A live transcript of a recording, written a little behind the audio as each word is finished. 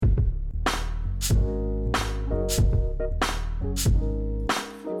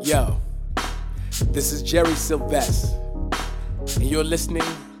Yo, this is Jerry Sylvester, and you're listening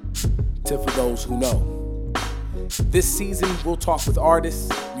to For Those Who Know. This season, we'll talk with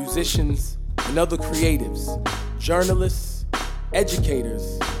artists, musicians, and other creatives, journalists,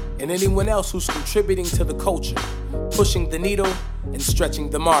 educators, and anyone else who's contributing to the culture, pushing the needle and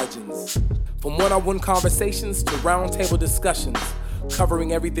stretching the margins. From one-on-one conversations to roundtable discussions,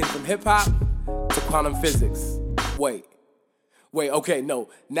 covering everything from hip-hop to quantum physics. Wait, okay, no,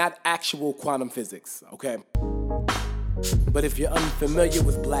 not actual quantum physics, okay? But if you're unfamiliar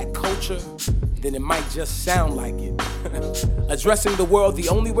with black culture, then it might just sound like it. Addressing the world the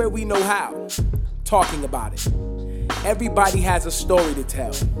only way we know how, talking about it. Everybody has a story to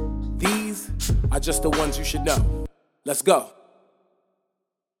tell. These are just the ones you should know. Let's go.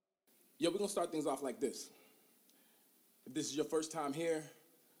 Yo, we're gonna start things off like this. If this is your first time here,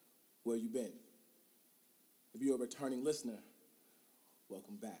 where you been? If you're a returning listener,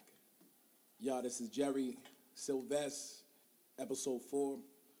 welcome back. Y'all, this is Jerry Sylvester, episode 4,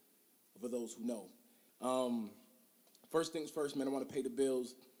 For Those Who Know. First things first, man, I want to pay the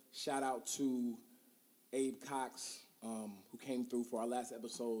bills. Shout out to Abe Cox, who came through for our last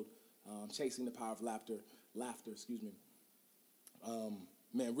episode, Chasing the Power of Laughter, excuse me.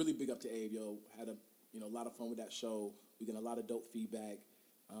 Man, really big up to Abe, yo. Had a lot of fun with that show. We got a lot of dope feedback.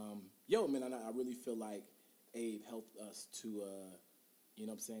 Yo, man, I really feel like Abe helped us to, you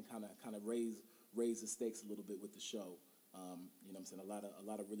know what I'm saying, kind of raise the stakes a little bit with the show. You know what I'm saying, a lot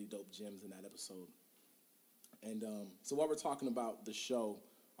of really dope gems in that episode. And so while we're talking about the show,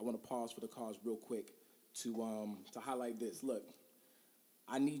 I want to pause for the cause real quick to highlight this. Look,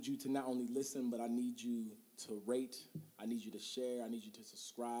 I need you to not only listen, but I need you to rate, I need you to share, I need you to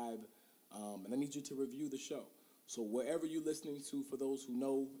subscribe, and I need you to review the show. So wherever you're listening to, For Those Who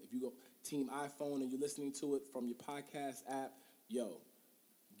Know, if you go Team iPhone and you're listening to it from your podcast app, yo,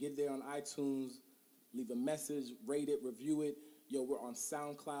 get there on iTunes, leave a message, rate it, review it. Yo, we're on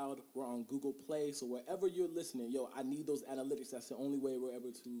SoundCloud, we're on Google Play, so wherever you're listening, yo, I need those analytics. That's the only way we're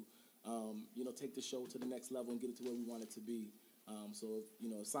able to, take the show to the next level and get it to where we want it to be. So,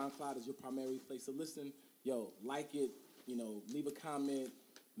 if SoundCloud is your primary place to listen, yo, like it, leave a comment,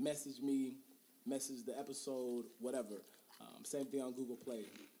 message me, message the episode, whatever. Same thing on Google Play,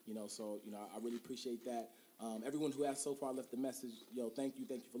 I really appreciate that. Everyone who has so far left the message, yo, thank you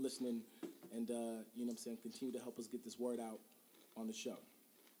for listening, and, continue to help us get this word out on the show.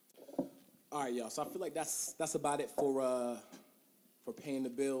 All right, y'all, so I feel like that's about it for paying the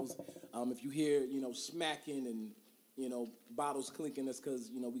bills. If you hear, smacking and, bottles clinking, that's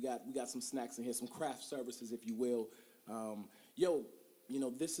because, we got some snacks in here, some craft services, if you will.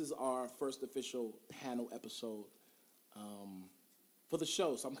 This is our first official panel episode for the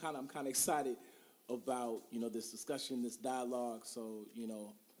show, so I'm kind of excited about, this discussion, this dialogue. So,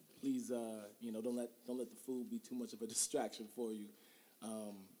 please, don't let the food be too much of a distraction for you.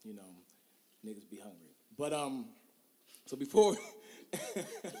 Niggas be hungry. But so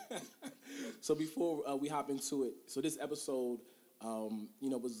before we hop into it, so this episode,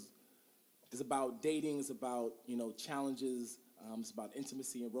 is about dating, it's about challenges, it's about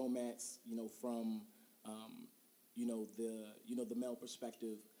intimacy and romance, from the male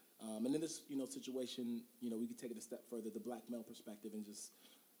perspective, and in this situation, we could take it a step further, the black male perspective, and just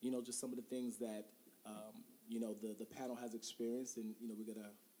some of the things that the panel has experienced, and we're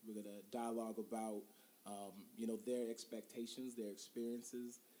gonna dialogue about their expectations, their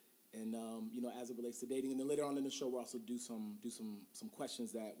experiences, and as it relates to dating. And then later on in the show, we'll also do some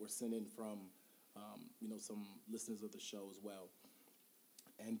questions that were sent in from some listeners of the show as well.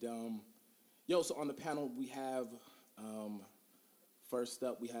 And so on the panel we have first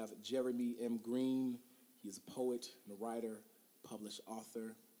up we have Jeremy M. Green. He's a poet and a writer, published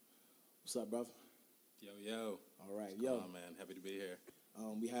author. What's up, bro? Yo. All right, What's going on, man? Happy to be here.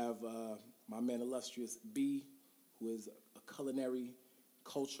 We have my man, illustrious B, who is a culinary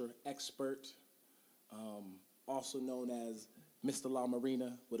culture expert, also known as Mr. La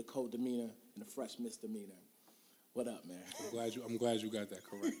Marina, with a cold demeanor and a fresh misdemeanor. What up, man? I'm glad you got that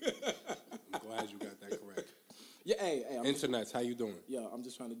correct. Yeah, hey. Internets, how you doing? Yo, I'm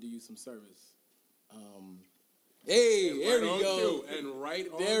just trying to do you some service. There we go.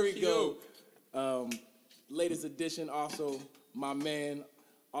 There we go. Latest edition, also my man,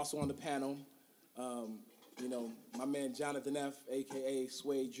 also on the panel. My man Jonathan F., a.k.a.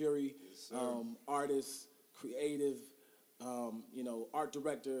 Sway Jury, yes, artist, creative, art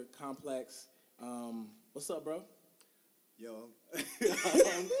director, Complex. What's up, bro? Yo,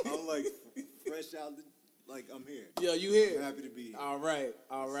 I'm like fresh out, like I'm here. Yo, you here? I'm happy to be here. All right.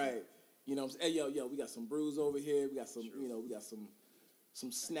 You know what I'm saying? Hey, yo, we got some brews over here. We got some, we got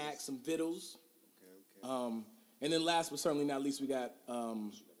some snacks, some vittles. Okay. And then last but certainly not least, we got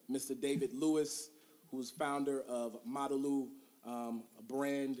Mr. David Lewis, who's founder of Modeloo, a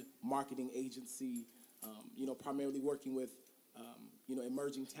brand marketing agency, primarily working with,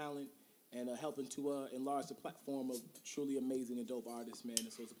 emerging talent and helping to enlarge the platform of truly amazing and dope artists, man.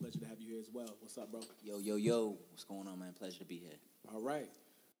 And so it's a pleasure to have you here as well. What's up, bro? Yo. What's going on, man? Pleasure to be here. All right.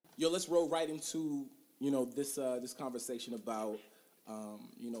 Yo, let's roll right into, this conversation about,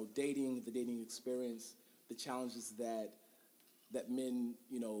 dating, the dating experience, the challenges that men,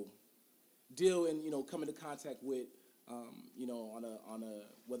 deal and, come into contact with, on a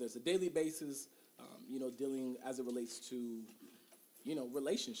whether it's a daily basis, dealing as it relates to,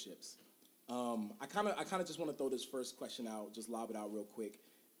 relationships. I kind of just want to throw this first question out, just lob it out real quick,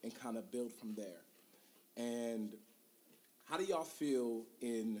 and kind of build from there. And how do y'all feel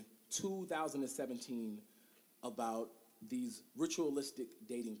in 2017 about these ritualistic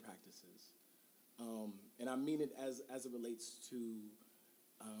dating practices? And I mean it as it relates to,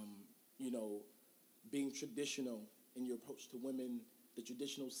 being traditional in your approach to women, the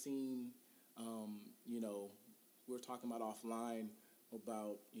traditional scene. We were talking about offline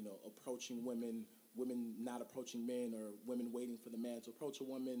about, approaching women not approaching men, or women waiting for the man to approach a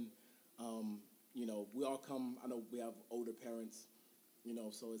woman. We all come, I know we have older parents,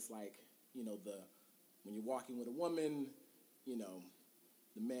 so it's like, when you're walking with a woman,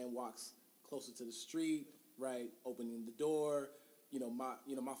 the man walks closer to the street, right, opening the door.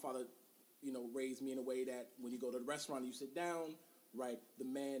 My father, raised me in a way that when you go to the restaurant and you sit down, right, the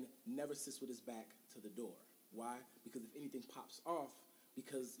man never sits with his back to the door. Why? Because if anything pops off,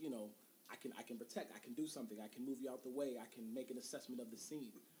 because, I can protect, I can do something, I can move you out the way, I can make an assessment of the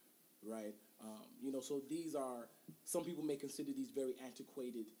scene, right? So these are, some people may consider these very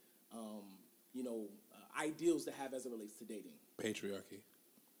antiquated, ideals to have as it relates to dating. Patriarchy.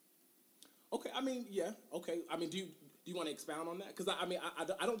 Okay, yeah, okay. Do you want to expound on that? Because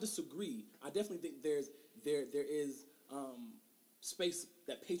I don't disagree. I definitely think there is space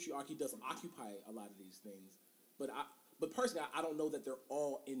that patriarchy does occupy a lot of these things, but personally, I don't know that they're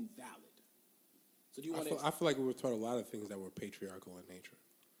all invalid. So do you want to? I feel like we were taught a lot of things that were patriarchal in nature.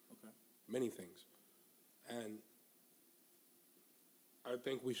 Okay. Many things, and I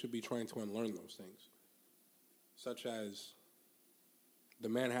think we should be trying to unlearn those things, such as the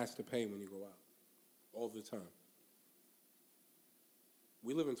man has to pay when you go out, all the time.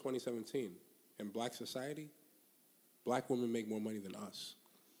 We live in 2017. In black society, black women make more money than us.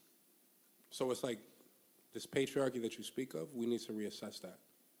 So it's like this patriarchy that you speak of, we need to reassess that.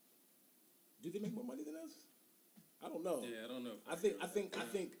 Do they make more money than us? I don't know. Yeah, I don't know. I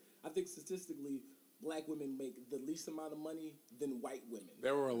think statistically, black women make the least amount of money than white women.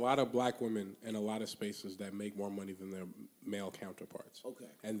 There are a lot of black women in a lot of spaces that make more money than their male counterparts. Okay.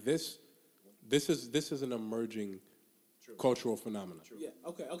 And this is an emerging cultural phenomenon. Yeah.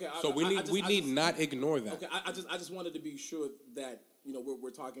 Okay. So we need not ignore that. Okay. I just wanted to be sure that we're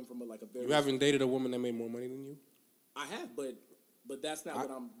talking from a very. You haven't dated a woman that made more money than you? I have, but that's not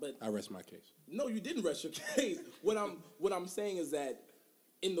what I'm. But I rest my case. No, you didn't rest your case. What I'm saying is that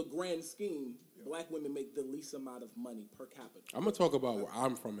in the grand scheme, black women make the least amount of money per capita. I'm gonna talk about where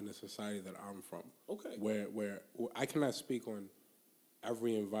I'm from in the society that I'm from. Okay. Where I cannot speak on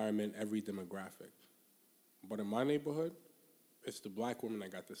every environment, every demographic, but in my neighborhood, it's the black women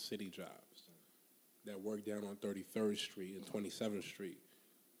that got the city jobs, that work down on 33rd Street and 27th Street,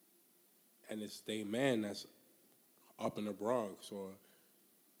 and it's they man that's up in the Bronx or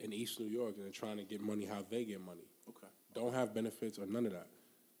in East New York and they're trying to get money how they get money. Okay. Don't have benefits or none of that.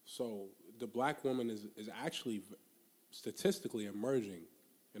 So the black woman is actually statistically emerging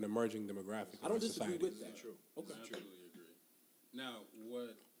an emerging demographic. I don't in our disagree society. with that. True. Okay. I absolutely agree. Now,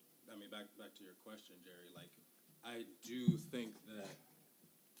 back to your question, Jerry, like, I do think that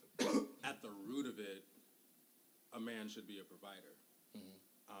at the root of it, a man should be a provider. Mm-hmm.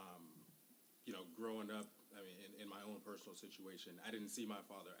 Growing up, in my own personal situation, I didn't see my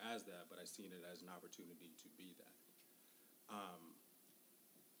father as that, but I seen it as an opportunity to be that.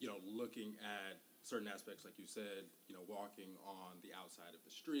 Looking at certain aspects, like you said, walking on the outside of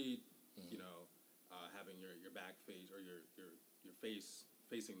the street, Mm-hmm. Having your back face or your face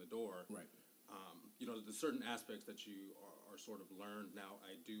facing the door. Right. The certain aspects that you are sort of learned. Now,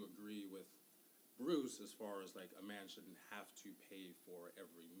 I do agree with Bruce as far as like a man shouldn't have to pay for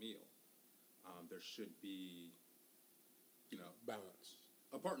every meal. There should be, Balance.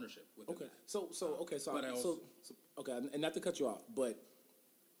 a partnership within Okay. that. And not to cut you off, but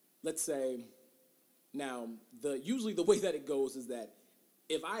let's say now usually the way that it goes is that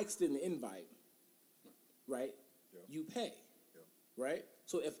if I extend the invite, right, you pay, right?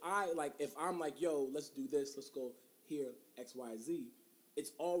 So if I'm like, yo, let's do this, let's go here, X, Y, Z,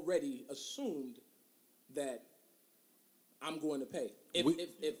 it's already assumed that I'm going to pay.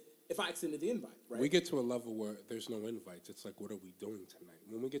 If I extended the invite, right? We get to a level where there's no invites. It's like, what are we doing tonight?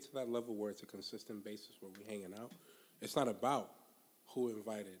 When we get to that level where it's a consistent basis where we're hanging out, it's not about who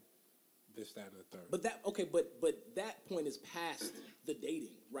invited this, that, and the third. But that point is past the dating,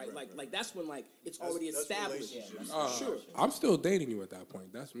 right? Like that's when like it's already That's established. relationships. Sure. I'm still dating you at that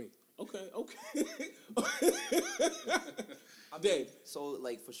point. That's me. Okay. Dave, So,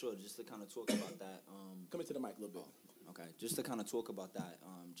 like, for sure, just to kind of talk about that. come into the mic a little bit. Okay, just to kind of talk about that,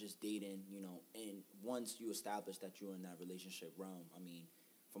 just dating, and once you establish that you're in that relationship realm, I mean,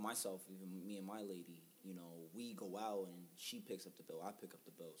 for myself, even me and my lady, we go out and she picks up the bill, I pick up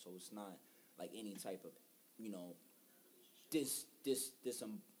the bill, so it's not like any type of,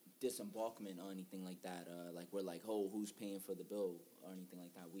 disembarkment or anything like that. Like we're like, oh, who's paying for the bill or anything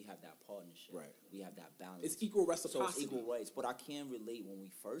like that. We have that partnership, Right. We have that balance. It's equal So reciprocity. it's equal rights. But I can relate when we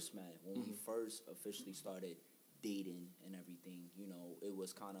first met, when we first officially started dating and everything, it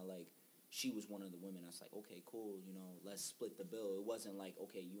was kind of like she was one of the women that's like, okay, cool, let's split the bill. It wasn't like,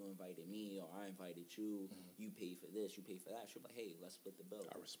 okay, you invited me or I invited you, you pay for this, you pay for that. She was like, hey, let's split the bill.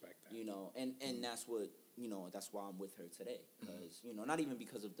 I respect that. And that's what, that's why I'm with her today. Because, not even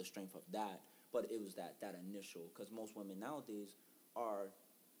because of the strength of that, but it was that initial, because most women nowadays are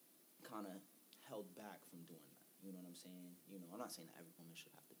kind of held back from doing that. You know what I'm saying? I'm not saying that every woman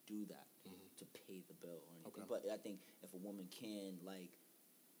should have to do that to pay the bill or anything. Okay. But I think if a woman can, like,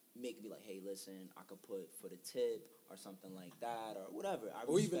 be like, hey, listen, I could put for the tip or something like that or whatever.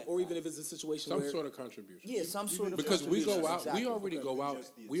 Or even if it's a situation Some where sort of contribution. yeah, some sort of Because we go contribution, out, exactly. we already go out,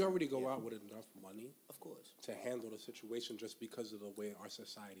 Just the we already attempt, go yeah. out with enough money Of course. to handle the situation just because of the way our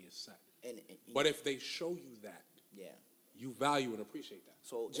society is set. And But if they show you that, yeah, you value and appreciate that.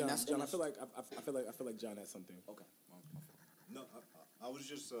 so John, and that's, John, and I feel that's- like I feel like John has something. okay. Well, No, I was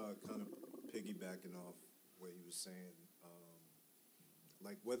just kind of piggybacking off what he was saying.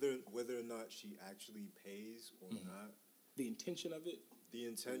 Like whether or not she actually pays or not, The intention of it, the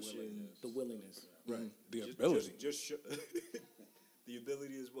intention, the willingness. right? The Just- ability. the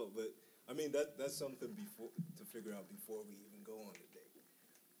ability as well. But I mean that's something to figure out before we even go on a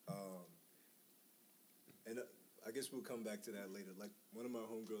date. And I guess we'll come back to that later. Like one of my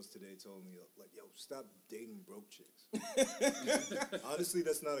homegirls today told me, like, yo, stop dating broke chicks. Honestly,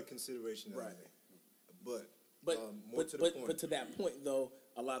 that's not a consideration that I Right. make. But more to the point. but to that point though,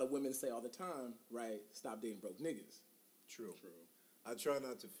 a lot of women say all the time, right? Stop dating broke niggas. True. I try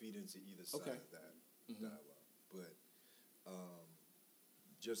not to feed into either side Okay. of that dialogue, but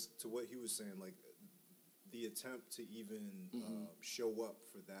just to what he was saying, like the attempt to even show up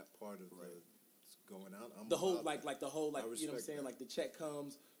for that part of going out. The whole like the whole like I you know what I'm respect saying, that. like the check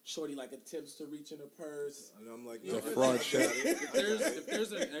comes, shorty like attempts to reach in her purse. And I'm like, The no, fraud I got shit. it. If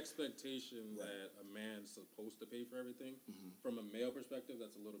there's an expectation that a man's supposed to pay for everything, from a male perspective,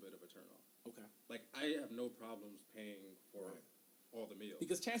 that's a little bit of a turnoff. Okay. Like, I have no problems paying for Right. all the meals.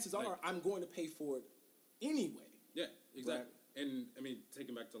 Because chances Like- are I'm going to pay for it anyway. Yeah, exactly. And I mean,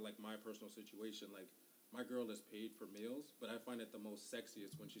 taking back to like my personal situation, like my girl is paid for meals, but I find it the most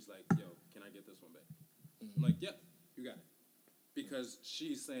sexiest when she's like, "Yo, can I get this one, babe?" I'm like, "Yeah, you got it," because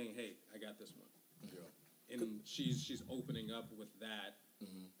she's saying, "Hey, I got this one," and she's opening up with that,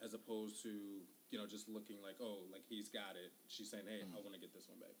 as opposed to just looking like, "Oh, like he's got it." She's saying, "Hey, I want to get this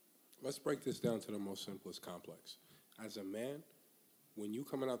one, babe." Let's break this down to the most simplest complex. As a man, when you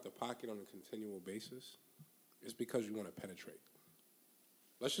coming out the pocket on a continual basis, it's because you want to penetrate.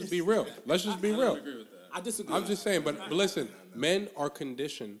 Let's just be real. Let's just be I don't real. agree with that. I disagree. I'm just saying, but listen, men are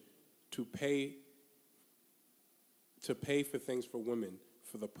conditioned to pay for things for women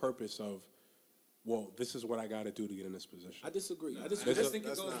for the purpose of, well, this is what I got to do to get in this position. I disagree. I I disagree. just think it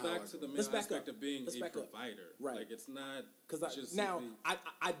That's goes not how back I to go. the male Let's back aspect up. of being Let's a back up. provider. Right. Like it's not Because just now simply-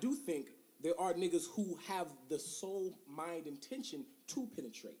 I do think there are niggas who have the sole mind intention to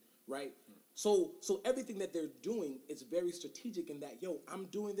penetrate, right? So everything that they're doing is very strategic in that, yo, I'm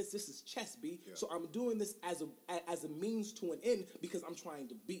doing this. This is chess, B. Yeah. So I'm doing this as a means to an end because I'm trying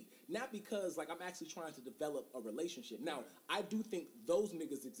to beat, not because like I'm actually trying to develop a relationship. Now I do think those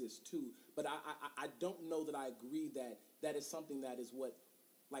niggas exist too, but I don't know that I agree that that is something that is what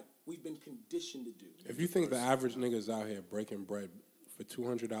like we've been conditioned to do. If you think the average nigga's out here breaking bread for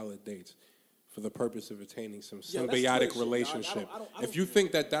 $200 dates for the purpose of attaining some Yo, that's symbiotic bullshit, dog. relationship, I don't if you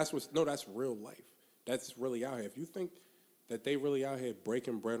think that's that's real life. That's really out here. If you think that they really out here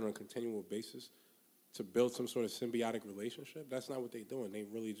breaking bread on a continual basis to build some sort of symbiotic relationship. That's not what they're doing. They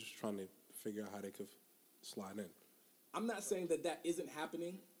really just trying to figure out how they could slide in. I'm not saying that isn't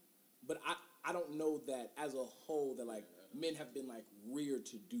happening, but I don't know that as a whole that like men have been like reared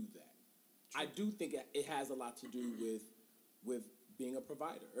to do that. I do think it has a lot to do with being a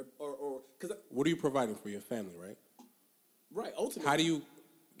provider or because What are you providing for your family, right? right ultimately. How do you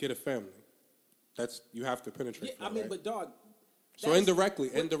get a family? That's you have to penetrate. Yeah, for I that, mean, right? but dog. So that's-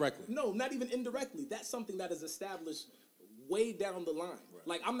 indirectly. No, not even indirectly. That's something that is established way down the line. Right.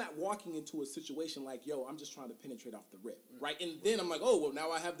 Like I'm not walking into a situation like, yo, I'm just trying to penetrate off the rip, right? And then I'm like, oh, well,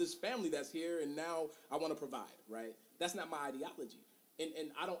 now I have this family that's here, and now I want to provide, right? That's not my ideology,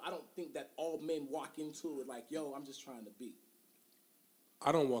 and I don't think that all men walk into it like, yo, I'm just trying to be.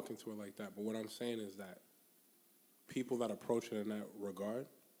 I don't walk into it like that, but what I'm saying is that people that approach it in that regard,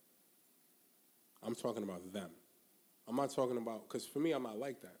 I'm talking about them. I'm not talking about, because for me, I'm not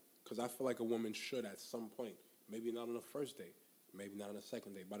like that. Because I feel like a woman should at some point, maybe not on the first date, maybe not on the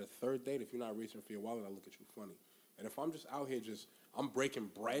second date. By the third date, if you're not reaching for your wallet, I look at you funny. And if I'm just out here I'm breaking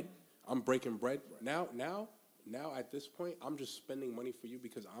bread. Now at this point, I'm just spending money for you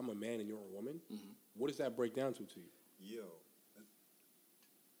because I'm a man and you're a woman. Mm-hmm. What does that break down to you? Yo,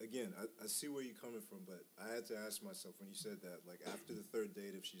 again, I see where you're coming from, but I had to ask myself when you said that, like after the third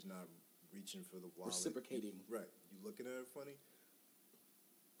date, if she's not reaching for the wallet, Reciprocating. right? You looking at her funny?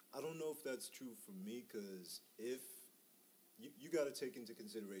 I don't know if that's true for me because if you got to take into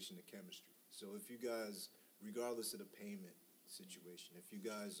consideration the chemistry. So if you guys, regardless of the payment situation, if you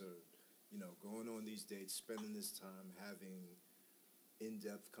guys are, going on these dates, spending this time having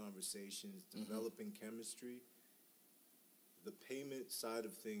in-depth conversations, developing chemistry, the payment side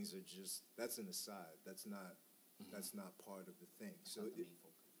of things are just that's an aside. That's not part of the thing. So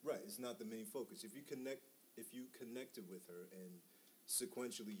right, it's not the main focus. If you connected with her and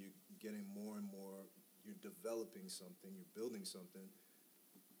sequentially you're getting more and more, you're developing something, you're building something.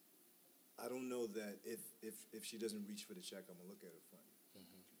 I don't know that if she doesn't reach for the check, I'm gonna look at her funny.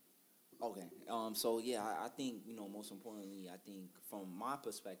 Okay. So yeah, I think most importantly, I think from my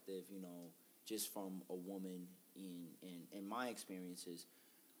perspective, just from a woman in my experiences,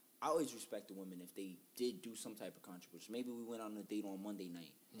 I always respect the women if they did do some type of contribution. Maybe we went on a date on Monday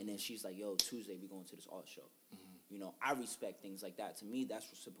night, and then she's like, "Yo, Tuesday we going to this art show." I respect things like that. To me, that's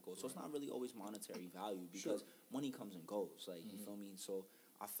reciprocal. So it's not really always monetary value because money comes and goes. Like you feel me? So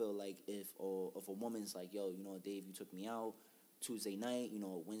I feel like if a woman's like, "Yo, Dave, you took me out Tuesday night,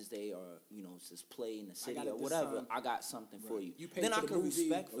 Wednesday, or it's this play in the city got it or this whatever, time. I got something for you." You paid Then for I the could movie,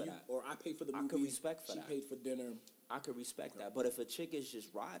 respect for that. or I paid for the I movie. could respect for she that. paid for dinner. I could respect that. But if a chick is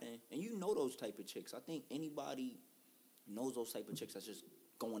just riding, and those type of chicks, I think anybody knows those type of chicks that's just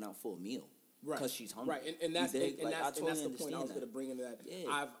going out for a meal Right, because she's hungry. right, and that's You dig? and Like, that's, I and that's totally the point I was understand going to bring into that.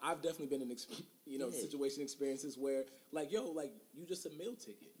 Yeah. I've definitely been in Yeah. situation experiences where like, yo, like you just a meal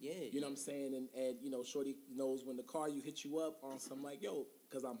ticket. Yeah. You know what I'm saying? And shorty knows when the car you hit you up on some like, yo,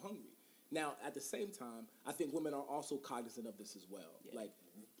 because I'm hungry. Now at the same time, I think women are also cognizant of this as well. Yeah.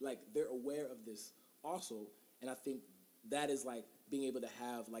 Like they're aware of this also, and I think that is like being able to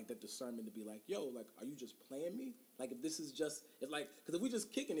have like that discernment to be like, yo, like, are you just playing me? Like, if this is just, it's like, because if we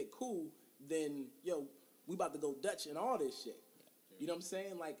just kicking it cool, then, yo, we about to go Dutch and all this shit. You know what I'm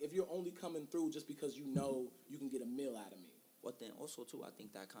saying? Like, if you're only coming through just because you know you can get a meal out of me. But then also, too, I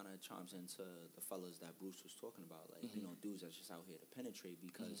think that kind of chimes into the fellas that Bruce was talking about. Like, dudes that's just out here to penetrate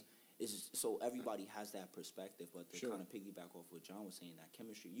because it's just, so everybody has that perspective. But to Sure. kind of piggyback off what John was saying, that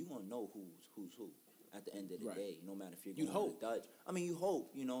chemistry, you going to know who's who at the end of the Right. day, no matter if you're You'd going hope. to Dutch. I mean, you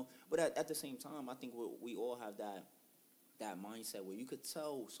hope, But at the same time, I think we all have that mindset where you could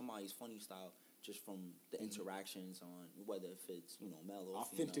tell somebody's funny style just from the interactions on whether if it's male or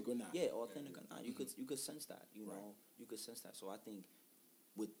Authentic female. or not. Yeah, authentic or not. You could sense that. Right. You could sense that. So I think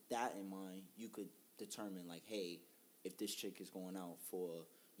with that in mind, you could determine like, hey, if this chick is going out for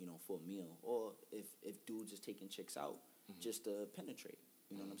for a meal, or if dudes is taking chicks out just to penetrate.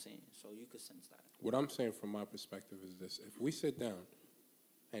 You know what I'm saying? So you could sense that. What I'm saying from my perspective is this. If we sit down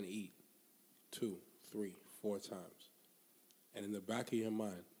and eat 2, 3, 4 times, and in the back of your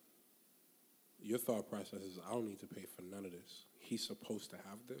mind, your thought process is, I don't need to pay for none of this. He's supposed to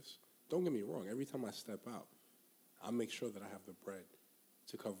have this. Don't get me wrong. Every time I step out, I make sure that I have the bread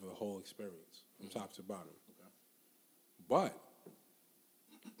to cover the whole experience from top to bottom. Okay. But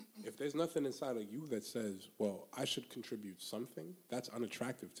if there's nothing inside of you that says, well, I should contribute something, that's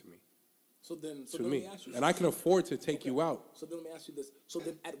unattractive to me. So then To let me. me ask you And I can afford to take you out. So then let me ask you this. So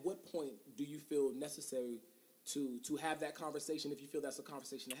then at what point do you feel necessary to have that conversation if you feel that's a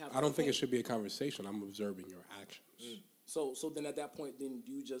conversation to have? I don't think it should be a conversation. I'm observing your actions. So then at that point, then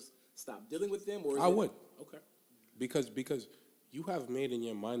do you just stop dealing with them, or is I it- would. Okay. Because you have made in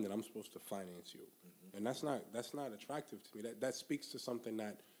your mind that I'm supposed to finance you, and that's not attractive to me. That speaks to something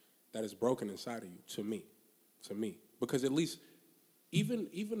that is broken inside of you. To me, because at least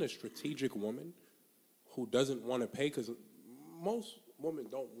even a strategic woman who doesn't want to pay, because most women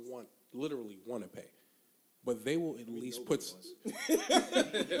don't literally want to pay, but they will at least put.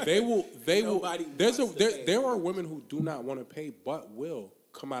 They will. Nobody There's wants to pay. there are women who do not want to pay, but will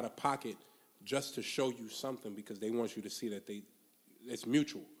come out of pocket just to show you something because they want you to see that it's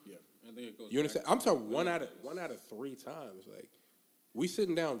mutual. Yeah. I think it goes You understand? back I'm to talking women. one out of 3 times. Like, we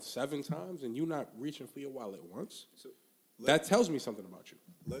sitting down 7 times and you not reaching for your wallet once. So That tells me something about you.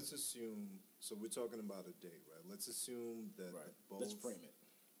 let's assume. So we're talking about a date, right? Let's assume that Right. both Let's frame it.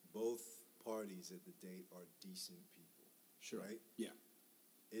 both parties at the date are decent people. Sure. Right? Yeah.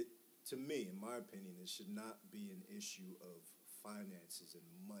 It, to me, in my opinion, it should not be an issue of finances and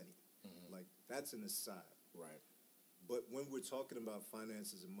money. Like, that's an aside. Right. But when we're talking about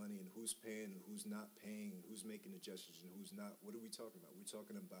finances and money and who's paying and who's not paying and who's making the gestures and who's not, what are we talking about? We're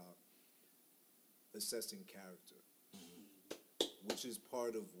talking about assessing character, which is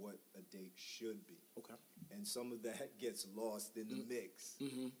part of what a date should be. Okay. And some of that gets lost in the mix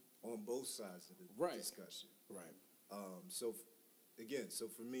on both sides of the Right. discussion. Right. So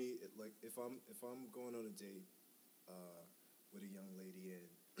for me, like if I'm going on a date with a young lady and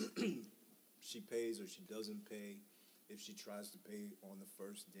she pays or she doesn't pay, if she tries to pay on the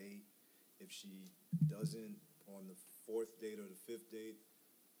first date, if she doesn't on the 4th date or the 5th date,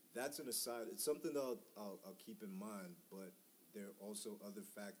 that's an aside. It's something that I'll keep in mind, but there are also other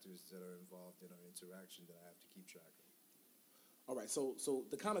factors that are involved in our interaction that I have to keep track of. All right. So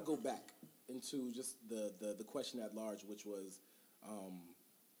to kind of go back into just the question at large, which was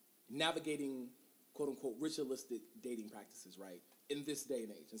navigating quote unquote ritualistic dating practices, right, in this day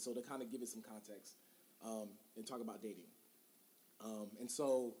and age. And so to kind of give it some context and talk about dating. And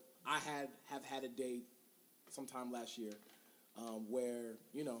so I have had a date sometime last year where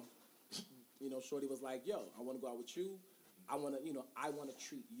Shorty was like, "Yo, I want to go out with you. I want to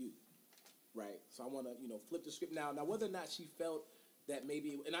treat you." Right, so I want to, flip the script now. Now, whether or not she felt that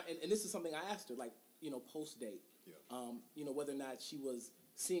maybe, and this is something I asked her, like, post date, whether or not she was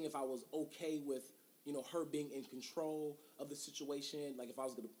seeing if I was okay with, her being in control of the situation, like if I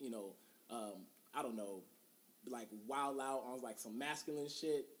was gonna, I don't know, like wild out on like some masculine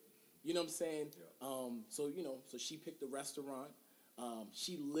shit, you know what I'm saying? Yeah. So she picked a restaurant.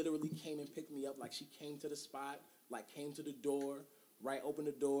 She literally came and picked me up, like she came to the spot, like came to the door. Right, open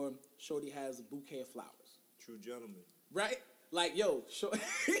the door. Shorty has a bouquet of flowers. True gentleman. Right, like yo,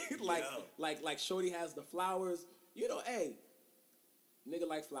 like Yeah. like Shorty has the flowers. Hey, nigga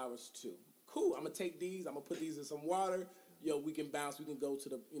like flowers too. Cool. I'm gonna take these. I'm gonna put these in some water. Yo, we can bounce. We can go to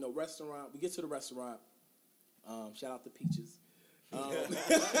the restaurant. We get to the restaurant. Shout out to Peaches.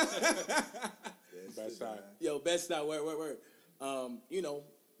 Best side. Yo, best side. Word.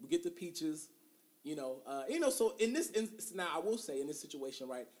 We get the Peaches. So in this now I will say in this situation,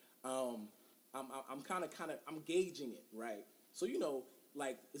 right? I'm kind of I'm gauging it, right? So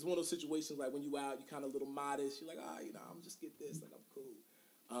like it's one of those situations like when you out, you kind of a little modest. You're like, I'm just get this, like I'm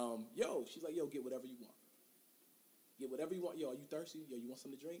cool. She's like, yo, get whatever you want. Get whatever you want. Yo, are you thirsty? Yo, you want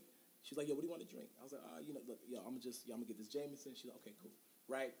something to drink? She's like, yo, what do you want to drink? I was like, look, yo, I'm gonna get this Jameson. She's like, okay, cool,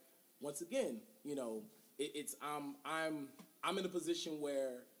 right? Once again, I'm in a position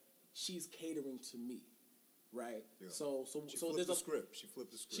where she's catering to me, right? Yeah. So She so flipped there's the a script. She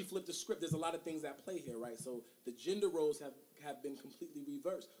flipped the script. she flipped the script. There's a lot of things at play here, right? So the gender roles have been completely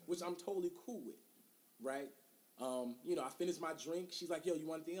reversed, which I'm totally cool with, right? I finished my drink. She's like, yo, you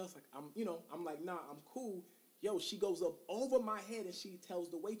want anything else? Like, I'm like, nah, I'm cool. Yo, she goes up over my head and she tells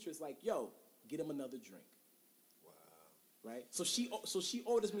the waitress, like, yo, get him another drink. Wow. Right? So she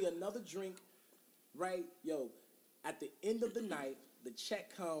orders me another drink, right? Yo, at the end of the night, the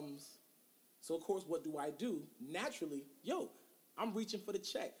check comes. So of course, what do I do? Naturally, yo, I'm reaching for the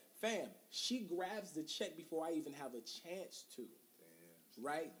check. Fam, she grabs the check before I even have a chance to. Damn.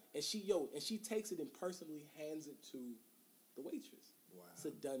 Right? And she takes it and personally hands it to the waitress. Wow. It's a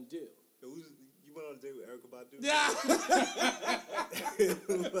done deal. Yo, you went on a date with Erykah Badu? Yeah.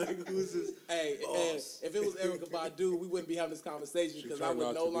 Like, who's this? Hey, boss? if it was Erykah Badu, we wouldn't be having this conversation She because I turned would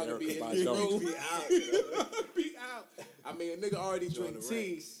out no to be longer be Erykah in this Badu. room. Be out. Be out. I mean, a nigga already Join drink the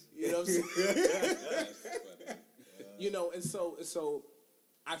tea. ranks. You know what I'm saying? That's funny. And so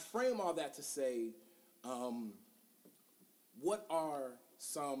I frame all that to say, what are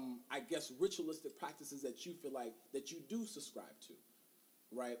some, I guess, ritualistic practices that you feel like that you do subscribe to,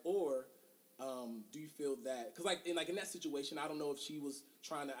 right? Or Do you feel that, because like in that situation, I don't know if she was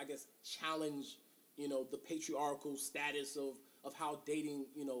trying to, I guess, challenge, the patriarchal status of how dating,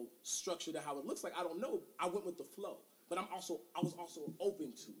 structured and how it looks like. I don't know. I went with the flow, but I was also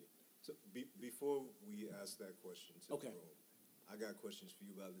open to it. So before we ask that question to Okay. the room, I got questions for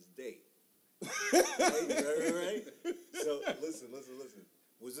you about this date. right? So listen.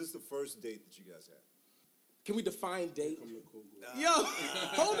 Was this the first date that you guys had? Can we define date? Come to Google. Yo,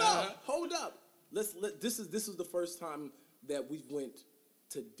 hold up. This is the first time that we went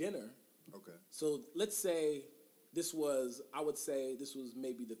to dinner. Okay. So let's say I would say this was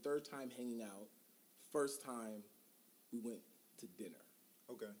maybe the third time hanging out, first time we went to dinner.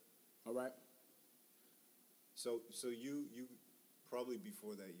 Okay. All right? So you probably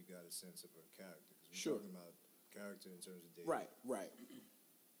before that you got a sense of her character because we're Sure. talking about character in terms of dating. Right.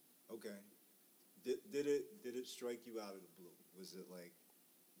 Okay. Did it strike you out of the blue? Was it like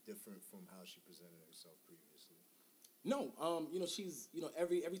different from how she presented herself previously? No, she's,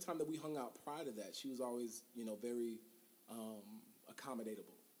 every time that we hung out prior to that, she was always, very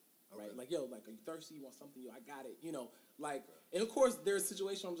accommodatable, right? Okay. Like, yo, like, are you thirsty? You want something? Yo, I got it. And of course, there's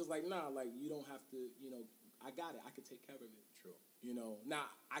situations I'm just like, nah, like, you don't have to, I got it. I can take care of it. True. Now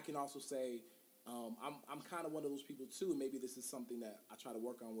I can also say, I'm kind of one of those people too. And maybe this is something that I try to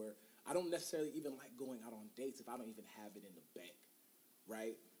work on where I don't necessarily even like going out on dates if I don't even have it in the bank,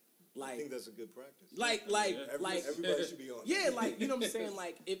 right? I think that's a good practice. Everybody should be on. Yeah, like, you know what I'm saying?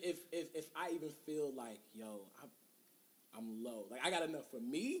 Like, if I even feel like, yo, I'm low, like, I got enough for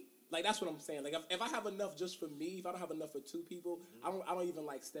me, like, that's what I'm saying. Like, if I have enough just for me, if I don't have enough for two people, I don't even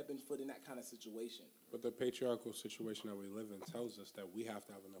like stepping foot in that kind of situation. But the patriarchal situation that we live in tells us that we have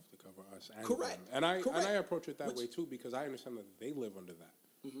to have enough to cover us and Correct. them. And I Correct. approach it that way too because I understand that they live under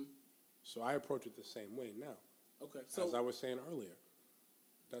that. So I approach it the same way now. Okay, As I so was saying earlier,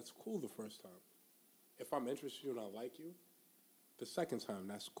 that's cool the first time. If I'm interested in you and I like you, the second time,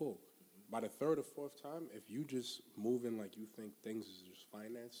 that's cool. By the third or fourth time, if you just move in like you think things is just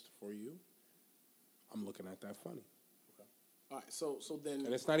financed for you, I'm looking at that funny. all right, so then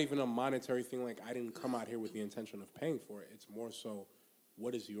And it's not even a monetary thing like I didn't come out here with the intention of paying for it. It's more so,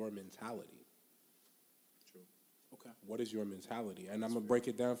 what is your mentality? True. okay, What is your mentality? And I'm going to break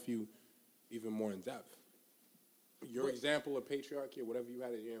it down for you even more in depth. Your example of patriarchy or whatever you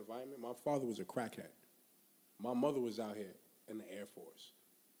had in your environment, my father was a crackhead. My mother was out here in the Air Force.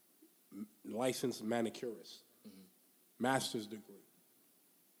 Licensed manicurist. Master's degree.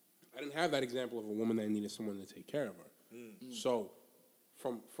 I didn't have that example of a woman that needed someone to take care of her. So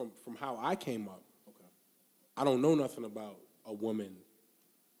from how I came up, okay, I don't know nothing about a woman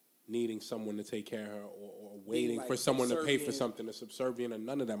needing someone to take care of her or waiting like for someone to pay for subservient. something, or subservient, or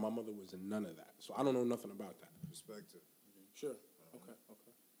none of that. My mother was in none of that. So I don't know nothing about that. Perspective. sure, okay.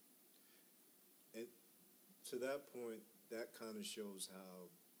 And to that point, that kind of shows how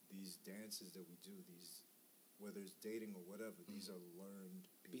these dances that we do, whether it's dating or whatever, these are learned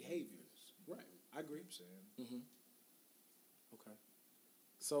behaviors. Right, I agree. You know what I'm saying? Okay,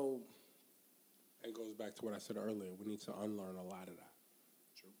 so It goes back to what I said earlier. We need to unlearn a lot of that.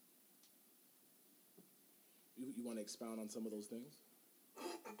 True. you want to expound on some of those things?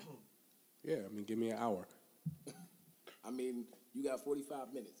 Yeah, I mean, give me an hour. I mean, you got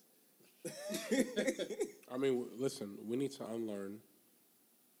 45 minutes. I mean, listen, we need to unlearn.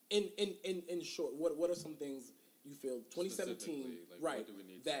 In short, what are some things you feel 2017, Specifically, like, right? what do we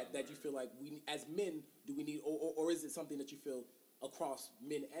need to that you feel like we as men do we need, or is it something that you feel across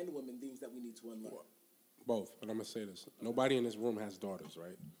men and women things that we need to unlearn? Both, but I'm going to say this. Nobody in this room has daughters,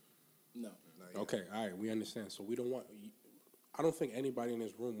 right? No. Not yet. Okay, all right, we understand. So we don't want, I don't think anybody in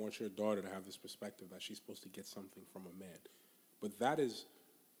this room wants your daughter to have this perspective that she's supposed to get something from a man. But that is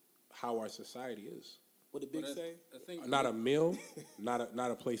how our society is. What did Big But say? I think Not a meal, not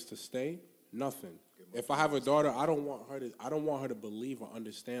a place to stay, nothing. If I have a daughter, I don't want her to believe or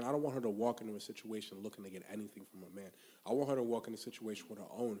understand. I don't want her to walk into a situation looking to get anything from a man. I want her to walk in a situation with her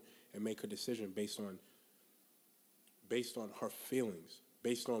own and make her decision based on her feelings,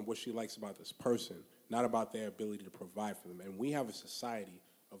 based on what she likes about this person, not about their ability to provide for them. And we have a society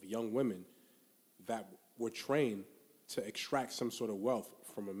of young women that were trained to extract some sort of wealth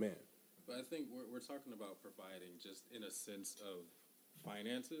from a man. But I think we're talking about providing just in a sense of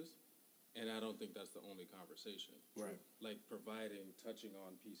finances, and I don't think that's the only conversation. Right. Like providing, touching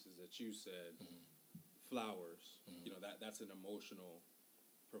on pieces that you said, flowers. You know, that's an emotional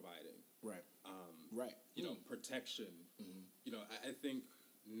providing. Right. Right. You know, protection. You know, I think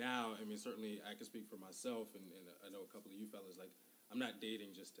now, I mean, certainly I can speak for myself, and I know a couple of you fellas, like, I'm not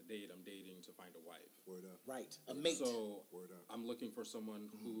dating just to date, I'm dating to find a wife. Word up. Right. A mate. So Word up. I'm looking for someone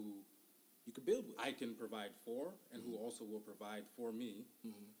who you could build with. I can provide for, and who also will provide for me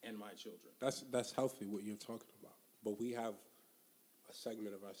and my children. That's healthy what you're talking about. But we have a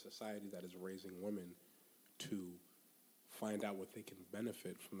segment of our society that is raising women to find out what they can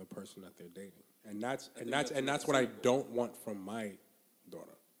benefit from the person that they're dating, and that's what I don't want from my daughter.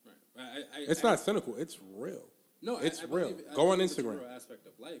 Right. It's not cynical. It's real. No, it's I real. believe, I Go on believe it's a Instagram. real aspect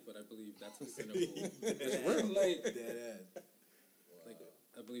of life, but I believe that's a cynical. It's real. Like, Dead ass. like,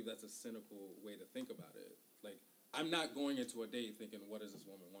 I believe that's a cynical way to think about it. Like, I'm not going into a date thinking, what does this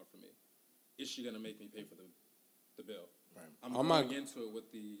woman want from me? Is she gonna make me pay for the bill? Right. I'm I'm going not- into it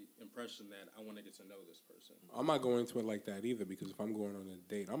with the impression that I want to get to know this person. I'm not going into it like that either, because if I'm going on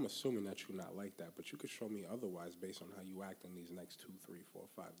a date, I'm assuming that you're not like that. But you could show me otherwise based on how you act in these next 2, 3, 4,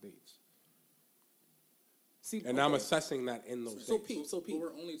 5 dates. See, And I'm assessing that in those So dates. Pete, But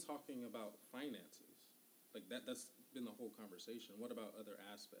we're only talking about finances. Like that's been the whole conversation. What about other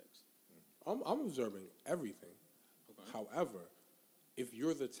aspects? I'm observing everything. Okay. However, if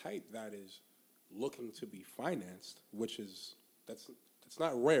you're the type that is looking to be financed, which is that's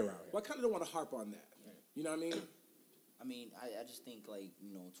not rare out here. Well, I kind of don't want to harp on that. You know what I mean? I mean, I just think, like,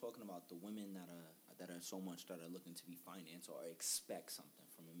 you know, talking about the women that are so much that are looking to be financed or expect something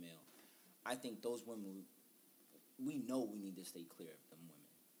from a male, I think those women, we know we need to stay clear of them women.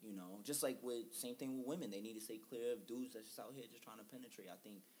 You know, just like same thing with women, they need to stay clear of dudes that's just out here just trying to penetrate. I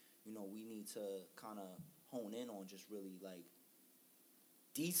think, you know, we need to kind of hone in on just really like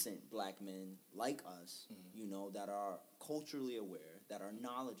decent black men like us, you know, that are culturally aware, that are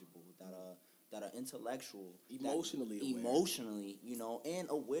knowledgeable, that are intellectual, Emotionally aware. emotionally, you know, and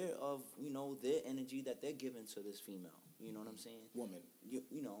aware of, you know, their energy that they're giving to this female. You know what I'm saying? Woman.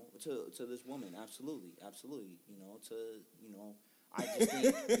 You know, to this woman, absolutely, you know, I just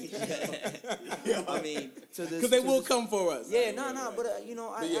think, I mean, to this, Because they to will this- come for us. Yeah, but you know,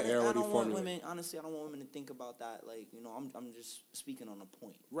 I They're don't already want formulated. women. Honestly, I don't want women to think about that. Like, you know, I'm just speaking on a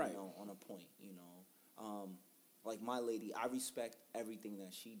point. Right. You know, on a point. You know, like my lady, I respect everything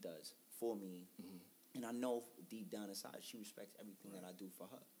that she does for me, and I know deep down inside she respects everything that I do for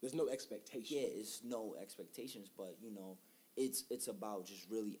her. There's no expectation. Yeah, it's no expectations, but you know, it's about just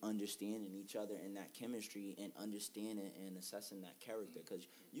really understanding each other and that chemistry and understanding and assessing that character, because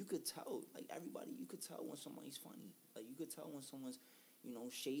you could tell, like everybody, you could tell when somebody's funny, like you could tell when someone's, you know,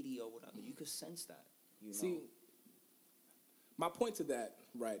 shady or whatever. You could sense that. You know. See, my point to that,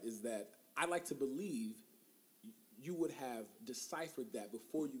 right, is that I like to believe you would have deciphered that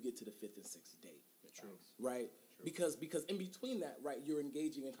before you get to the 5th and 6th date. True. Right? Because in between that, right, you're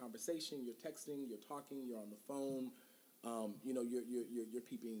engaging in conversation, you're texting, you're talking, you're on the phone, you know, you're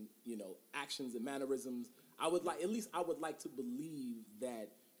peeping, you know, actions and mannerisms. I would like to believe that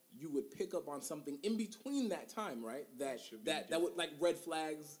you would pick up on something in between that time, right? That would, like, red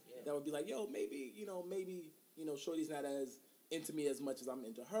flags. Yeah. That would be like, yo, maybe, Shorty's not as into me as much as I'm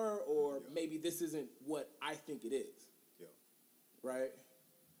into her, or maybe this isn't what I think it is. Yeah. Right?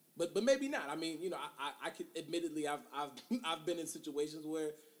 But maybe not. I mean, you know, I could admittedly I've been in situations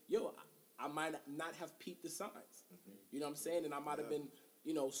where, I might not have peeped the signs. You know what I'm saying? And I might have been,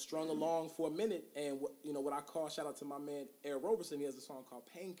 you know, strung along for a minute, and what I call, shout out to my man Eric Roberson, he has a song called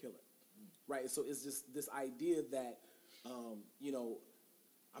Painkiller. Right? So it's just this idea that you know,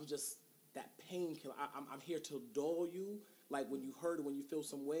 I'm just that painkiller. I'm here to dull you. Like when you hurt or when you feel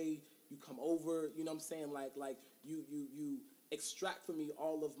some way, you come over, you know what I'm saying? Like you extract from me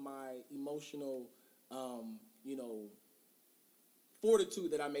all of my emotional, you know,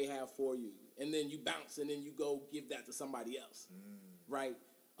 fortitude that I may have for you, and then you bounce, and then you go give that to somebody else, right?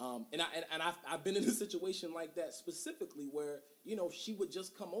 And I've been in a situation like that specifically where, you know, she would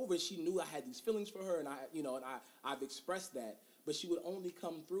just come over and she knew I had these feelings for her, and I've expressed that, but she would only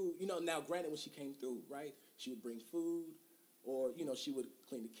come through, you know. Now, granted, when she came through, right, she would bring food, or, you know, she would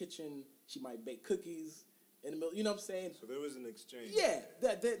clean the kitchen, she might bake cookies in the middle, you know what I'm saying? So there was an exchange. Yeah,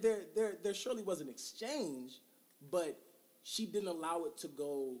 there surely was an exchange, but she didn't allow it to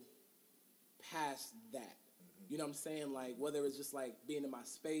go past that. You know what I'm saying? Like, whether it's just like being in my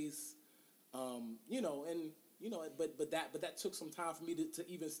space, you know, and, you know, but that took some time for me to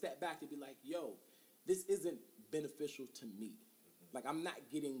even step back and be like, yo, this isn't beneficial to me. Like, I'm not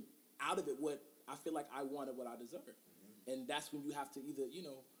getting out of it what I feel like I wanted, what I deserve. And that's when you have to either, you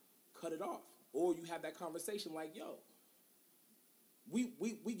know, cut it off, or you have that conversation like, yo, we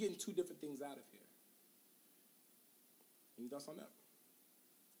getting two different things out of here. Any thoughts on that?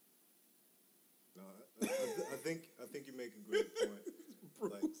 No, I think you make a great point.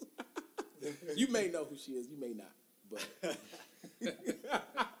 Like, You may know who she is, you may not, but I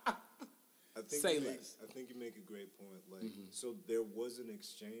think Say you make, less. I think you make make a great point. Like, so there was an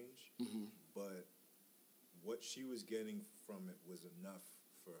exchange, but what she was getting from it was enough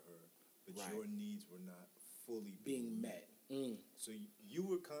for her, but Right. your needs were not fully Being met. So you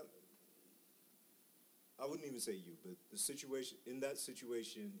were I wouldn't even say you, but the situation, in that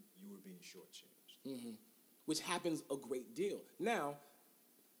situation, you were being shortchanged. Which happens a great deal. Now,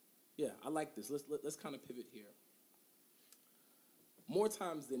 yeah, I like this. Let's kind of pivot here. More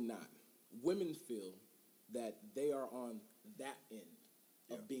times than not, women feel that they are on that end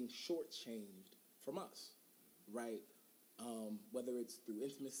Yeah. of being shortchanged from us, right? Whether it's through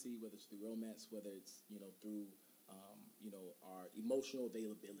intimacy, whether it's through romance, whether it's through our emotional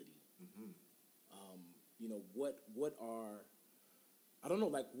availability. What are, I don't know,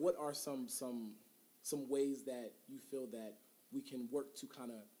 like what are some ways that you feel that we can work to kind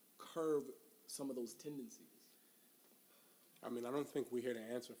of curb some of those tendencies? I mean, I don't think we're here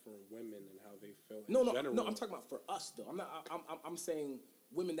to answer for women and how they feel in No, general. I'm talking about for us though. I'm saying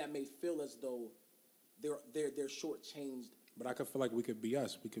women that may feel as though they're shortchanged. But I could feel like we could be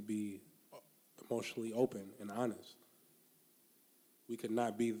us. We could be emotionally open and honest. We could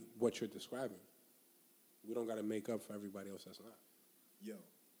not be what you're describing. We don't got to make up for everybody else that's not. Yo,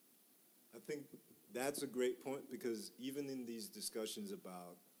 I think that's a great point, because even in these discussions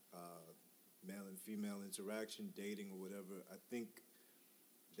about male and female interaction, dating or whatever, I think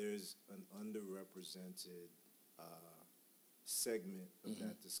there's an underrepresented segment of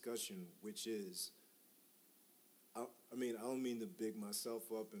that discussion, which is, I don't mean to big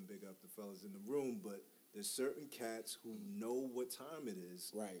myself up and big up the fellas in the room, but there's certain cats who know what time it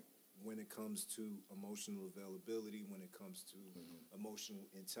is, Right. when it comes to emotional availability, when it comes to emotional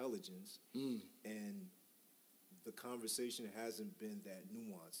intelligence, and the conversation hasn't been that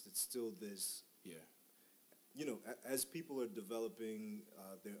nuanced. It's still this, as people are developing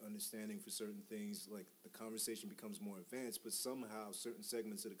their understanding for certain things, like the conversation becomes more advanced, but somehow certain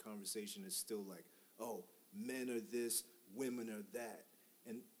segments of the conversation is still like, oh, men are this, women are that,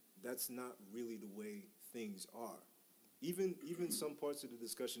 and that's not really the way things are. Even some parts of the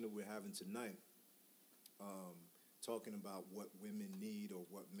discussion that we're having tonight, talking about what women need or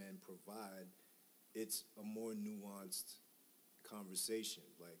what men provide, it's a more nuanced conversation.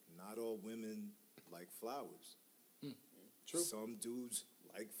 Like, not all women like flowers. True. Some dudes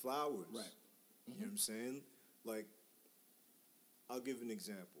like flowers. Right. You know what I'm saying? Like, I'll give an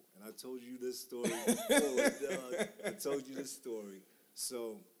example. And I told you this story before, dog. I told you this story.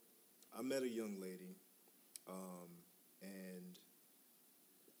 So, I met a young lady, and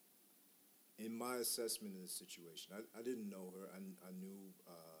in my assessment of the situation, I didn't know her. I knew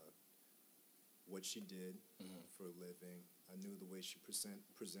what she did for a living. I knew the way she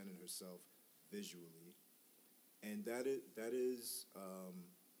presented herself visually, and that is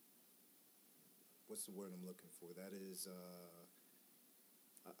what's the word I'm looking for? That is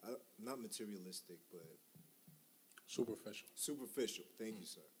not materialistic, but Superficial. superficial. Thank you,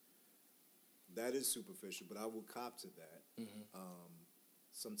 sir. That is superficial, but I will cop to that.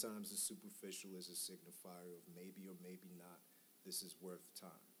 Sometimes the superficial is a signifier of maybe or maybe not this is worth time.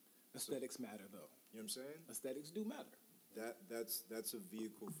 Aesthetics matter, though. You know what I'm saying? Aesthetics do matter. That's a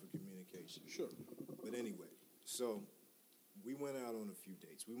vehicle for communication. Sure. But anyway, so we went out on a few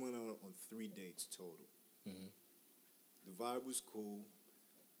dates. We went out on 3 dates total. The vibe was cool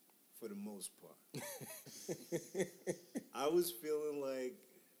for the most part. I was feeling like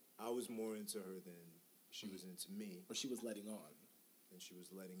I was more into her than she was into me, Or she was letting on. than she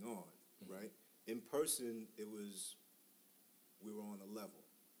was letting on, right? In person, we were on a level.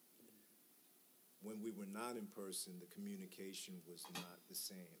 When we were not in person, the communication was not the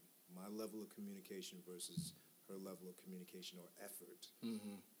same. My level of communication versus her level of communication or effort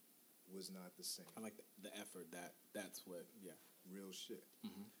was not the same. I like the effort. That's what. Yeah. Real shit.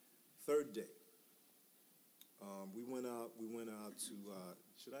 Third date. We went out to.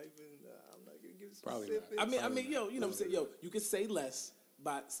 Should I even? I'm not gonna give Probably specifics. not. I mean, you know what I'm saying? You could say less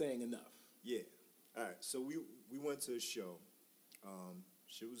by saying enough. Yeah. All right. So we went to a show.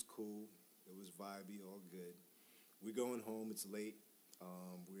 Shit was cool. It was vibey, all good. We're going home. It's late.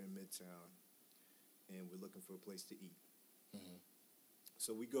 We're in Midtown, and we're looking for a place to eat.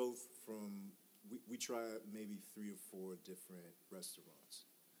 So we go from. We try maybe 3 or 4 different restaurants.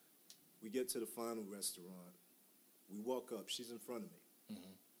 We get to the final restaurant. We walk up. She's in front of me.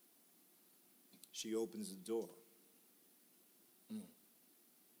 She opens the door.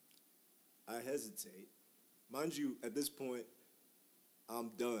 I hesitate. Mind you, at this point, I'm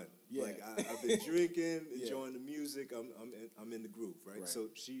done. Yeah. Like I've been drinking, Yeah. enjoying the music. I'm in the groove, right? So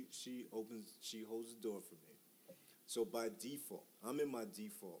she holds the door for me. So by default, I'm in my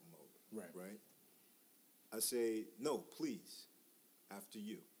default mode. Right. Right. I say, no, please, after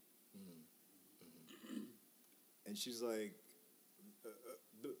you. And she's like,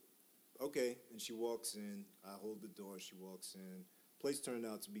 okay. And she walks in. I hold the door. She walks in. Place turned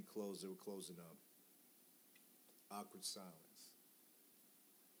out to be closed. They were closing up. Awkward silence.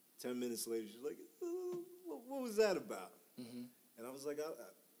 10 minutes later, she's like, what was that about? And I was like,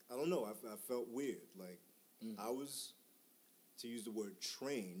 I don't know. I felt weird. Like, I was, to use the word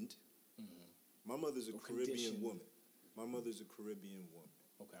trained, my mother's a Caribbean conditioned. woman. My mother's a Caribbean woman.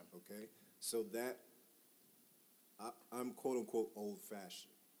 Okay. Okay? So that, I'm quote-unquote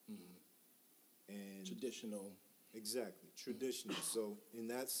old-fashioned. And Traditional. exactly, traditional. So in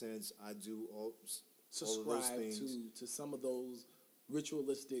that sense, I do all of those Subscribe things. to some of those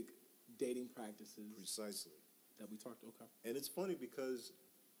ritualistic dating practices Precisely. that we talked. Okay. And it's funny because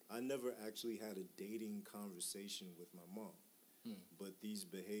I never actually had a dating conversation with my mom. But these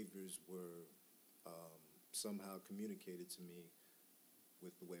behaviors were somehow communicated to me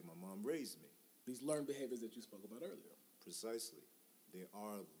with the way my mom raised me. These learned behaviors that you spoke about earlier. Precisely. They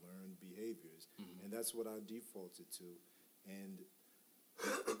are learned behaviors. And that's what I defaulted to. And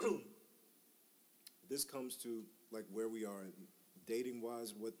this comes to like where we are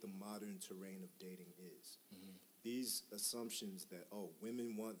dating-wise, what the modern terrain of dating is. These assumptions that, oh,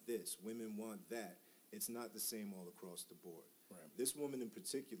 women want this, women want that, it's not the same all across the board. Right. This woman in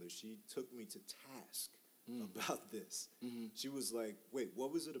particular, she took me to task about this. She was like, wait,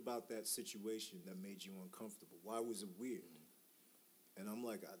 what was it about that situation that made you uncomfortable? Why was it weird? And I'm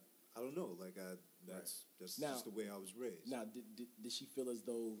like, I don't know. Like, that's Now- just the way I was raised. Now, did she feel as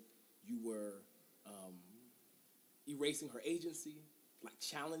though you were erasing her agency, like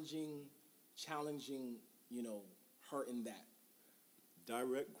challenging, her in that?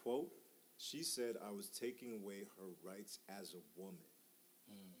 Direct quote, she said I was taking away her rights as a woman.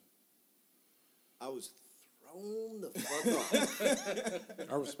 I was thrown the fuck off.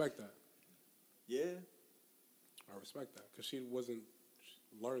 I respect that. Yeah, I respect that because she wasn't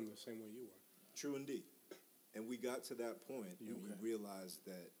learned the same way you were. true indeed. And we got to that point, and Okay. we realized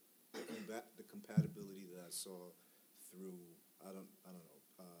that the compatibility that I saw through I don't know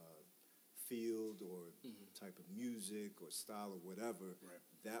field or type of music or style or whatever, Right.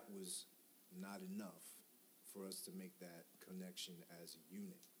 that was not enough for us to make that connection as a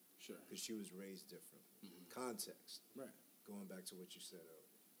unit. Sure. Because she was raised differently. Context. Right. Going back to what you said earlier.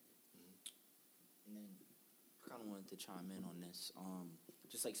 And then kind of wanted to chime in on this.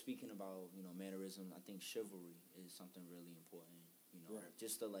 Just like speaking about, mannerism, I think chivalry is something really important. Right.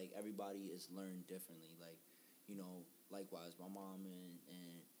 Just to like everybody is learned differently. Like, likewise, my mom and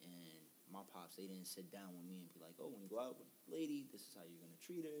my pops, they didn't sit down with me and be like, oh, when you go out with a lady, this is how you're gonna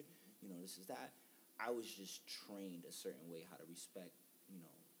treat her. This is that. I was just trained a certain way how to respect,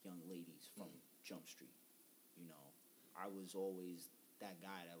 young ladies from Jump Street. I was always that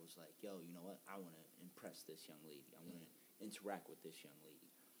guy that was like, yo, you know what? I want to impress this young lady. I want to interact with this young lady.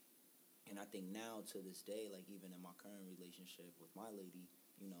 And I think now to this day, like even in my current relationship with my lady,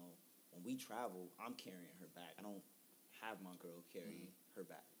 when we travel, I'm carrying her bag. I don't have my girl carry her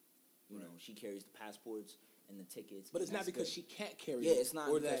bag. She carries the passports and the tickets. But it's and not that's because good. she can't carry Yeah, it, it's not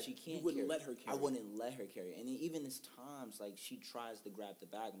or because that she can't you wouldn't carry let it. her carry I it. wouldn't let her carry it. And even there's times, like, she tries to grab the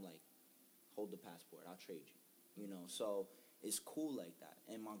bag. I'm like, hold the passport. I'll trade you. So it's cool like that.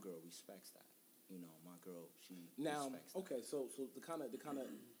 And my girl respects that. My girl, she Now, respects that. okay, so to kind of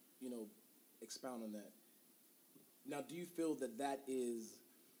expound on that. Now, do you feel that is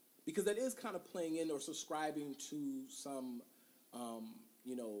because that is kind of playing in or subscribing to some,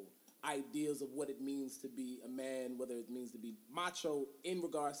 ideas of what it means to be a man, whether it means to be macho in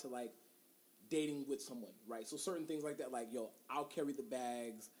regards to like dating with someone, right? So certain things like that, like, yo, I'll carry the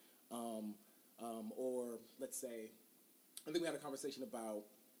bags, or let's say, I think we had a conversation about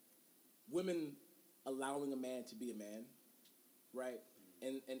women allowing a man to be a man, right?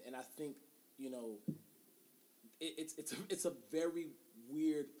 And I think, it's a very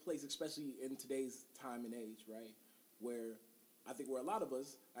weird place, especially in today's time and age, right? Where I think where a lot of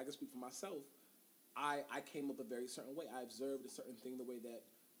us, I can speak for myself, I came up a very certain way. I observed a certain thing, the way that,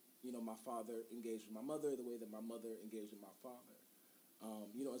 my father engaged with my mother, the way that my mother engaged with my father.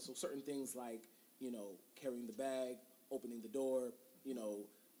 And so certain things like, carrying the bag, opening the door,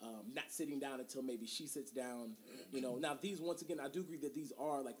 not sitting down until maybe she sits down, Now these, once again, I do agree that these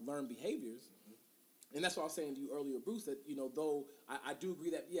are like learned behaviors. And that's what I was saying to you earlier, Bruce, that, though I do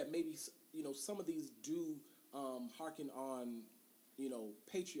agree that, yeah, maybe, some of these do hearken on,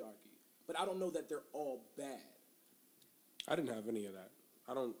 patriarchy. But I don't know that they're all bad. I didn't have any of that.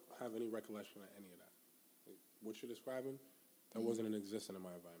 I don't have any recollection of any of that. Like, what you're describing, that wasn't in existence in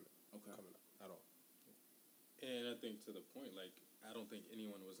my environment. Okay. Coming up at all. And I think to the point, like, I don't think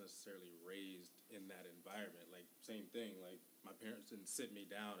anyone was necessarily raised in that environment. Like, same thing, like, my parents didn't sit me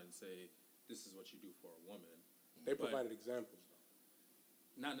down and say, this is what you do for a woman. They But- provided examples, though.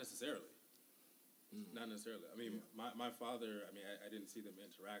 Not necessarily. Not necessarily. I mean, my father, I mean, I didn't see them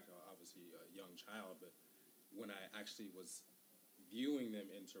interact, obviously a young child, but when I actually was viewing them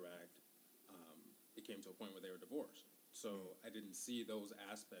interact, it came to a point where they were divorced. So I didn't see those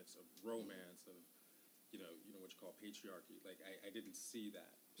aspects of romance, of, you know what you call patriarchy. Like, I didn't see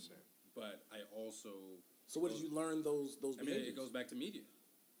that. But I also... So what did you learn those I mean, behaviors? it goes back to media.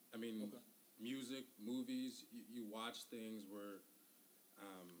 I mean, music, movies, you watch things where...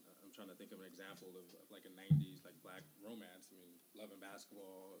 I'm trying to think of an example of like a 90s, like, black romance. I mean, Love and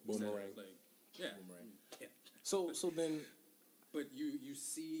Basketball. et cetera. Boomerang. Like, yeah. Boomerang. Yeah. So then, But you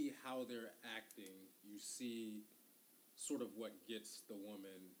see how they're acting. You see sort of what gets the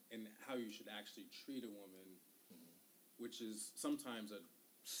woman and how you should actually treat a woman, which is sometimes a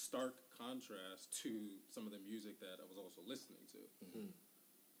stark contrast to some of the music that I was also listening to.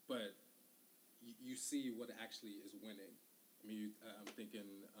 But you see what actually is winning. I mean, I'm thinking,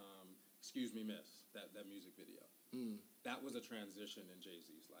 Excuse Me Miss, that music video. That was a transition in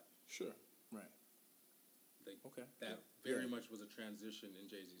Jay-Z's life. sure, right. Like, Okay. That very much was a transition in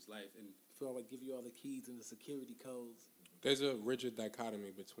Jay-Z's life. And Feel like give you all the keys and the security codes. There's a rigid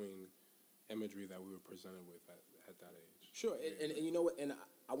dichotomy between imagery that we were presented with at that age. Sure, and you know what? And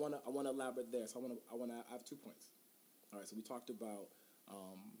I wanna elaborate there. So I have 2 points. All right. So we talked about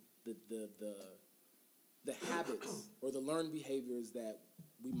the habits or the learned behaviors that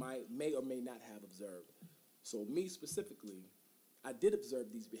we may or may not have observed. So me specifically, I did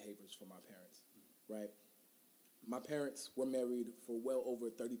observe these behaviors from my parents, right? My parents were married for well over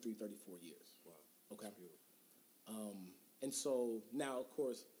 33, 34 years. Wow. Okay. That's beautiful. And so now, of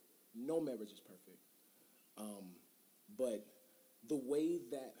course, no marriage is perfect. But the way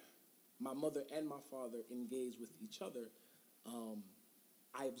that my mother and my father engaged with each other,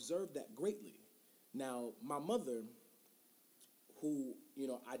 I observed that greatly. Now, my mother, who,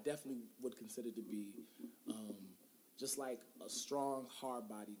 I definitely would consider to be just like a strong,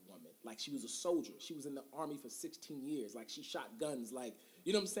 hard-bodied woman. Like, she was a soldier. She was in the Army for 16 years. Like, she shot guns. Like,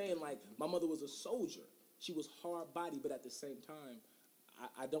 you know what I'm saying? Like, my mother was a soldier. She was hard-bodied, but at the same time,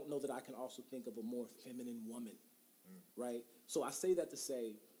 I don't know that I can also think of a more feminine woman, right? So I say that to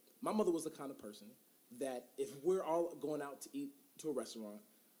say, my mother was the kind of person that if we're all going out to eat to a restaurant,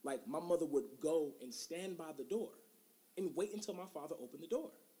 like, my mother would go and stand by the door and wait until my father opened the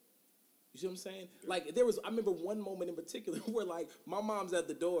door. You see what I'm saying? Like, I remember one moment in particular where, like, my mom's at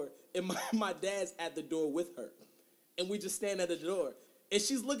the door and my dad's at the door with her. And we just stand at the door. And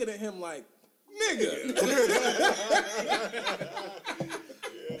she's looking at him like, nigga.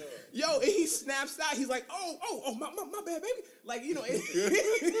 Yo, and he snaps out. He's like, oh, my bad, baby. Like,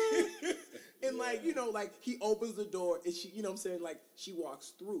 and like, like, he opens the door and she, you know what I'm saying? Like, she walks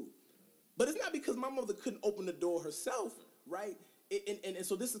through. But it's not because my mother couldn't open the door herself, right? And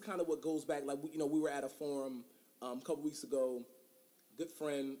so this is kind of what goes back. Like, we were at a forum a couple weeks ago. Good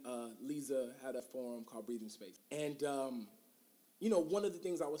friend, Lisa, had a forum called Breathing Space. And, one of the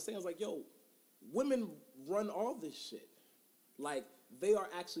things I was saying was like, yo, women run all this shit. Like, they are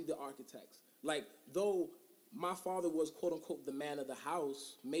actually the architects. Like, though my father was, quote unquote, the man of the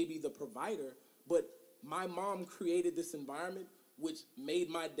house, maybe the provider, but my mom created this environment which made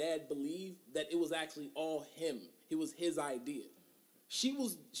my dad believe that it was actually all him. It was his idea. She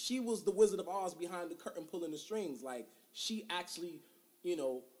was the Wizard of Oz behind the curtain pulling the strings. Like, she actually,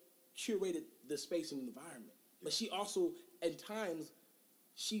 curated the space and environment. But she also, at times,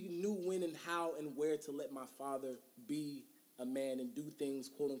 she knew when and how and where to let my father be a man and do things,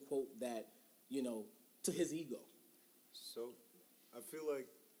 quote unquote, that, to his ego. So, I feel like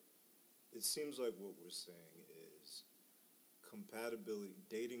it seems like what we're saying is compatibility,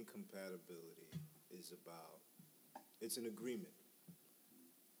 dating compatibility is about, it's an agreement.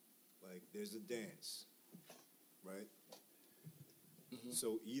 Like, there's a dance, right? Mm-hmm.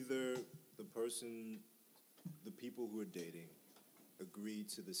 So either the people who are dating agree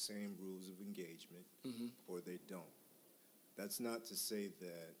to the same rules of engagement, or they don't. That's not to say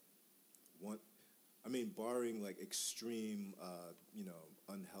that barring like extreme,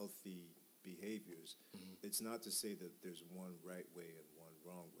 unhealthy behaviors, it's not to say that there's one right way and one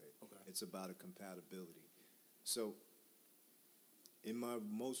wrong way. Okay. It's about a compatibility. So, in my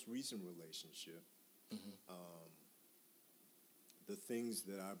most recent relationship, the things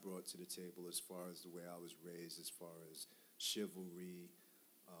that I brought to the table as far as the way I was raised, as far as chivalry,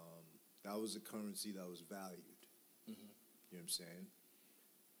 that was a currency that was valued. You know what I'm saying?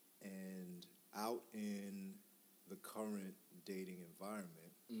 And out in the current dating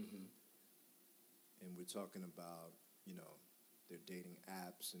environment, and we're talking about, you know, their dating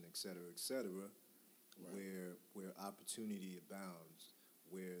apps and et cetera, where opportunity abounds,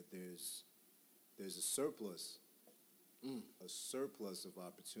 where there's a surplus of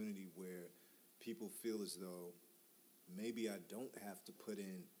opportunity, where people feel as though maybe I don't have to put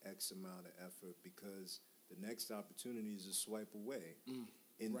in X amount of effort because the next opportunity is a swipe away.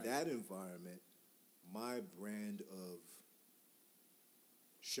 In that environment, my brand of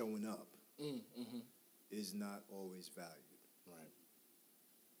showing up is not always valued. Right.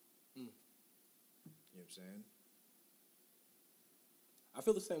 You know what I'm saying? I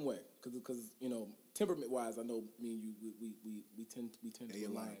feel the same way because you know, temperament wise, I know me and you we tend to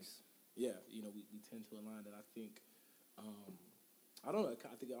align. Yeah, you know, we tend to align, and I think I don't know.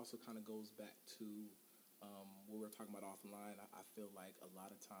 I think it also kind of goes back to what we were talking about offline. I feel like a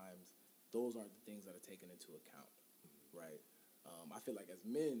lot of times those are the things that are taken into account, right? I feel like as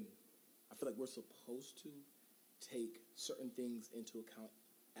men, I feel like we're supposed to take certain things into account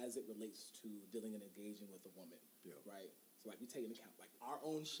as it relates to dealing and engaging with a woman, right? So like we take into account like our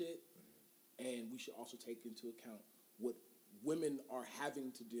own shit, and we should also take into account what women are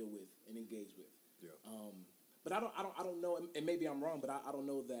having to deal with and engage with. Yeah. But I don't know, and maybe I'm wrong, but I don't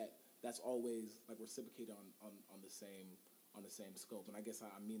know that that's always like reciprocated on the same scope. And I guess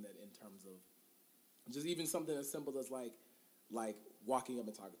I mean that in terms of just even something as simple as like walking up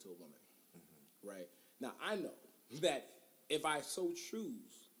and talking to a woman, right? Now I know that if I so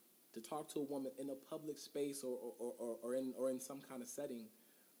choose to talk to a woman in a public space or in some kind of setting,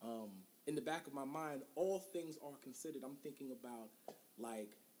 in the back of my mind, all things are considered. I'm thinking about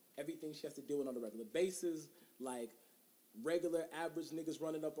like everything she has to deal with on a regular basis, like regular average niggas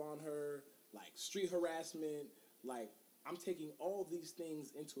running up on her, like street harassment. Like I'm taking all these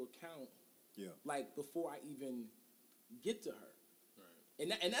things into account, like before I even get to her.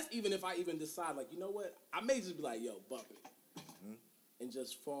 Right. And that's even if I even decide, like, you know what, I may just be like, yo, bump it, and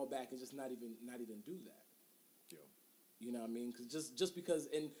just fall back and just not even do that. Yeah. You know what I mean? Cause just because,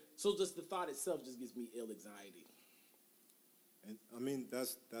 and so just the thought itself just gives me ill anxiety. And I mean,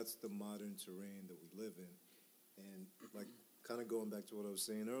 that's the modern terrain that we live in. And like kind of going back to what I was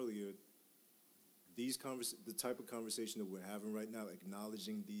saying earlier, the type of conversation that we're having right now,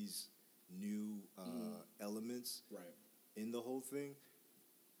 acknowledging these new elements in the whole thing,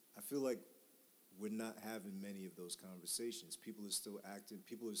 I feel like we're not having many of those conversations. People are still acting.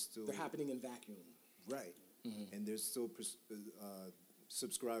 They're happening in vacuum. Right. And they're still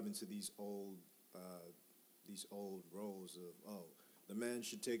subscribing to these old roles of, oh, the man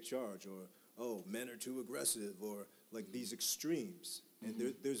should take charge, or, oh, men are too aggressive, or like these extremes.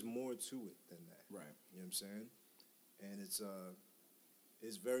 And there's more to it than that. Right. You know what I'm saying? And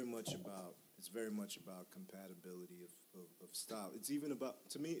it's very much about compatibility of style. It's even about,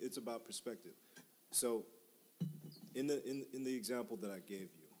 to me, it's about perspective. So in the example that I gave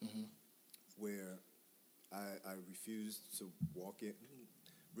you, where I refused to walk in,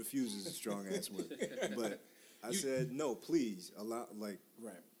 refuse is a strong ass word, but I said, no, please, allow, like,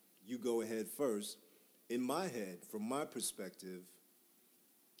 you go ahead first. In my head, from my perspective,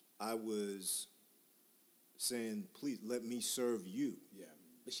 I was saying, please, let me serve you. Yeah.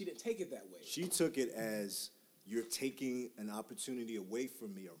 But she didn't take it that way. She took it as, you're taking an opportunity away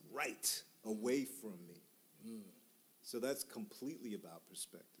from me, a right away from me. So that's completely about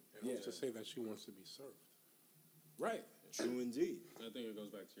perspective. And who's to say that she wants to be served? Right. True indeed. I think it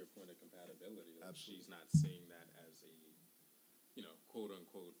goes back to your point of compatibility. Like Absolutely. she's not seeing that as a, you know, quote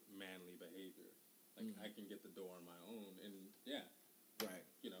unquote manly behavior. Like I can get the door on my own, and right.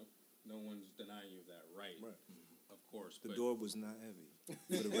 You know, no one's denying you that right. Of course. The door was not heavy.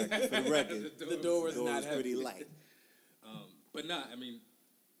 For the record, the door was not heavy. Pretty light. But not, I mean,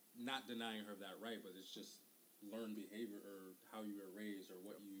 not denying her that right, but it's just learned behavior or how you were raised or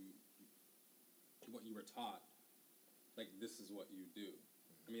what you were taught. Like, this is what you do.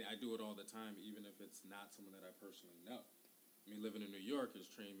 I mean, I do it all the time, even if it's not someone that I personally know. I mean, living in New York has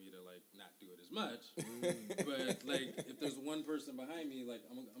trained me to, like, not do it as much. But, like, if there's one person behind me, like,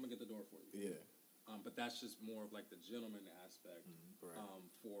 I'm going to get the door for you. Yeah. But that's just more of, like, the gentleman aspect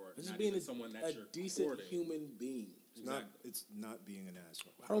for just not being even someone that a you're decent courting. human being. It's not being an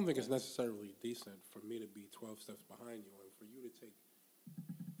asshole. I don't think it's necessarily decent for me to be 12 steps behind you and for you to take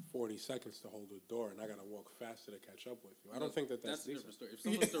 40 seconds to hold the door, and I got to walk faster to catch up with you. I don't think that's a decent. different story. If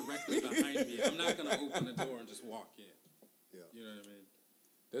someone's directly behind me, I'm not going to open the door and just walk in. Yeah. You know what I mean?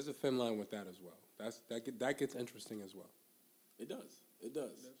 There's a thin line with that as well. That gets interesting as well. It does. It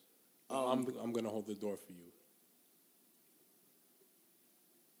does. I'm going to hold the door for you.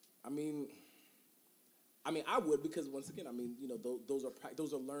 I mean, I mean, I would, because once again, I mean, you know,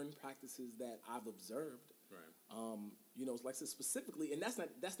 those are learned practices that I've observed. Right. You know, like I said, specifically, and that's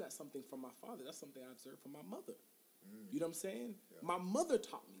not something from my father. That's something I observed from my mother. You know what I'm saying? Yeah. My mother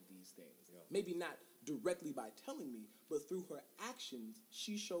taught me these things. Yeah. Maybe not directly by telling me, but through her actions,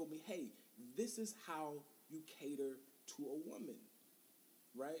 she showed me, hey, this is how you cater to a woman,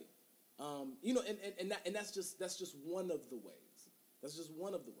 right? You know, and that's just one of the ways. That's just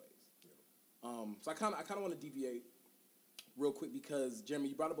one of the ways. So I kind of want to deviate real quick, because Jeremy,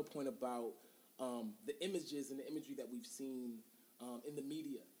 you brought up a point about the images and the imagery that we've seen in the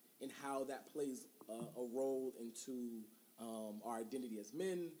media, and how that plays a role into our identity as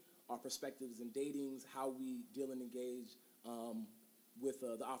men, our perspectives in datings, how we deal and engage with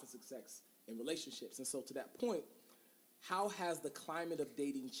the opposite sex in relationships. And so to that point, how has the climate of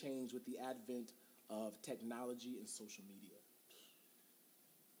dating changed with the advent of technology and social media?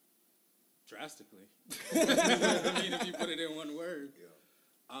 Drastically. I mean, if you put it in one word.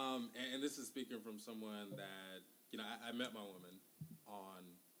 Yeah. And this is speaking from someone that, you know, I met my woman on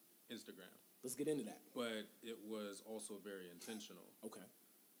Instagram, Let's get into that. but it was also very intentional. Okay.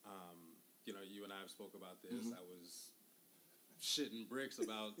 You know, you and I have spoke about this. I was shitting bricks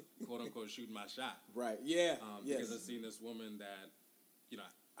about, quote unquote, shooting my shot. Right. Yeah. Yes. Because I've seen this woman that, you know,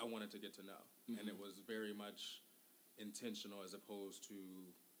 I wanted to get to know. And it was very much intentional, as opposed to,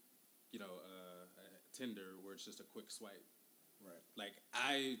 you know, Tinder, where it's just a quick swipe. Right. Like,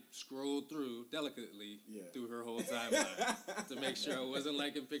 I scrolled through delicately Yeah. through her whole timeline to make sure I wasn't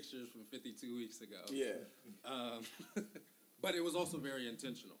liking pictures from 52 weeks ago. Yeah. But it was also very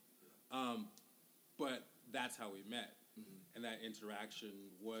intentional. But that's how we met. And that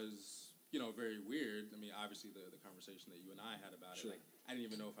interaction was, you know, very weird. I mean, obviously, the conversation that you and I had about Sure. it, like, I didn't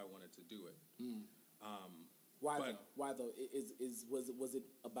even know if I wanted to do it. Why But- though? Why though? Was it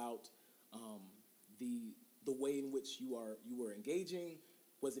about the way in which you were engaging?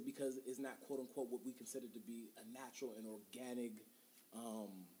 Was it because it's not, quote unquote, what we consider to be a natural and organic,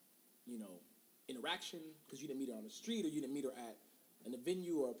 you know, interaction? Because you didn't meet her on the street, or you didn't meet her at in a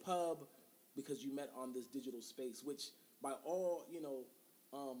venue or a pub, because you met on this digital space, which by all, you know,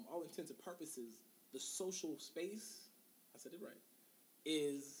 all intents and purposes, the social space, I said it right,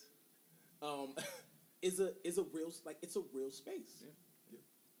 is a real, like, it's a real space.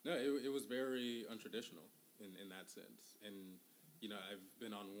 No, it was very untraditional in that sense. And, you know, I've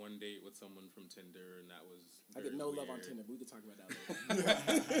been on one date with someone from Tinder, and that was I very get no love on weird. Tinder, but we can talk about that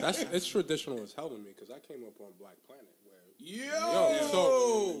later. It's traditional as hell to me, because I came up on Black Planet, where Yo!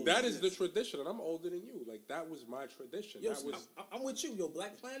 so that is the tradition, and I'm older than you. Like, that was my tradition. Yo, That was. I'm with you, yo.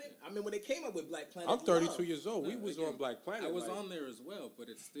 Black Planet. I mean, when they came up with Black Planet, I'm 32 love. years old. We was Again, on Black Planet. I was like, on there as well, but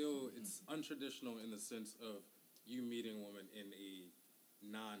it's untraditional in the sense of you meeting a woman in a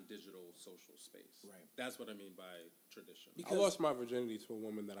non-digital social space. Right. That's what I mean by tradition. I lost my virginity to a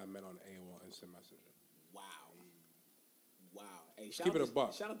woman that I met on AOL Instant Messenger. Wow. Hey, Keep it a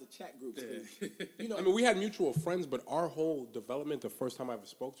buck. Shout out to chat groups. 'Cause, you know, I mean, we had mutual friends, but our whole development, the first time I ever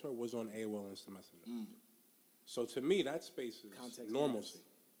spoke to her, was on AOL Instant Messenger. So to me, that space is Context normalcy.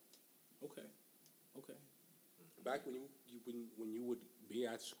 okay. Back when you would be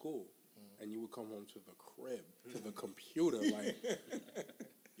at school and you would come home to the crib, to the computer, like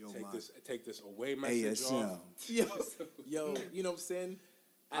Yo, take this away message off. Yo, you know what I'm saying?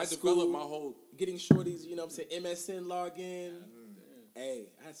 I At developed school, my whole. getting shorties, you know what I'm saying, MSN login. Hey,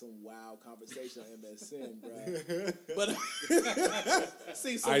 I had some wild conversation on MSN, bro. But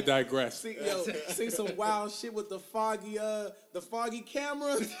see, I digress. see some wild shit with the foggy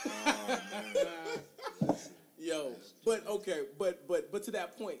camera. Yo, but okay, but to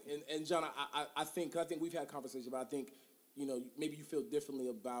that point, and John, I think we've had conversations, but I think, you know, maybe you feel differently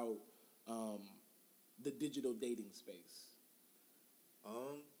about the digital dating space.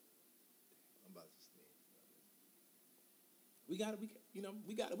 I'm about to sneeze. We got it.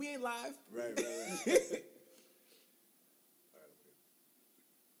 We ain't live. Right.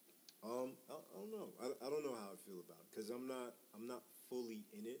 I don't know. I don't know how I feel about it, because I'm not fully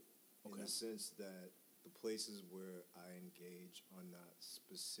in it, in Okay. the sense that the places where I engage are not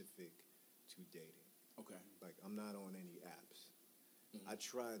specific to dating. Okay. Like, I'm not on any apps. I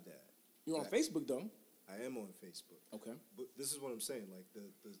tried that. You're on Facebook though. I am on Facebook. Okay. But this is what I'm saying. Like,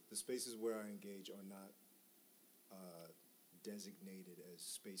 the spaces where I engage are not designated as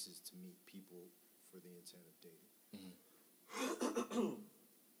spaces to meet people for the intent of dating.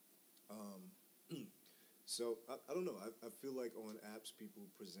 So I don't know. I feel like on apps people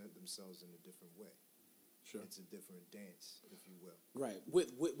present themselves in a different way. Sure. It's a different dance, if you will. Right.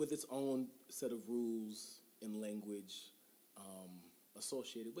 With its own set of rules and language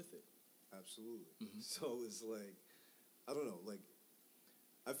associated with it. Absolutely. So it's like, I don't know, like,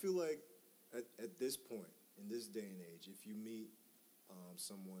 I feel like at this point, in this day and age, if you meet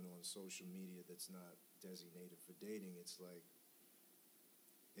someone on social media that's not designated for dating, it's like,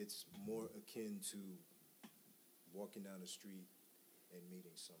 it's more akin to walking down the street and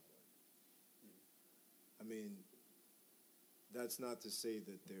meeting someone. I mean, that's not to say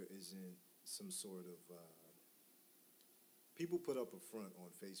that there isn't some sort of people put up a front on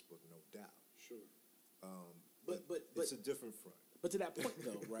Facebook, no doubt. Sure. But it's a different front. But to that point,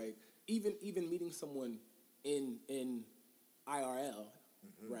 though, right? Even meeting someone in IRL,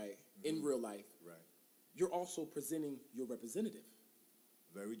 right, in real life, Right. you're also presenting your representative.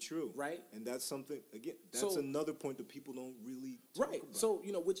 Very true. Right. And that's something, again, that's So- another point that people don't really talk Right. about. So,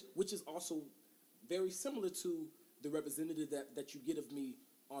 which is also very similar to the representative that you get of me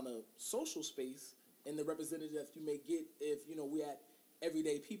on a social space and the representative that you may get if, we at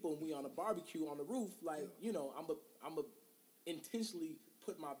everyday people and we on a barbecue on the roof, like, I'm a intentionally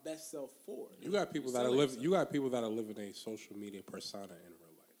put my best self forward. You got people that are living. You got people that are living a social media persona in real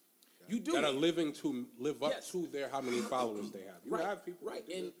life. You do That are living to live up Yes. to their how many followers they have. You right, have people. right,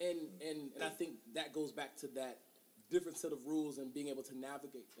 and I think that goes back to that different set of rules and being able to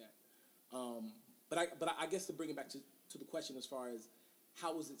navigate that. But I guess to bring it back to the question as far as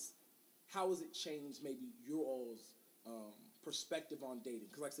how has it changed maybe your all's perspective on dating?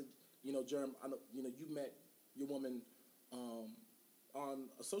 Because like I said, Jerem, I know you met your woman on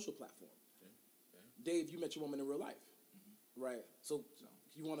a social platform. Dave, you met your woman in real life, right? So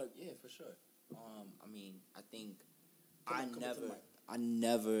you want to? Yeah, for sure. I mean, I think Come I on, come up to the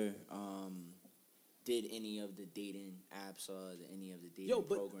never did any of the dating apps or any of the dating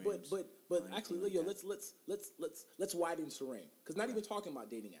programs. but or anything actually, like Leo, that. let's widen the terrain because not even talking about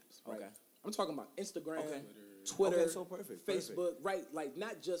dating apps, right? Okay. I'm talking about Instagram, Okay. Twitter, Okay, so perfect. Facebook, right? Like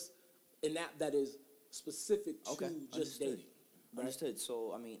not just an app that is specific to Okay, just understood. dating. Right? Understood.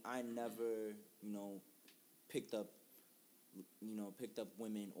 So I mean, I never, picked up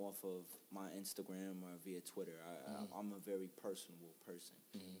women off of my Instagram or via Twitter. I'm a very personable person.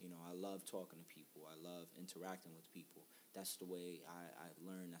 I love talking to people. I love interacting with people. That's the way I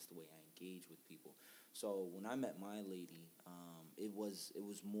learn. That's the way I engage with people. So when I met my lady, it was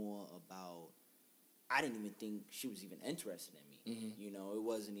more about. I didn't even think she was even interested in me. It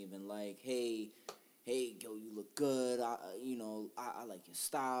wasn't even like, hey, girl, you look good. I like your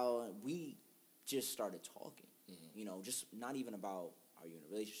style. We just started talking. Just not even about are you in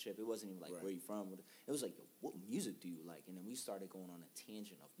a relationship. It wasn't even like where you from. It was like, what music do you like? And then we started going on a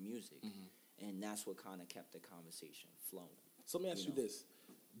tangent of music, and that's what kind of kept the conversation flowing. So let me ask you this: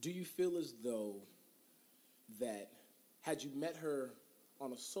 do you feel as though that had you met her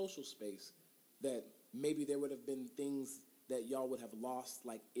on a social space, that maybe there would have been things that y'all would have lost,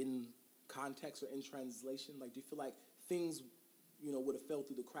 like in context or in translation? Like, do you feel like things, would have fell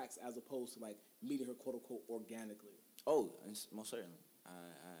through the cracks as opposed to like meeting her quote unquote organically? Oh, most certainly. I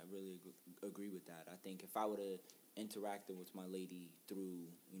really agree with that. I think if I would have interacted with my lady through,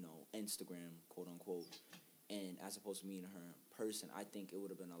 Instagram, quote unquote, and as opposed to meeting her in person, I think it would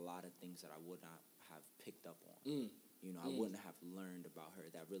have been a lot of things that I would not have picked up on. I wouldn't have learned about her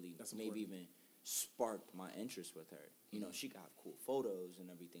that really That's maybe important. even sparked my interest with her. She got cool photos and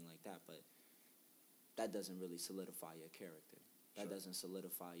everything like that, but that doesn't really solidify your character. That doesn't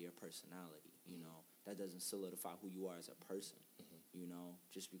solidify your personality, That doesn't solidify who you are as a person,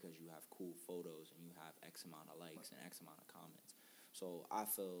 just because you have cool photos and you have X amount of likes and X amount of comments. So I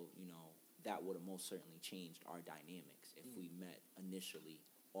feel, that would have most certainly changed our dynamics if we met initially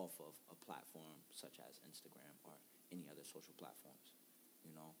off of a platform such as Instagram or any other social platforms,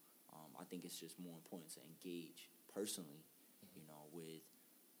 I think it's just more important to engage personally,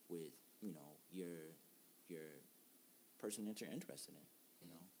 with your person that you're interested in.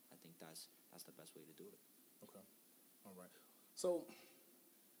 I think that's the best way to do it. Okay. All right. So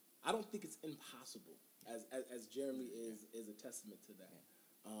I don't think it's impossible, as Jeremy is a testament to that.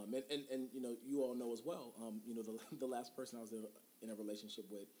 And you all know as well. The last person I was in a relationship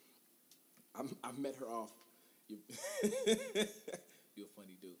with, I met her off. You're a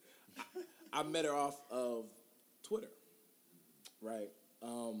funny dude. I met her off of Twitter, right?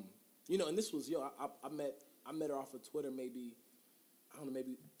 And this was I met her off of Twitter maybe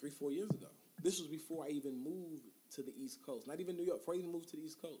 3-4 years ago. This was before I even moved to the East Coast. Not even New York, before I even moved to the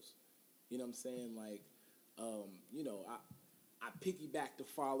East Coast. You know what I'm saying? Like, I piggybacked to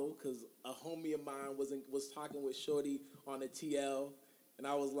follow because a homie of mine was talking with Shorty on the TL, and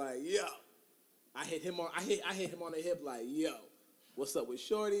I was like, yo. I hit him on the hip like, yo, what's up with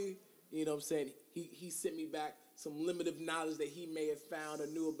Shorty? You know what I'm saying? He sent me back some limited knowledge that he may have found or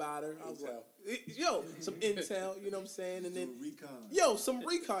knew about her. I was Intel. like, yo, some intel, you know what I'm saying? And then, Do a recon. yo, some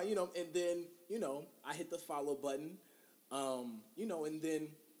recon, you know, and then, you know, I hit the follow button, you know, and then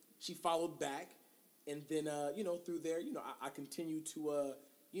she followed back, and then, you know, through there, you know, I continued to,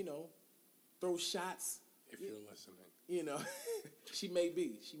 you know, throw shots. If you're listening. You know, she may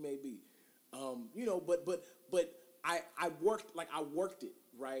be, you know, but I worked it,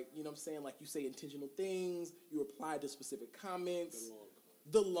 right? You know what I'm saying? Like you say intentional things, you apply to specific comments,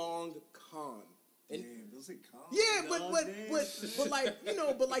 the long con. And Damn, those are calm. yeah, but like, you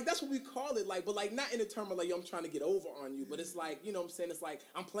know, but like, that's what we call it. Like, but like, not in the term of like, yo, I'm trying to get over on you, but it's like, you know what I'm saying? It's like,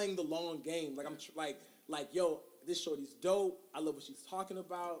 I'm playing the long game. Like, like, yo, this shorty's dope. I love what she's talking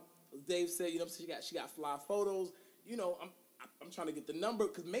about. Dave said, you know what I'm saying? She got fly photos. You know, I'm trying to get the number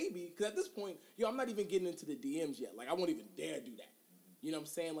because at this point, yo, I'm not even getting into the DMs yet. Like, I won't even dare do that. You know what I'm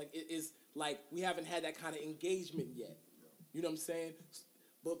saying? Like, it is like we haven't had that kind of engagement yet. You know what I'm saying?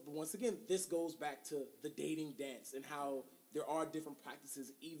 But once again, this goes back to the dating dance and how there are different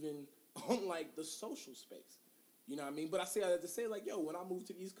practices even on like the social space. You know what I mean? But I say that to say like, yo, when I moved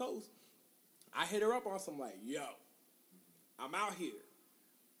to the East Coast, I hit her up on some like, yo, I'm out here.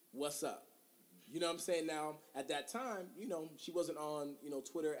 What's up? You know what I'm saying? Now, at that time, you know, she wasn't on, you know,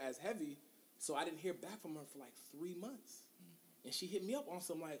 Twitter as heavy, so I didn't hear back from her for like 3 months. And she hit me up on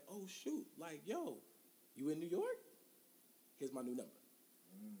some like, oh, shoot, like, yo, you in New York? Here's my new number.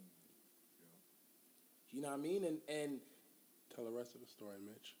 You know what I mean? And Tell the rest of the story,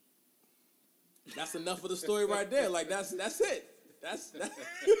 Mitch. that's enough of the story right there. Like, that's it. That's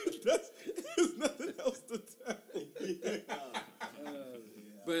there's nothing else to tell.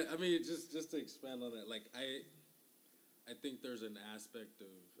 But I mean, just to expand on that, like I think there's an aspect of,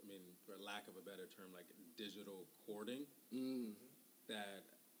 I mean, for lack of a better term, like digital courting that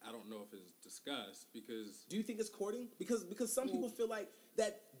I don't know if is discussed because. Do you think it's courting? Because some people feel like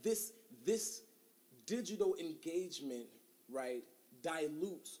that this digital engagement, right,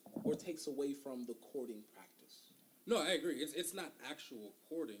 dilutes or takes away from the courting practice. No, I agree. It's not actual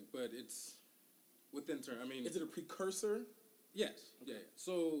courting, but it's within term. I mean, Is it a precursor? yes, yeah.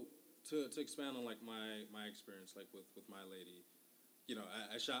 So to expand on like my experience, like with my lady, you know,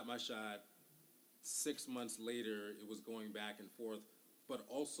 I shot my shot. 6 months later, it was going back and forth, but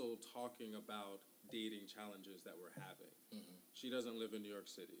also talking about dating challenges that we're having. She doesn't live in New York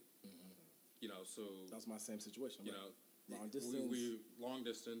City, you know, so That's my same situation. you right? know, Long distance. we long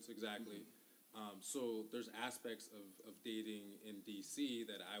distance exactly. So there's aspects of dating in DC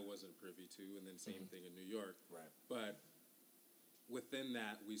that I wasn't privy to, and then same thing in New York. Right. But within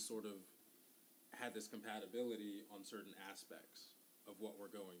that, we sort of had this compatibility on certain aspects of what we're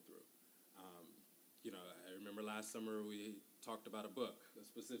going through. You know, I remember last summer we talked about a book, a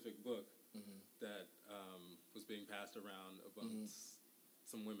specific book that was being passed around amongst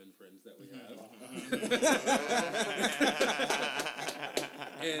some women friends that we have.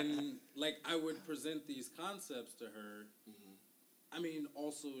 And like I would present these concepts to her. I mean,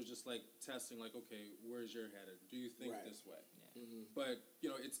 also just like testing, like, okay, where's your head? Do you think Right. this way? But you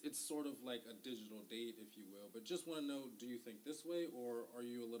know, it's sort of like a digital date, if you will. But just want to know, do you think this way, or are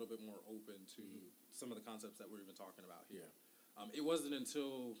you a little bit more open to some of the concepts that we're even talking about here? It wasn't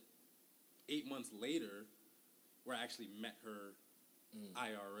until 8 months later where I actually met her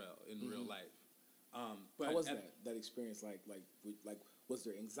IRL in real life. But How was that experience? Like was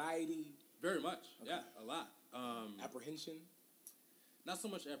there anxiety, Very much, yeah, a lot. apprehension? Not so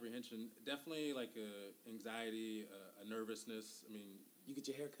much apprehension, definitely like anxiety, a nervousness. I mean, You get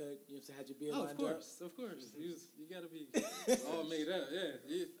your hair cut. You know what I'm saying? Had your beard oh, lined of course. You got to be all made up.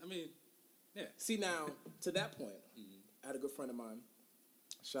 Yeah, I mean, yeah. See, now, to that point, I had a good friend of mine.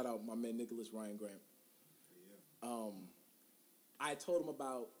 Shout out my man, Nicholas Ryan Grant. I told him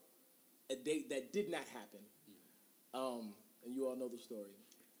about a date that did not happen. And you all know the story.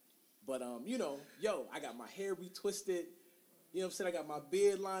 But, you know, yo, I got my hair retwisted. You know what I'm saying? I got my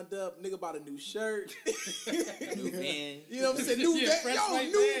beard lined up. Nigga bought a new shirt. New van. You know what I'm saying? New Yeah, Vans. fresh Yo,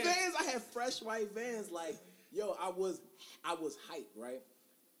 white new Vans. Vans. I had fresh white Vans. Like, yo, I was hyped, right?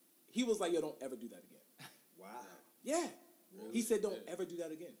 He was like, yo, don't ever do that again. Wow. Yeah. He said, don't ever do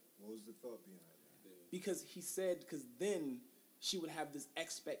that again. What was the thought behind that? Because he said, because then she would have this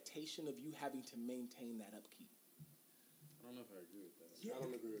expectation of you having to maintain that upkeep. I don't know if I agree with that. I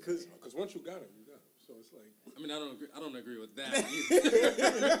don't agree with Cause- that. Because once you got it, you got it. So it's like, I mean, I don't agree with that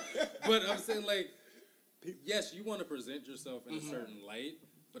either. But I'm saying, like, yes, you want to present yourself in a certain light,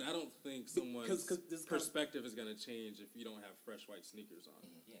 but I don't think someone's 'cause this perspective is going to change if you don't have fresh white sneakers on.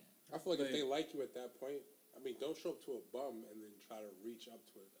 Yeah. I feel like if Like- they like you at that point, I I mean, don't show up to a bum and then try to reach up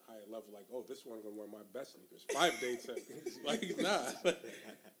to a higher level. Like, oh, this one gonna wear my best sneakers. 5 dates, like, nah.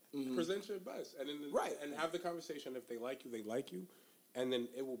 Present your best, and then Right. and have the conversation. If they like you, they like you, and then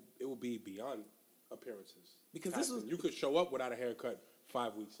it will be beyond appearances. Because this was- you could show up without a haircut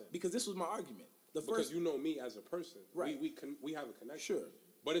 5 weeks in. Because this was my argument. The Because first, you know me as a person, Right. We have a connection. Sure.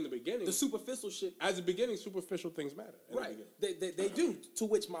 But in the beginning, the superficial shit, as a beginning, superficial things matter. In the right? beginning. They do. To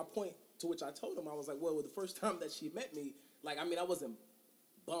which my point, to which I told him, I was like, well, the first time that she met me, like, I mean, I wasn't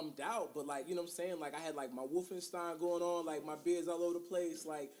bummed out, but like, you know what I'm saying? Like, I had like my Wolfenstein going on, like my beard's all over the place,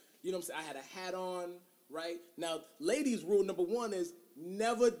 like, you know what I'm saying? I had a hat on, right? Now, ladies' rule number 1 is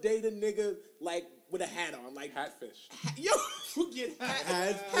never date a nigga like with a hat on, like Hatfish. yo, you get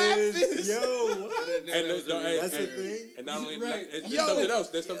Hatfish. Yo, what? That's a thing? And not only Right. that, Yo. something else.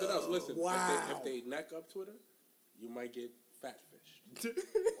 There's something else. Listen, Wow. if they neck up Twitter, you might get fatfished.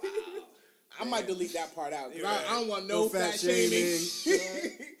 I might delete that part out. 'Cause Right. I don't want No no, fat fat shaming.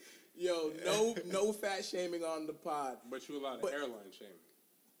 shaming. Yo, no fat shaming on the pod. But you allowed But- airline shaming.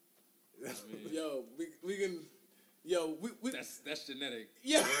 Yo, we can. Yo, we That's genetic.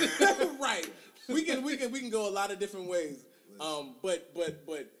 yeah, right. We can go a lot of different ways. But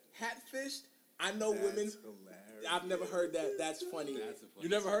hatfished. I know women. That's hilarious. I've never heard that. That's funny. That's a funny You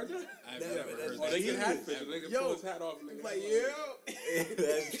never heard that? I've Never. never heard That's Oh, that. they get genius. hatfish. They can Yo. pull his hat off. And they Like yeah.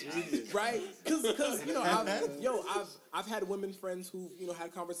 That's genius. right? Because you know, I've had women friends who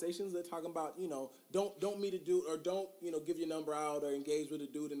had conversations. They're talking about don't meet a dude or don't give your number out or engage with a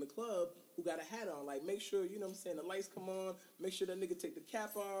dude in the club who got a hat on. Like make sure what I'm saying the lights come on. Make sure that nigga take the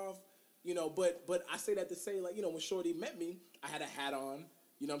cap off. But I say that to say like when Shorty met me, I had a hat on.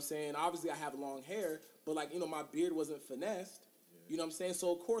 You know what I'm saying? Obviously I have long hair, but like my beard wasn't finessed. You know what I'm saying?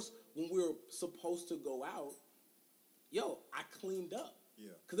 So of course when we were supposed to go out, I cleaned up. Yeah.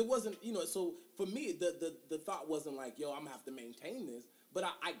 Because it wasn't, so for me, the thought wasn't like, I'm going to have to maintain this. But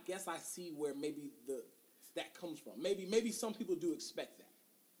I guess I see where maybe that comes from. Maybe some people do expect that.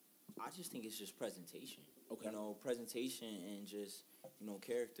 I just think it's just presentation. Okay. Presentation and just,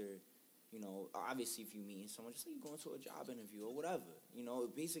 character. Obviously if you meet someone, just like you going to a job interview or whatever.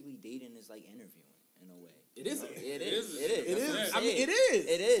 Basically dating is like interviewing in a way. It is. It is. It That's what is. I'm I mean, saying. it is.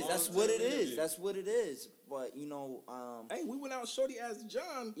 It is. All That's the what time it is. interview. That's what it is. But Hey, we went out. Shorty asked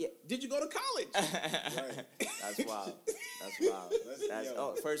John, Yeah. did you go to college? Right. that's wild. That's wild. That's-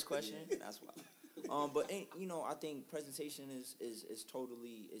 yo. First question. That's wild. But I think presentation is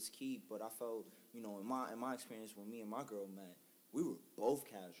totally is key. But I felt in my experience when me and my girl met, we were both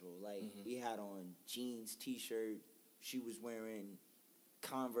casual. Like we had on jeans, t-shirt. She was wearing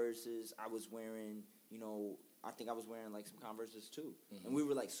Converses. I was wearing I think I was wearing like some Converses too. And we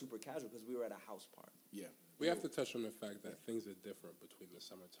were like super casual because we were at a house party. Yeah. We have to touch on the fact that things are different between the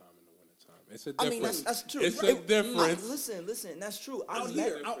summertime and the wintertime. It's a I difference. mean that's true. It's Right. a difference. Listen, that's true. I Out met-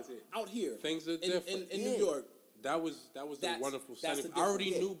 here, out here. Things are different. In Yeah. New York. That was the That's- wonderful that's setting. the I already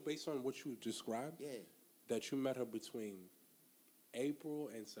difference. knew based on what you described Yeah. that you met her between April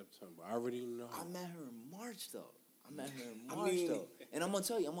and September. I already know. I met her in March though. I met her in I March mean- though. And I'm gonna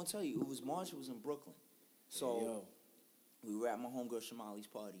tell you, it was March, it was in Brooklyn. So Yo. we were at my homegirl Shamali's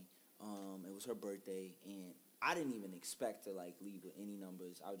party. It was her birthday and I didn't even expect to like leave with any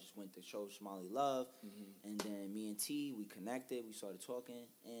numbers. I just went to show Shamali love and then me and T, we connected, we started talking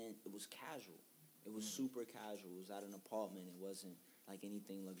and it was casual. It was super casual. It was at an apartment. It wasn't like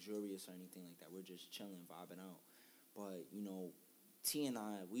anything luxurious or anything like that. We're just chilling, vibing out. But, T and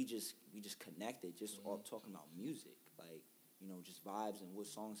I, we just connected, just all talking about music, like just vibes and what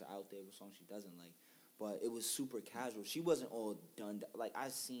songs are out there, what songs she doesn't like. But it was super casual. She wasn't all done up. Like I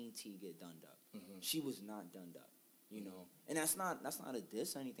seen T get done up. She was not done up, And that's not a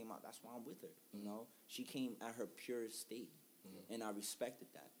diss or anything. That's why I'm with her. She came at her purest state, and I respected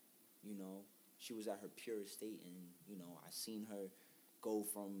that. She was at her purest state, and I seen her go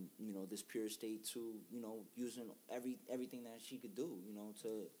from this pure state to using everything that she could do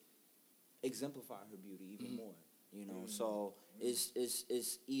to exemplify her beauty even more so it's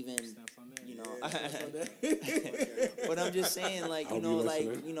even but I'm just saying like I'll be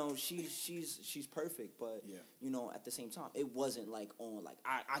listening. she's perfect but Yeah. At the same time it wasn't like on like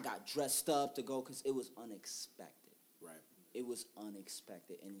I got dressed up to go because it was unexpected. Right. It was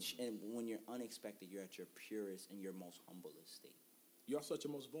unexpected and when you're unexpected you're at your purest and your most humblest state. You're also at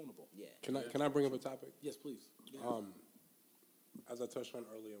your most vulnerable. Yeah. Can I bring up a topic? Yes, please. As I touched on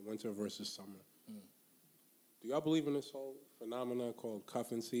earlier, winter versus summer. Do y'all believe in this whole phenomena called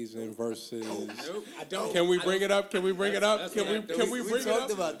cuffing season versus? Nope. I don't. Can we bring it up? Can we bring it up? That's Can what we? I- Can we we bring it up?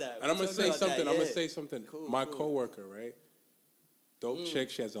 talked about that. And I'm We gonna talked say about that, something. I'm gonna yeah. say something. Cool, My cool. coworker, right? Dope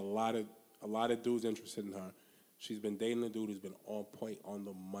chick. She has a lot of A lot of dudes interested in her. She's been dating a dude who's been on point, on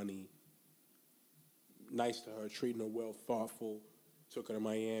the money, nice to her, treating her well, thoughtful, took her to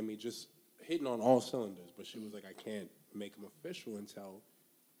Miami, just hitting on all cylinders. But she was like, I can't make him official until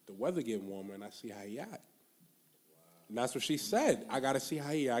the weather get warmer and I see how he act. Wow. And that's what she said. I got to see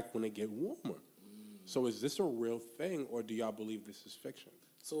how he act when it get warmer. So is this a real thing, or do y'all believe this is fiction?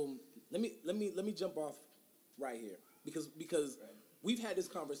 So let me jump off right here because we've had this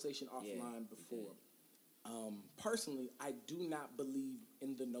conversation offline before. Personally, I do not believe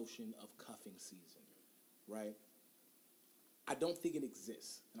in the notion of cuffing season, right? I don't think it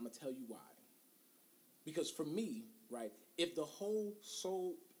exists, and I'm gonna tell you why. Because for me, right, if the whole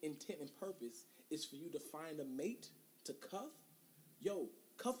sole intent and purpose is for you to find a mate to cuff,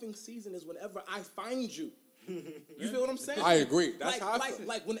 cuffing season is whenever I find you. You feel what I'm saying? I agree. That's how I feel.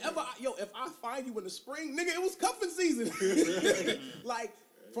 Like whenever if I find you in the spring, nigga, it was cuffing season. Like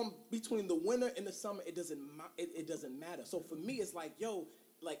from between the winter and the summer, it doesn't matter. So for me, it's like,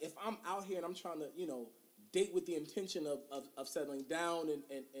 like if I'm out here and I'm trying to, date with the intention of settling down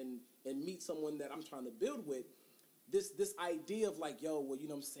and meet someone that I'm trying to build with, this idea of like, well, you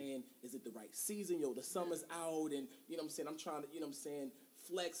know what I'm saying, is it the right season? The summer's out and, you know what I'm saying, I'm trying to, you know what I'm saying,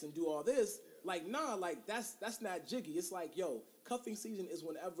 flex and do all this. Like, nah, like that's not jiggy. It's like, cuffing season is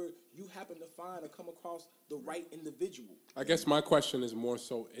whenever you happen to find or come across the right individual. I guess my question is more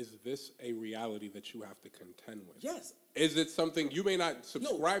so, is this a reality that you have to contend with? Yes. Is it something, you may not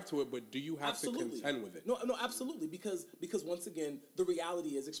subscribe to it, but do you have to contend with it? No, absolutely. Because once again, the reality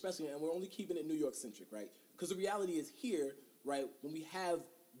is, especially, and we're only keeping it New York centric, right? Because the reality is here, right, when we have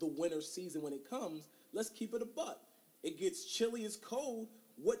the winter season when it comes, let's keep it a buck. It gets chilly, it's cold.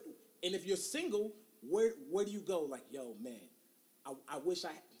 And if you're single, where do you go? Like, man, I wish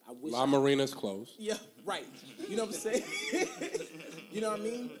La Marina's closed. Yeah, right. You know what I'm saying? You know what I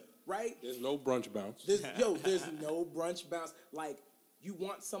mean? Right? There's no brunch bounce. There's no brunch bounce. Like, you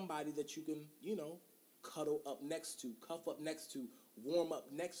want somebody that you can, cuddle up next to, cuff up next to, warm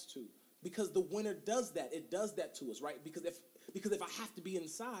up next to. Because the winter does that. It does that to us, right? Because if I have to be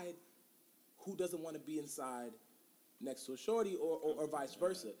inside, who doesn't want to be inside next to a shorty or vice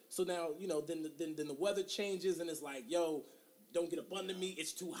versa? So now, then the weather changes and it's like, don't get up under me.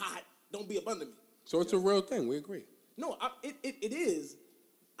 It's too hot. Don't be up under me. So it's a real thing. We agree. No, it is.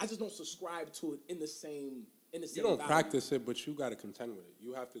 I just don't subscribe to it in the same. You don't practice it, but you got to contend with it.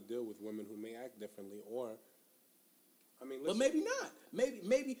 You have to deal with women who may act differently, or, listen. But maybe not.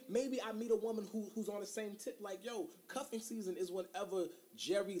 Maybe I meet a woman who's on the same tip. Like, cuffing season is whenever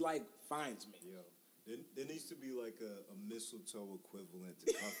Jerry finds me. There needs to be like a mistletoe equivalent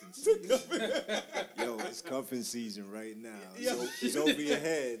to cuffing season. It's cuffing season right now. It's over your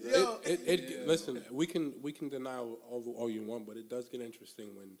head. Listen, we can deny all you want, but it does get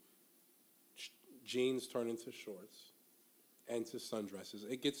interesting when jeans turn into shorts and to sundresses.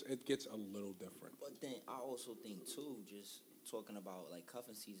 It gets a little different. But then I also think too, just talking about like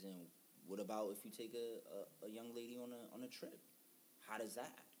cuffing season. What about if you take a young lady on a trip? How does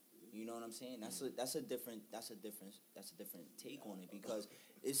that? You know what I'm saying? That's a different take on it, because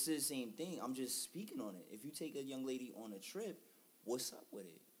it's the same thing. I'm just speaking on it. If you take a young lady on a trip, what's up with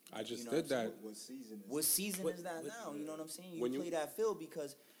it? I just did that. What season is that now? You know what I'm saying? You play that field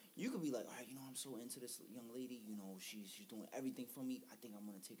because you could be like, all right, I'm so into this young lady. She's doing everything for me. I think I'm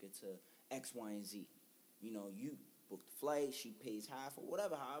gonna take her to X, Y, and Z. You book the flight, she pays half or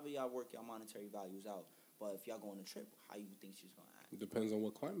whatever. However y'all work your monetary values out. But if y'all go on a trip, how you think she's gonna act? It depends on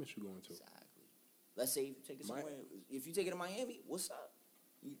what climate you're going to. Exactly. Let's say if you take it somewhere. If you take it to Miami, what's up?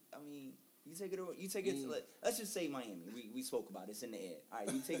 You take it. Let's just say Miami. We spoke about it. It's in the air. All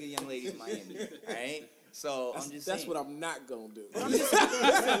right. You take a young lady to Miami. All right. So I'm just saying. That's what I'm not gonna do. I'm just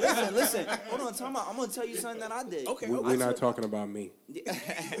saying, listen. Hold on. I'm gonna tell you something that I did. Okay. We're not talking about me.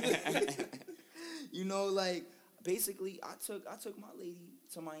 Basically, I took my lady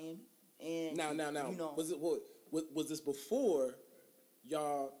to Miami. And now, was this before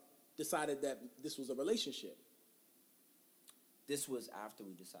y'all decided that this was a relationship? This was after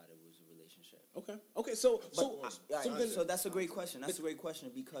we decided it was a relationship. Okay. So that's a great question. That's a great question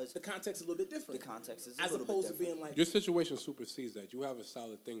because the context is a little bit different. The context is as opposed to being like your situation supersedes that. You have a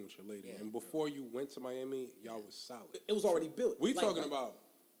solid thing with your lady, and before you went to Miami, y'all was solid. It was already built. We talking about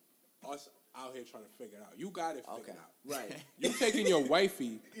us out here trying to figure it out. You got it figured out. Right. You taking your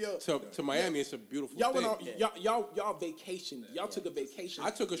wifey to Miami. It's a beautiful y'all thing. Went on, y'all vacationed. Y'all took a vacation. I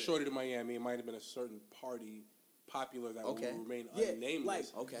took a shorty to Miami. It might have been a certain party popular that will remain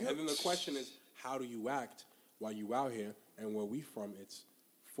unnameless. And then the question is, how do you act while you out here? And where we from, it's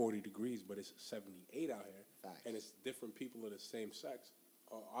 40 degrees, but it's 78 out here. Facts. And it's different people of the same sex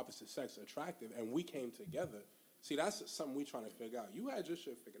opposite sex attractive, and we came together. See, that's something we trying to figure out. You had your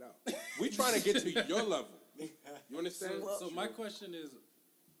shit figured out. We trying to get to your level. You understand? So my question is,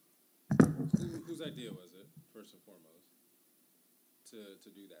 whose idea was it, first and foremost, to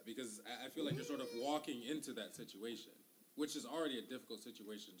do that? Because I feel like you're sort of walking into that situation, which is already a difficult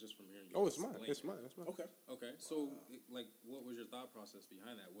situation just from hearing you. Oh, it's mine. explain It's it. mine. It's mine. Okay. Okay, so like, what was your thought process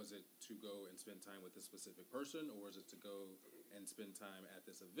behind that? Was it to go and spend time with this specific person, or was it to go and spend time at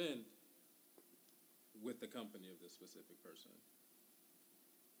this event with the company of this specific person?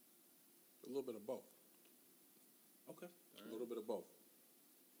 A little bit of both. Okay. A little bit of both.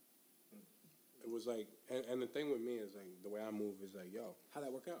 It was like, and the thing with me is like the way I move is like, yo, How'd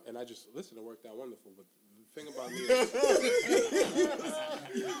that work out? and I just listen. It worked out wonderful. But the thing about me is,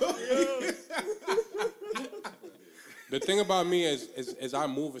 the thing about me is I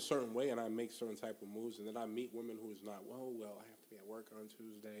move a certain way and I make certain type of moves, and then I meet women who is not. Well, I have to be at work on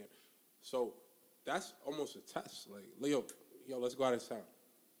Tuesday, so that's almost a test. Like, yo, let's go out of town.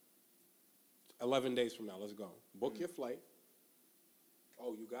 11 days from now, let's go. Book your flight.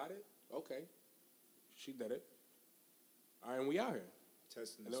 Oh, you got it? Okay. She did it. All right, and we out here.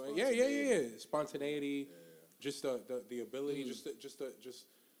 Testing the Yeah. Spontaneity, just the ability, just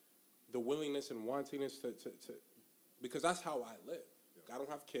the willingness and wantingness to because that's how I live. I don't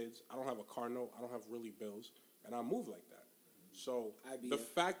have kids. I don't have a car note. I don't have really bills, and I move like that. So IBF. the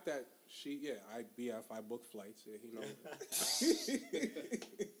fact that I book flights. Yeah, you know,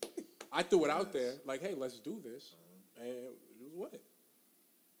 I threw it out there like, hey, let's do this, and it was with it.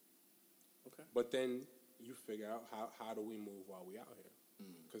 Okay. But then you figure out how do we move while we out here?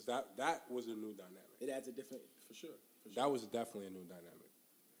 Because that was a new dynamic. It adds a different, for sure. That was definitely a new dynamic,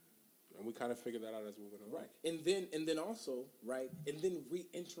 and we kind of figured that out as we went along. Right. And then also, right, and then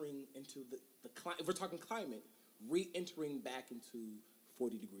re-entering into the if we're talking climate, re-entering back into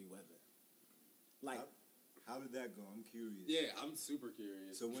 40-degree weather. Like, How did that go? I'm curious. Yeah, I'm super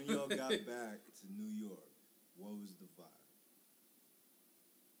curious. So when y'all got back to New York, what was the vibe?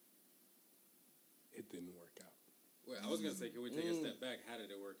 It didn't work out. Wait, I was gonna say, can we take a step back? How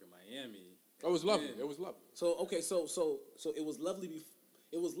did it work in Miami? It was lovely. Yeah. It was lovely. so okay, so it was lovely.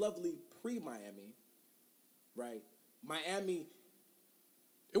 It was lovely pre-Miami, right? Miami.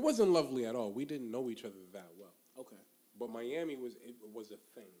 It wasn't lovely at all. We didn't know each other that well. Okay. But Miami was a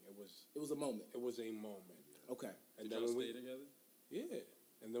thing. It was a moment. was a moment. Okay. And Did then y'all when stay together? yeah,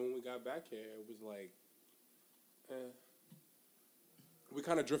 and then when we got back here, it was like, we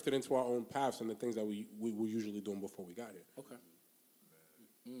kind of drifted into our own paths and the things that we were usually doing before we got here. Okay.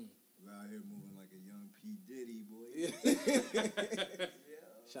 We're out here moving like a young P. Diddy, boy.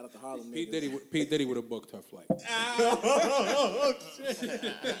 Shout out to Harlem. P niggas. Diddy would have booked her flight. Yo,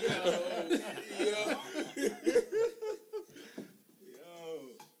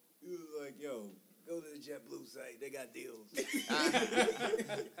 he was like, yo, go to the JetBlue site. They got deals.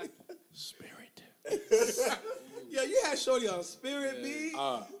 Spirit. Yeah, you had Shorty on Spirit, B.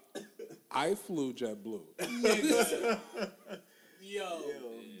 I flew JetBlue. Yo,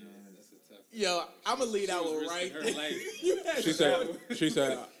 That's a tough. yo, I'm gonna lead She out was with risking right her there. life. You had She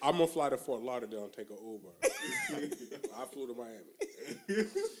said, I'm gonna fly to Fort Lauderdale and take an Uber. I flew to Miami.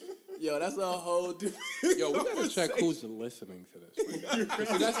 Yo, that's a whole different. Yo, we gotta check who's listening to this. Right?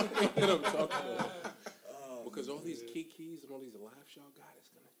 See, that's the thing that I'm talking about. Because all these kikis and all these laughs y'all got is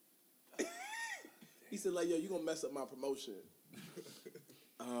gonna. He said, like, yo, you gonna mess up my promotion.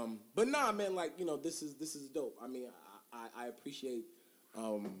 But nah, man, like, you know, this is dope. I mean, I appreciate,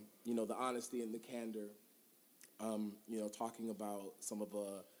 you know, the honesty and the candor. You know, talking about some of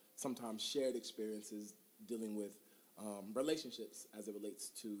sometimes shared experiences dealing with relationships as it relates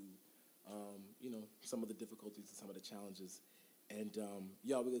to, you know, some of the difficulties and some of the challenges. And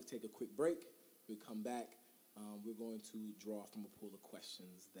y'all, we're gonna take a quick break. We come back. We're going to draw from a pool of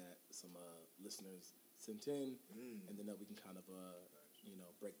questions that some listeners sent in, and then we can kind of, you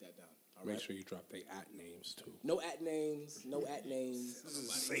know, break that down. All right? Make sure you drop their @names too. No @ names. No @ names.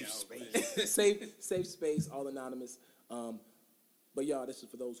 Safe space. safe space. All anonymous. But y'all, this is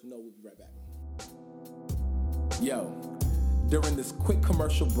for those who know. We'll be right back. Yo, during this quick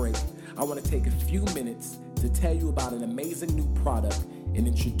commercial break, I want to take a few minutes to tell you about an amazing new product and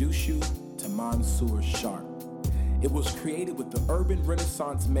introduce you to Mansour Sharp. It was created with the urban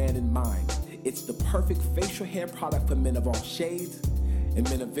renaissance man in mind. It's the perfect facial hair product for men of all shades and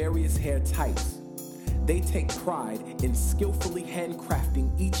men of various hair types. They take pride in skillfully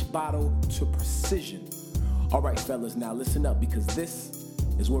handcrafting each bottle to precision. All right, fellas, now listen up because this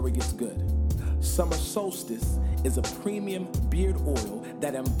is where it gets good. Summer Solstice is a premium beard oil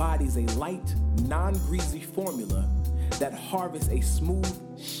that embodies a light, non-greasy formula that harvests a smooth,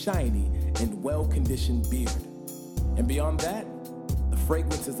 shiny, and well-conditioned beard. And beyond that, the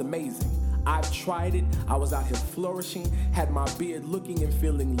fragrance is amazing. I've tried it, I was out here flourishing, had my beard looking and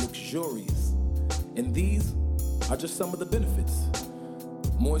feeling luxurious. And these are just some of the benefits.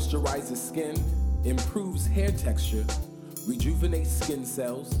 Moisturizes skin, improves hair texture, rejuvenates skin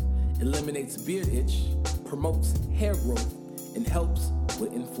cells, eliminates beard itch, promotes hair growth, and helps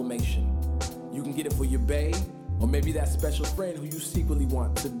with inflammation. You can get it for your bae, or maybe that special friend who you secretly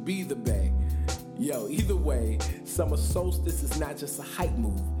want to be the bae. Yo, either way, summer solstice is not just a hype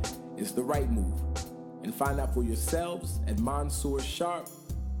move, it's the right move. And find out for yourselves at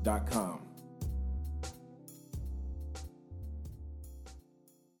MonsourSharp.com.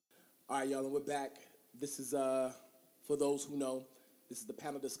 All right, y'all, and we're back. This is, for those who know, this is the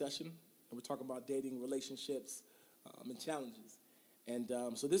panel discussion, and we're talking about dating, relationships, and challenges. And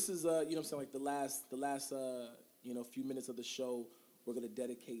so this is, you know what I'm saying, like the last few minutes of the show, we're going to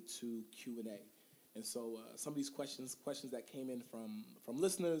dedicate to Q&A. And so some of these questions that came in from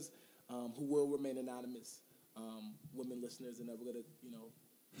listeners who will remain anonymous, women listeners, and then we're going to,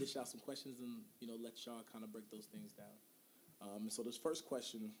 dish out some questions and, let y'all kind of break those things down. And so this first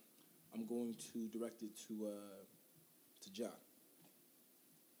question, I'm going to direct it to John.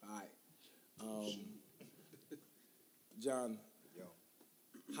 All right. John, Yo.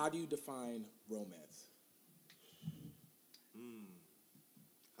 how do you define romance?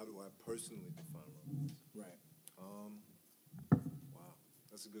 How do I personally define romance? Right. Wow,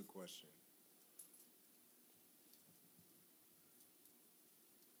 that's a good question.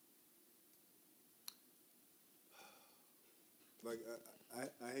 Like,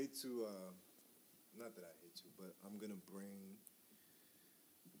 I hate to, not that I hate to, but I'm going to bring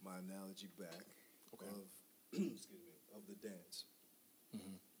my analogy back of, excuse me, of the dance.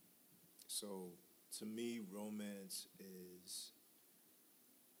 Mm-hmm. So, to me, romance is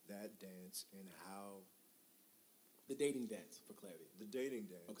that dance and how The dating dance, for clarity. the dating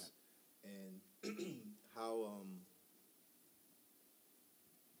dance Okay. and how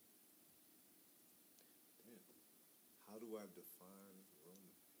how do I define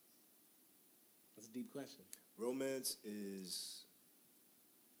romance? That's a deep question. Romance is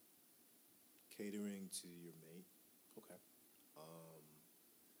catering to your mate. Okay.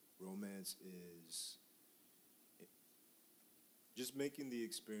 Romance is just making the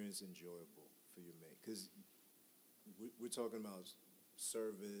experience enjoyable for your mate, because we're talking about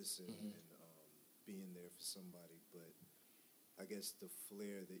service and being there for somebody, but I guess the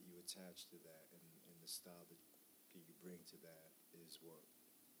flair that you attach to that and the style that you bring to that is what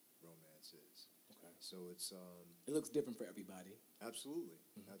romance is. Okay. So it's It looks different for everybody. absolutely,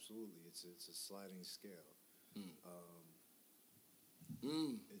 absolutely. It's a sliding scale.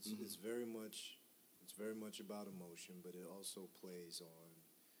 It's very much about emotion, but it also plays on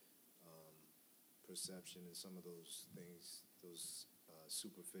perception and some of those things, those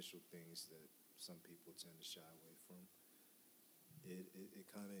superficial things that some people tend to shy away from. It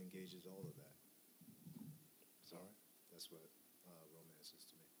kind of engages all of that. So All right. that's what romance is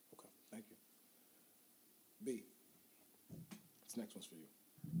to me. Okay. Thank you. B, this next one's for you.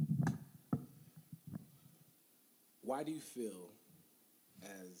 Why do you feel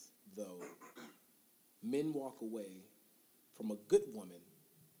as though men walk away from a good woman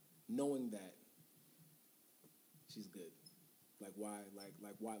knowing that she's good? Like why?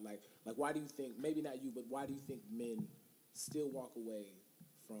 Why do you think? Maybe not you, but why do you think men still walk away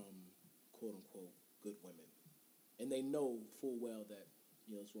from quote unquote good women, and they know full well that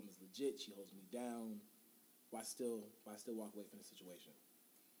this woman's legit. She holds me down. Why still walk away from the situation?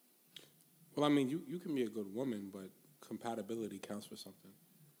 Well, I mean, you can be a good woman, but compatibility counts for something.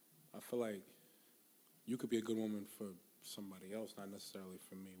 I feel like you could be a good woman for somebody else, not necessarily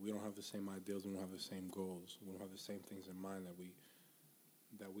for me. We don't have the same ideals. We don't have the same goals. We don't have the same things in mind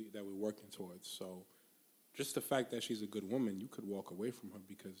that we're working towards. So, just the fact that she's a good woman, you could walk away from her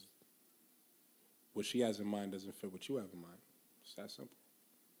because what she has in mind doesn't fit what you have in mind. It's that simple.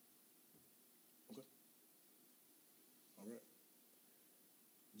 Okay. All right.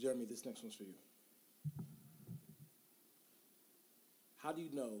 Jeremy, this next one's for you. How do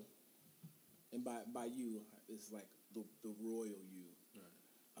you know, and by you, it's like the royal you. Right.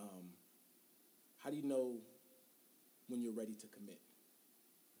 How do you know when you're ready to commit?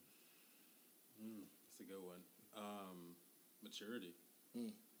 That's a good one. Maturity.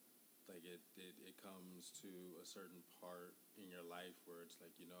 Like it comes to a certain part in your life where it's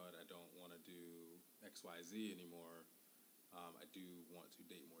like, you know what, I don't want to do X, Y, Z anymore. I do want to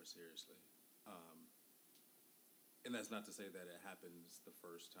date more seriously. And that's not to say that it happens the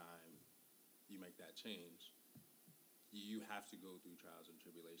first time you make that change. you have to go through trials and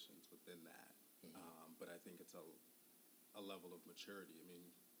tribulations within that. But I think it's a level of maturity. I mean,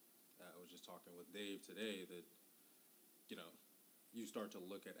 I was just talking with Dave today that, you know, you start to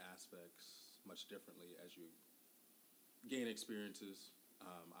look at aspects much differently as you gain experiences.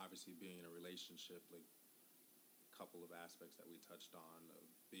 Obviously, being in a relationship, like a couple of aspects that we touched on of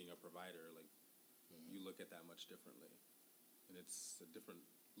being a provider, like you look at that much differently. And it's a different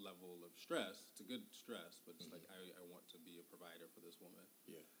level of stress. It's a good stress, but it's like, I want to be a provider for this woman.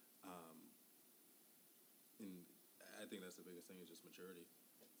 Yeah. And I think that's the biggest thing is just maturity.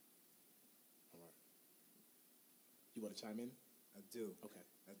 All right. You want to chime in? I do. Okay.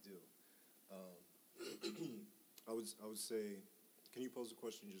 I do. I would say, can you pose the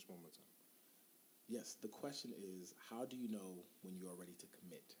question just one more time? Yes. The question is, how do you know when you are ready to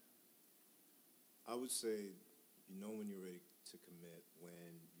commit? I would say, you know when you're ready to commit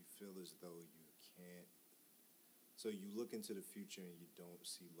when you feel as though you can't. So you look into the future and you don't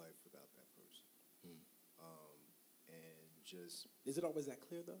see life without that person. And just, Is it always that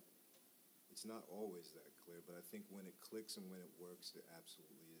clear, though? it's not always that clear, but I think when it clicks and when it works, it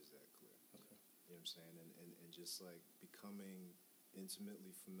absolutely is that clear. Okay. You know what I'm saying? And just like becoming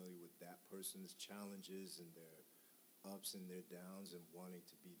intimately familiar with that person's challenges and their ups and their downs and wanting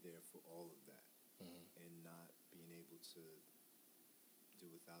to be there for all of that and not being able to do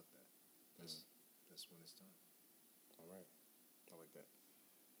without that. That's when it's time. All right. I like that.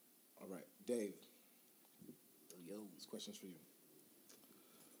 All right. Dave, Yo. this question's for you.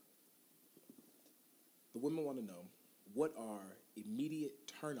 The women want to know, what are immediate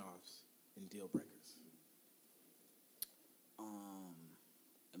turnoffs and deal breakers?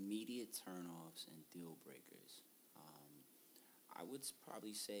 Immediate turnoffs and deal breakers. I would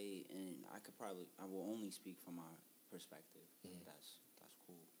probably say, and I will only speak from my perspective. That's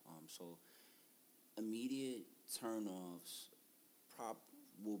cool. So immediate turnoffs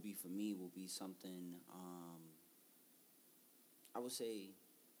will be something, I would say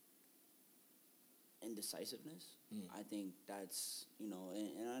indecisiveness. I think that's, and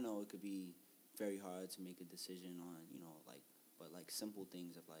I know it could be very hard to make a decision on, but like simple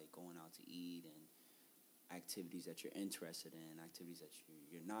things of like going out to eat and activities that you're interested in, activities that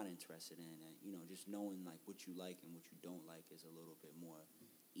you're not interested in, and, just knowing like what you like and what you don't like is a little bit more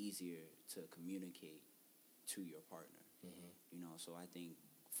easier to communicate to your partner. So I think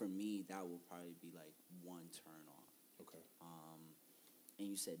for me, that will probably be like one turn off. Okay. And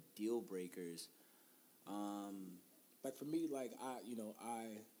you said deal breakers. Like for me, like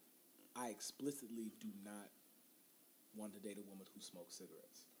I explicitly do not want to date a woman who smokes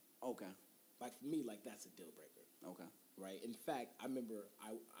cigarettes. Okay. Like for me, like that's a deal breaker, Okay. right? In fact, I remember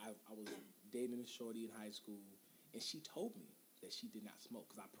I was dating a shorty in high school, and she told me that she did not smoke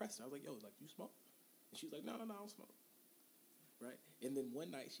because I pressed her. I was like, "Yo, like you smoke?" And she was like, "No, I don't smoke." Right? And then one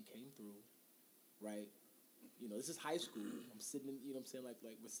night she came through, right? This is high school. I'm sitting in, what I'm saying? Like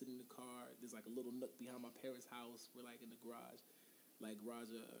we're sitting in the car. There's like a little nook behind my parents' house. We're like in the garage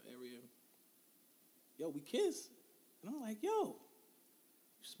area. Yo, we kiss. And I'm like, yo,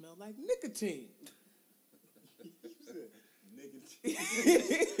 you smell like nicotine. You said nicotine.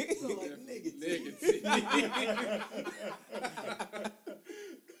 You smell like nicotine.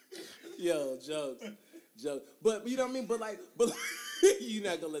 Yo, jokes. But you know what I mean? But you're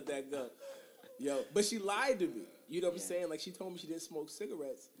not gonna let that go. Yo, but she lied to me. You know what I'm saying? Like she told me she didn't smoke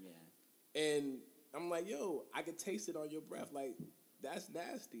cigarettes. Yeah. And I'm like, yo, I could taste it on your breath. Like, that's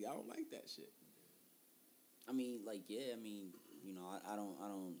nasty. I don't like that shit. I mean, like, yeah. I mean, I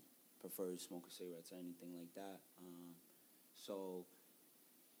don't prefer smoking cigarettes or anything like that. So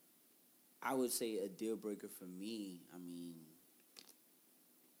I would say a deal breaker for me. I mean,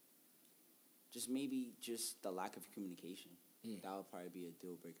 maybe the lack of communication. That would probably be a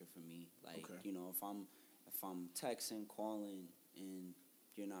deal breaker for me. Like, Okay. if I'm texting, calling, and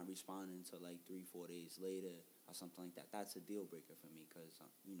you're not responding until like 3-4 days later or something like that, that's a deal breaker for me because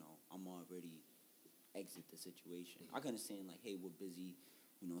I'm already exit the situation. I can understand like, hey, we're busy.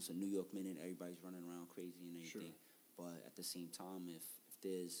 It's a New York minute. Everybody's running around crazy and everything. Sure. But at the same time, if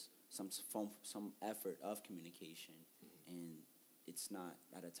there's some effort of communication and it's not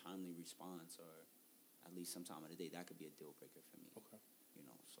at a timely response or at least some time of the day, that could be a deal breaker for me. Okay.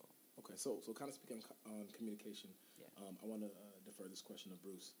 So. Okay, so kind of speaking on communication, Yeah. I want to defer this question to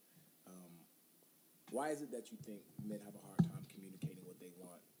Bruce. Why is it that you think men have a hard time communicating what they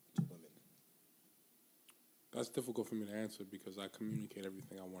want to women? That's difficult for me to answer because I communicate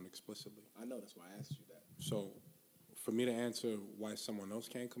everything I want explicitly. I know, that's why I asked you that. So for me to answer why someone else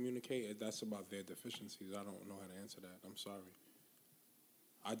can't communicate, that's about their deficiencies. I don't know how to answer that. I'm sorry.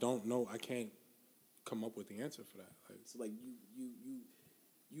 I don't know. I can't come up with the answer for that. Like, So like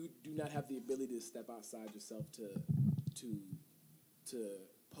you do not have the ability to step outside yourself to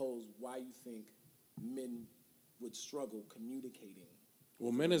pose why you think men would struggle communicating.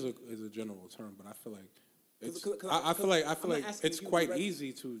 well, men is a general term, but I feel like it's. 'Cause I feel like I'm not asking it's you quite directly.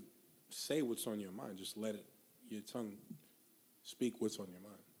 easy to say what's on your mind. Just let your tongue speak what's on your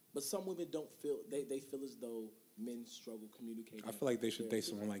mind. But some women don't feel they feel as though men struggle communicating. I feel like they should their date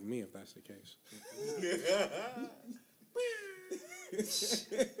someone like me if that's the case.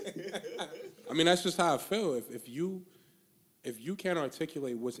 I mean, that's just how I feel. If you can't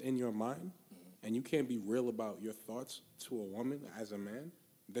articulate what's in your mind, and you can't be real about your thoughts to a woman as a man,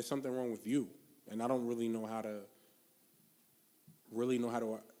 there's something wrong with you. And I don't really know how to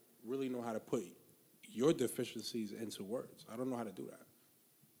put your deficiencies into words. I don't know how to do that.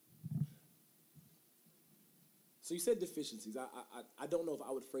 So you said deficiencies. I don't know if I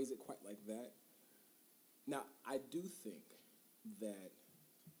would phrase it quite like that. Now, I do think that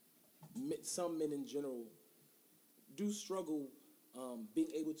some men in general do struggle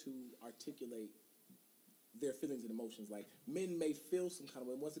being able to articulate their feelings and emotions. Like, men may feel some kind of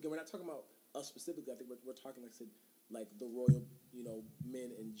way. Once again, we're not talking about us specifically. I think we're talking, like I said, like the royal,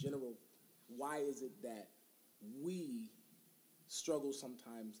 men in general. Why is it that we struggle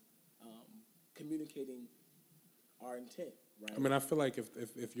sometimes communicating our intent, right? I mean, I feel like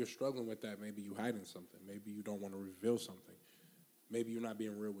if you're struggling with that, maybe you're hiding something. Maybe you don't want to reveal something. Maybe you're not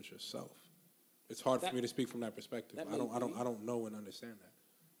being real with yourself. It's hard for me to speak from that perspective. I don't know and understand that.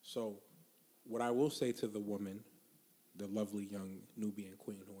 So, what I will say to the woman, the lovely young Nubian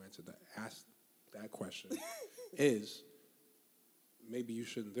queen who asked that question, is maybe you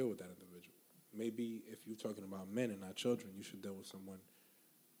shouldn't deal with that individual. Maybe if you're talking about men and not children, you should deal with someone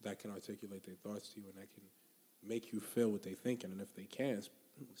that can articulate their thoughts to you and that can make you feel what they're thinking. And if they can,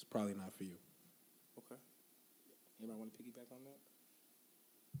 it's probably not for you. Okay. Anybody want to piggyback on that?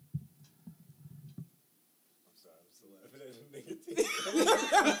 I'm sorry, I'm still laughing at the nigga.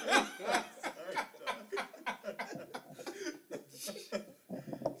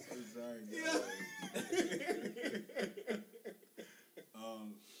 I'm sorry, guys.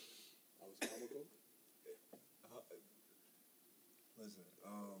 I was comical. Listen,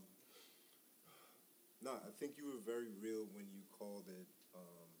 no, I think you were very real when you called it a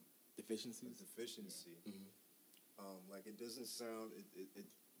Deficiencies? deficiency. Like, it doesn't sound,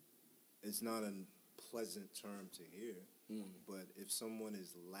 it's not a pleasant term to hear, but if someone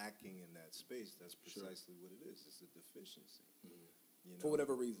is lacking in that space, that's precisely what it is. It's a deficiency. You know? For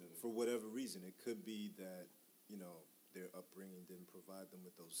whatever reason. For whatever reason. It could be that, their upbringing didn't provide them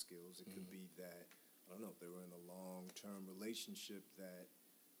with those skills. It could be that, I don't know, if they were in a long-term relationship that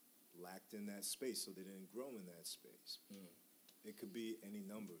lacked in that space, so they didn't grow in that space. It could be any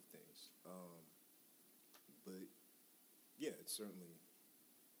number of things. But, yeah, it certainly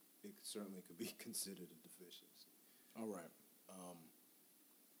could be considered a deficiency. All right.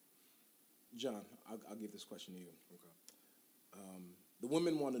 John, I'll give this question to you. Okay. The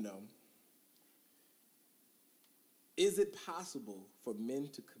women want to know, is it possible for men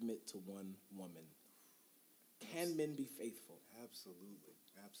to commit to one woman? Can men be faithful? Absolutely.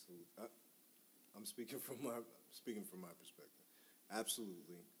 I'm speaking from my perspective.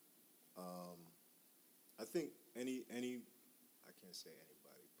 Absolutely. I think I can't say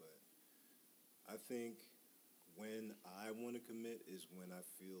anybody, but I think when I want to commit is when I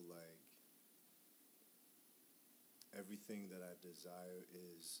feel like everything that I desire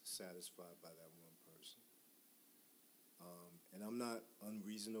is satisfied by that one person. And I'm not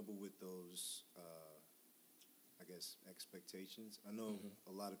unreasonable with those, I guess, expectations. I know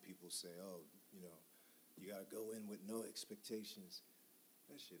a lot of people say, oh, you got to go in with no expectations.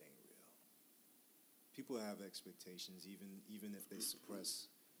 That shit ain't real. People have expectations, even if they suppress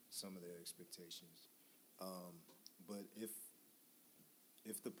some of their expectations. But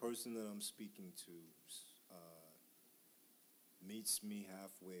if the person that I'm speaking to meets me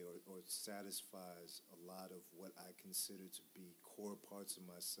halfway or satisfies a lot of what I consider to be core parts of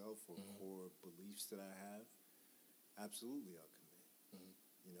myself or core beliefs that I have, absolutely I'll commit.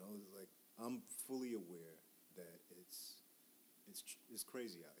 Like, I'm fully aware that it's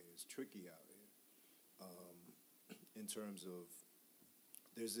crazy out here. It's tricky out here. In terms of,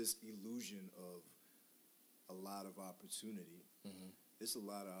 there's this illusion of a lot of opportunity. It's a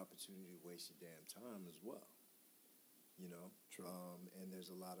lot of opportunity to waste your damn time as well. True. And there's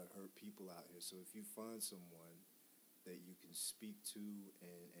a lot of hurt people out here. So if you find someone that you can speak to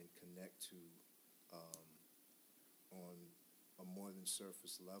and connect to on a more than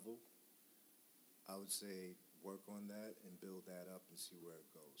surface level, I would say work on that and build that up and see where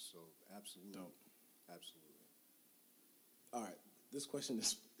it goes. So absolutely. Dope. Absolutely. All right, this question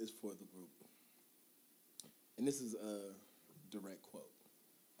is for the group. And this is a direct quote.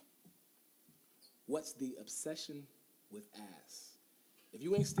 What's the obsession with ass? If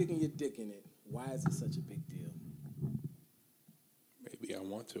you ain't sticking your dick in it, why is it such a big deal? Maybe I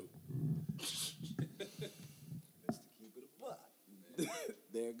want to. Best to keep it a buck.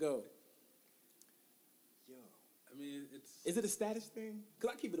 There you go. Yo. I mean, it's Is it a status thing?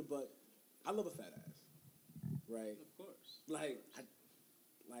 Because I keep it a buck. I love a fat ass. Right? of course. Like,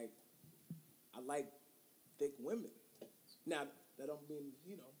 I like thick women. Now, that don't mean,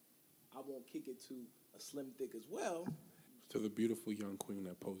 I won't kick it to a slim thick as well. To the beautiful young queen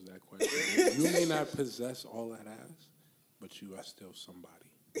that posed that question, you may not possess all that ass, but you are still somebody.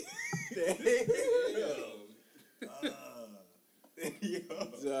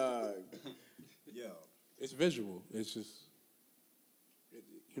 Dog. Yo. It's visual. It's just,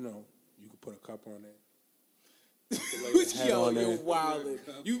 you could put a cup on it. Lay your head Yo, on you're it. wildin'.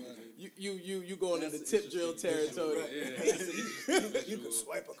 You going into tip drill territory. You can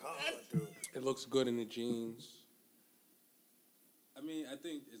swipe a card through. It looks good in the jeans. I mean, I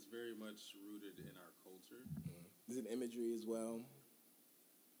think it's very much rooted in our culture. Is it imagery as well?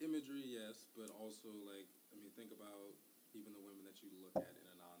 Imagery, yes, but also think about even the women that you look at in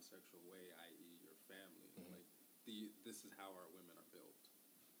a non-sexual way, i.e., your family. This is how our women are built.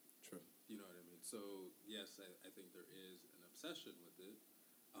 True. You know what I mean? So yes, I think there is an obsession with it,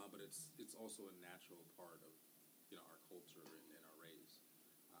 but it's also a natural part of our culture and our race,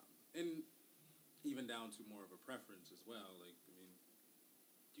 and even down to more of a preference as well.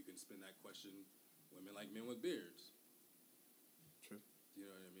 You can spin that question: women like men with beards. True. You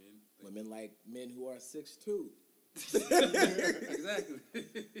know what I mean? Women like men who are 6'2". Exactly.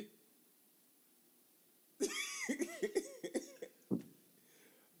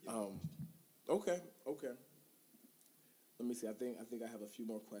 Okay. Let me see. I think I have a few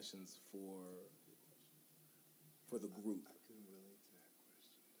more questions for the group. I couldn't relate to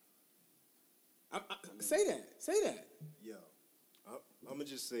that question. Say that. Yo, I'm gonna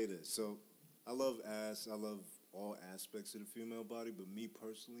just say this. So, I love ass. I love all aspects of the female body, but me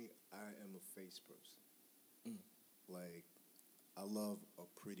personally, I am a face person. Like, I love a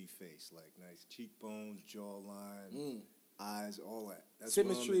pretty face, like nice cheekbones, jawline, eyes, all that. That's what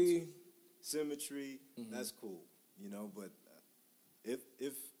I'm Symmetry. into. Symmetry. That's cool, But if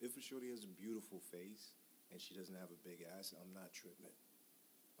a shorty has a beautiful face and she doesn't have a big ass, I'm not tripping.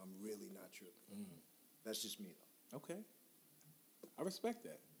 I'm really not tripping. That's just me, though. Okay. I respect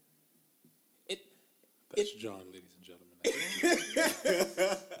that. That's John, ladies and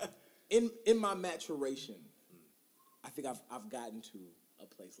gentlemen. In my maturation, I think I've gotten to a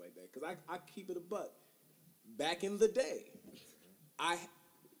place like that because I keep it a buck. Back in the day, I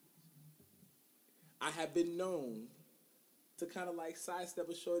have been known to kind of sidestep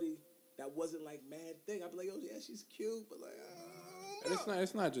a shorty that wasn't mad thick. I'd be like, oh yeah, she's cute, but And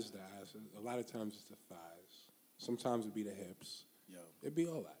it's not just the ass. A lot of times it's the thighs. Sometimes it'd be the hips. yo, It'd be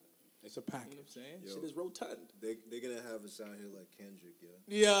all that. It's a you know package. what I'm saying? Yo. Shit is rotund. They're gonna have us out here like Kendrick, yo.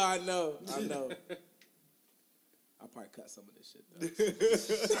 Yeah, I know. I'll probably cut some of this shit though.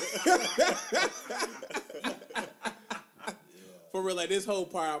 For real, this whole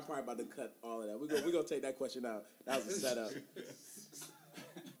part, I'm probably about to cut all of that. We're gonna take that question out. That was a setup.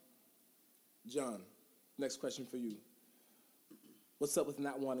 John, next question for you. What's up with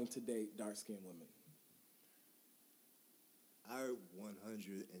not wanting to date dark-skinned women? I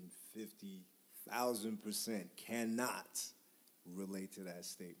 150,000% cannot relate to that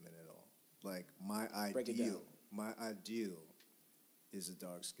statement at all. Like, Break it down. my ideal is a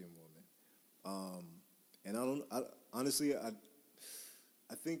dark-skinned woman. And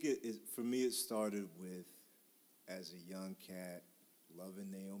I think for me it started with, as a young cat, loving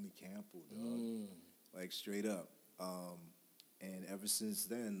Naomi Campbell, dog. Like, straight up. And ever since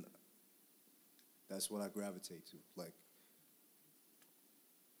then, that's what I gravitate to. Like,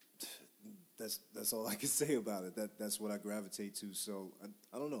 that's all I can say about it. That's what I gravitate to. So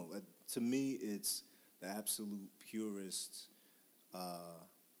I don't know. To me, it's the absolute purest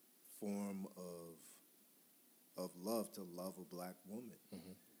form of love, to love a black woman.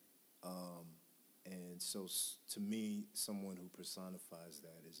 And so to me, someone who personifies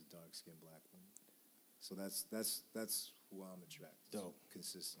that is a dark-skinned black woman. So that's who I'm attracted Dope. to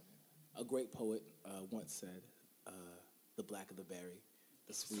consistently. A great poet once said, the blacker the berry,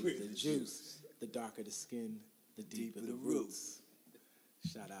 the sweeter the juice, the darker the skin, the deeper the roots.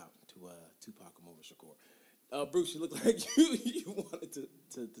 Shout out to Tupac Amaru Shakur. Bruce, you look like you wanted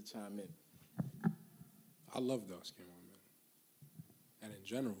to chime in. I love dark-skinned women. and in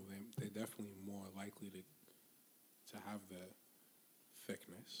general, they're definitely more likely to have the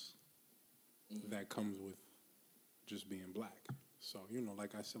thickness that comes with just being black. So,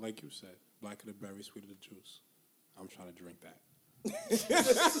 like I said, like you said, black of the berry, sweet of the juice. I'm trying to drink that.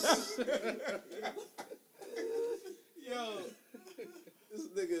 Yo, this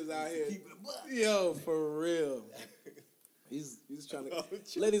nigga is out here. Yo, for real. He's trying to.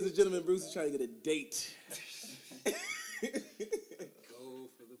 Ladies and gentlemen, Bruce is trying to get a date. Go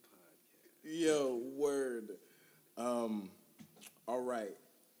for the podcast. Yo, word. All right,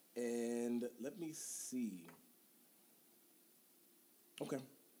 and let me see. Okay,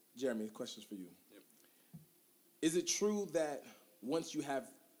 Jeremy, questions for you. Yep. Is it true that once you have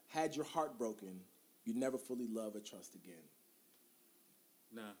had your heart broken, you never fully love or trust again?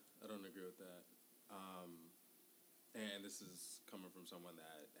 Nah, I don't agree with that. And this is coming from someone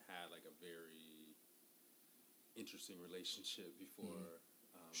that had like a very interesting relationship before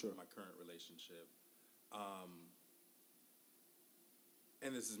Sure. my current relationship.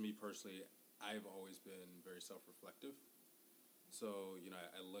 And this is me personally. I've always been very self-reflective. So,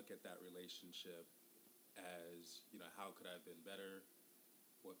 I look at that relationship as, how could I have been better?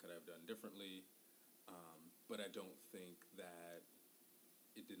 What could I have done differently? But I don't think that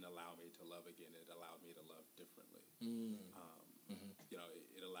it didn't allow me to love again. It allowed me to love differently.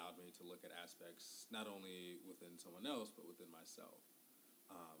 It allowed me to look at aspects not only within someone else, but within myself.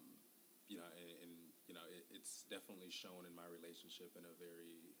 It's definitely shown in my relationship in a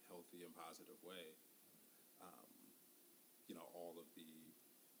very healthy and positive way. All of the,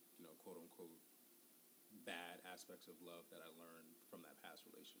 quote unquote, bad aspects of love that I learned from that past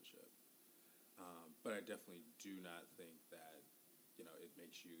relationship. But I definitely do not think that, it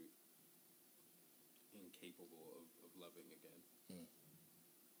makes you incapable of loving again.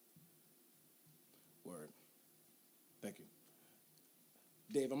 Word. Thank you.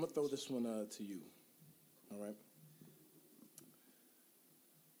 Dave, I'm going to throw this one to you. All right?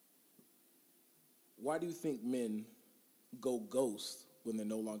 Why do you think men go ghost when they're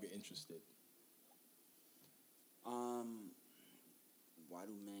no longer interested? Why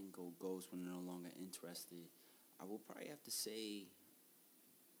do men go ghost when they're no longer interested? I will probably have to say,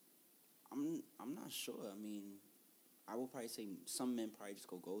 I'm not sure. I mean, I will probably say some men probably just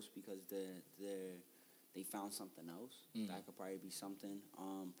go ghost because they found something else. That could probably be something.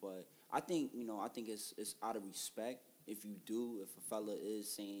 But I think it's out of respect. If a fella is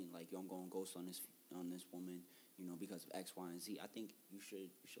saying like, yo, I'm going ghost on this woman, because of X, Y, and Z, I think you should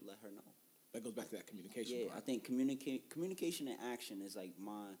let her know. That goes back to that communication Yeah, part. I think communication and action is like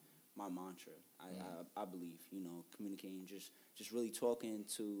my mantra. I believe, communicating, just really talking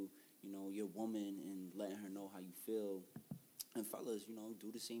to, your woman and letting her know how you feel. And fellas,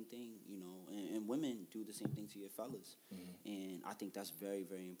 do the same thing, and women do the same thing to your fellas. And I think that's very,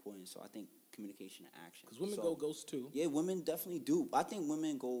 very important. So I think communication and action. Because women go ghost too. Yeah, women definitely do. I think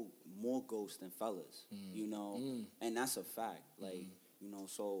women go more ghost than fellas, and that's a fact. Like,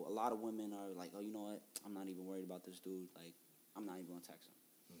 so a lot of women are like, oh, you know what? I'm not even worried about this dude. Like, I'm not even going to text him.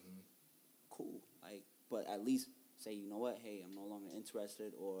 Cool. Like, but at least say, you know what? Hey, I'm no longer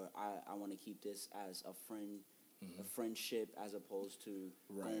interested, or I want to keep this as a friend, a friendship, as opposed to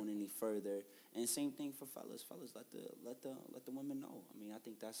going any further. And same thing for fellas. Fellas, let the women know. I mean, I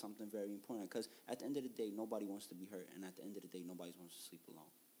think that's something very important, because at the end of the day, nobody wants to be hurt, and at the end of the day, nobody wants to sleep alone.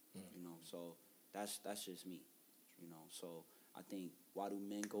 So that's just me. So I think, why do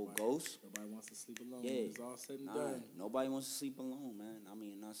men go ghost? Nobody wants to sleep alone. Yeah, When it's all said and done. nobody wants to sleep alone, man. I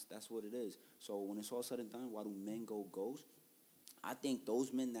mean, that's what it is. So when it's all said and done, why do men go ghost? I think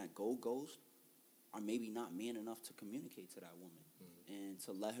those men that go ghost are maybe not man enough to communicate to that woman and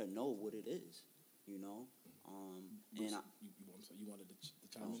to let her know what it is, Bruce, and you wanted to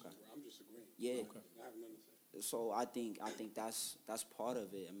chime in? Okay. I'm just agreeing. Yeah. Okay. I have nothing to say. So I think that's part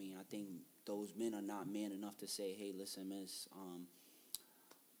of it. I mean, I think those men are not man enough to say, hey, listen, miss,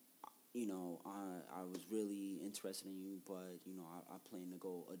 I was really interested in you, but, I plan to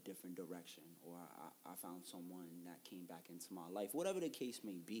go a different direction, or I found someone that came back into my life, whatever the case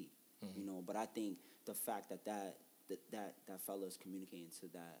may be, but I think the fact that fella is communicating to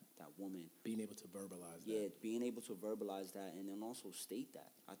that woman. Being able to verbalize that. Yeah, being able to verbalize that, and then also state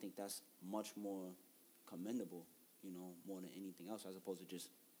that. I think that's much more commendable, more than anything else, as opposed to just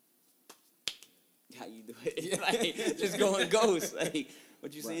how you do it, like just going ghost, like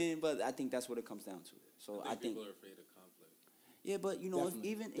what you saying. But I think that's what it comes down to. So I think people are afraid of conflict. Yeah, but you know,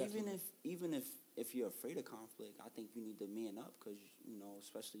 Definitely, definitely. even if you're afraid of conflict, I think you need to man up because you know,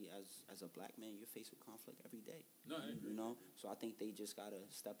 especially as a black man, you're faced with conflict every day. No, I agree. You know, so I think they just gotta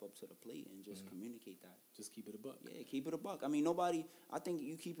step up to the plate and just communicate that. Just keep it a buck. Yeah, keep it a buck. I mean, nobody. I think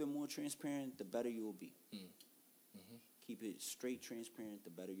you keep it more transparent, the better you will be. Keep it straight transparent, the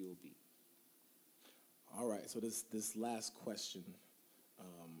better you will be. All right, so this last question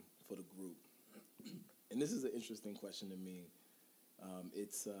for the group, and this is an interesting question to me.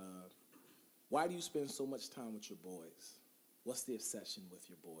 It's why do you spend so much time with your boys? What's the obsession with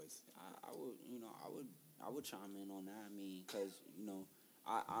your boys? I would chime in on that. I mean, because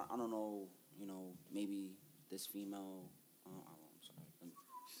I don't know, maybe this female.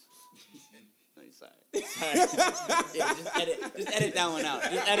 I'm sorry. Yeah, just edit that one out.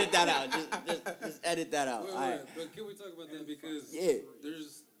 Just edit that out. Just edit that out. Wait, All right. but can we talk about that because Yeah.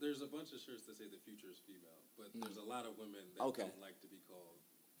 there's a bunch of shirts that say the future is female, but there's a lot of women that Okay. don't like to be called.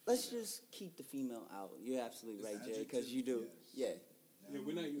 Let's just keep the female out. You're absolutely right, Jay, because you do. Yeah. Yeah,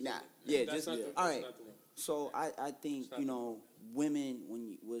 we're not using Nah. it. Yeah. That's Just not the- all that's right. not the one. So I think women when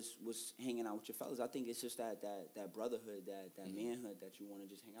you was hanging out with your fellas, I think it's just that brotherhood, that manhood that you want to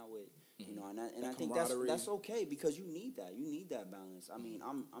just hang out with, and I think camaraderie. that's okay because you need that balance. I mean,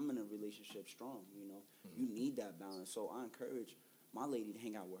 I'm in a relationship strong, you need that balance. So I encourage my lady to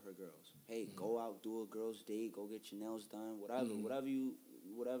hang out with her girls. Hey, go out, do a girls' date, go get your nails done, whatever you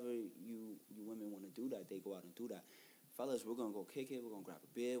women want to do that day, go out and do that. Fellas, we're gonna go kick it. We're gonna grab a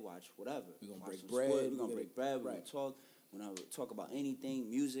beer, watch whatever. We're gonna Watch break some bread, sport, We're we gonna get break it. bread. We're Right. gonna talk. We're gonna talk about anything,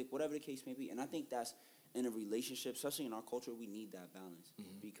 music, whatever the case may be. And I think that's in a relationship, especially in our culture, we need that balance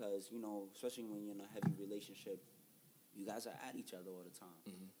because especially when you're in a heavy relationship, you guys are at each other all the time.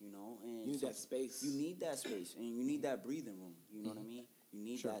 And You need that space. You need that space, and you need that breathing room. You know what I mean? You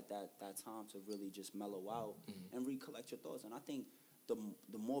need Sure. that time to really just mellow out and recollect your thoughts. And I think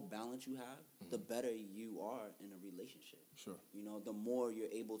the more balance you have, the better you are in a relationship. Sure. The more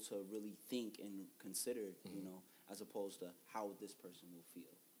you're able to really think and consider, as opposed to how this person will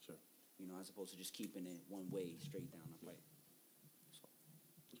feel. Sure. As opposed to just keeping it one way straight down the pipe. So.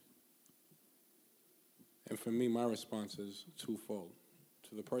 And for me, my response is twofold.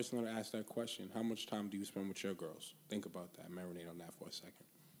 To the person that asked that question, how much time do you spend with your girls? Think about that. Marinate on that for a second.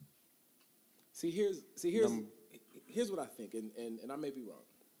 Here's what I think, and I may be wrong.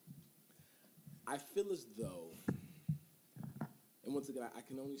 I feel as though, and once again, I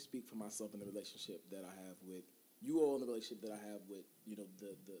can only speak for myself in the relationship that I have with you all, in the relationship that I have with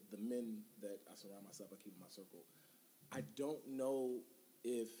the men that I surround myself, I keep in my circle. I don't know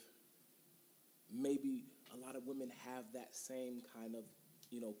if maybe a lot of women have that same kind of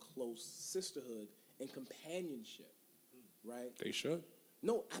close sisterhood and companionship, right? They should.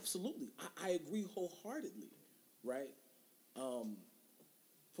 No, absolutely. I agree wholeheartedly, right?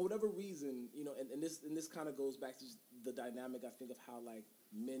 For whatever reason, and this kind of goes back to just the dynamic, I think, of how like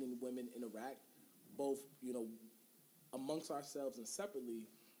men and women interact, both, amongst ourselves and separately.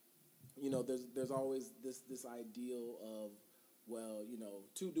 There's always this ideal of, well,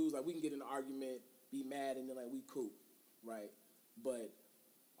 two dudes, like we can get in an argument, be mad, and then like we cool, right? But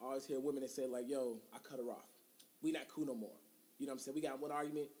I always hear women that say like, yo, I cut her off. We not cool no more. You know what I'm saying? We got one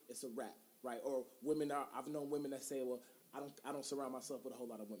argument, it's a wrap, right? Or I've known women that say, well, I don't surround myself with a whole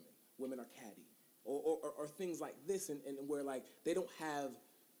lot of women. Women are catty. Or things like this, and where like they don't have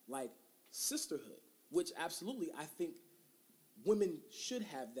like sisterhood, which absolutely I think women should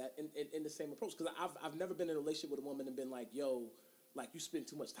have that in the same approach. Because I've never been in a relationship with a woman and been like, yo, like you spend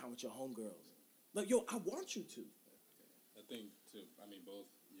too much time with your homegirls. Like, yo, I want you to. I think both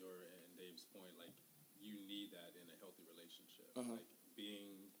your and Dave's point, like you need that in a healthy relationship. Like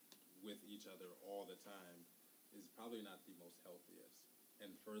being with each other all the time is probably not the most healthiest.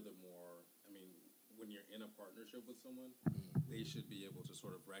 And furthermore, when you're in a partnership with someone, they should be able to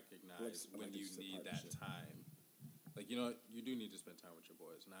sort of recognize when you need that time. Like, you do need to spend time with your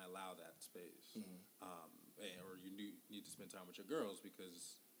boys, and I allow that space. Or you need to spend time with your girls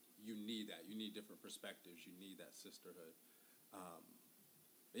because you need that. You need different perspectives. You need that sisterhood.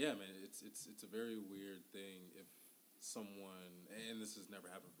 Yeah, man, it's a very weird thing if someone, and this has never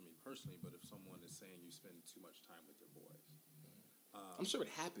happened for me personally, but if someone is saying you spend too much time with your boys. I'm sure it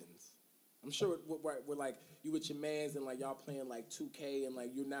happens. I'm sure we're like you with your mans and like y'all playing like 2K and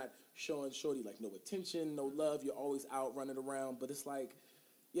like you're not showing shorty like no attention, no love. You're always out running around, but it's like,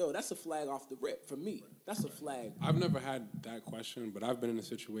 yo, that's a flag off the rip for me. That's a flag. I've never had that question, but I've been in a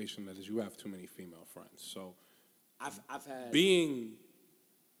situation that is you have too many female friends. So I've had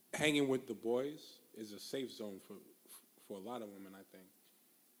hanging with the boys is a safe zone for a lot of women, I think,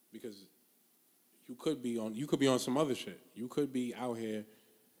 because You could be on some other shit. You could be out here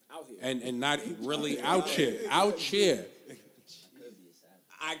Out here. and not really out here. Out here.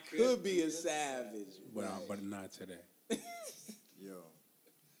 I could be a savage. But not today. Yo,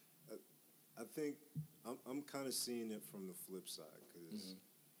 I think I'm kind of seeing it from the flip side because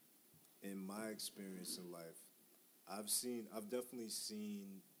in my experience in life, I've definitely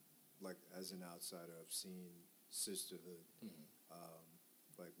seen, like as an outsider, I've seen sisterhood,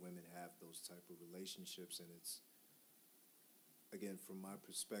 like women have those type of relationships, and it's, again, from my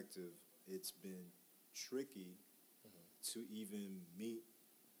perspective, it's been tricky to even meet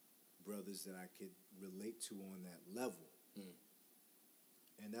brothers that I could relate to on that level.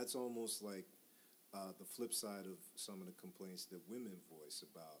 And that's almost like the flip side of some of the complaints that women voice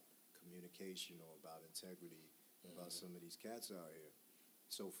about communication or about integrity, about some of these cats out here.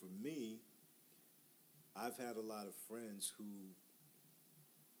 So for me, I've had a lot of friends who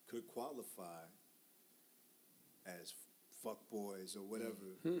could qualify as fuckboys or whatever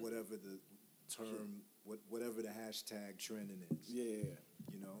the term, whatever the hashtag trending is. Yeah.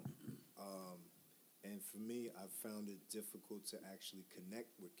 You know? And for me, I've found it difficult to actually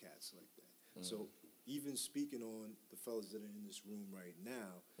connect with cats like that. So even speaking on the fellas that are in this room right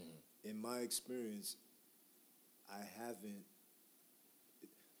now, in my experience, I haven't.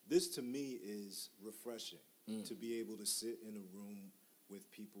 This to me is refreshing to be able to sit in a room with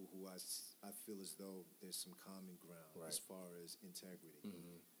people who I feel as though there's some common ground as far as integrity.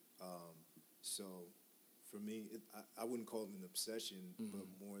 So for me, I wouldn't call it an obsession, but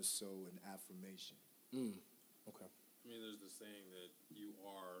more so an affirmation. Okay. I mean, there's the saying that you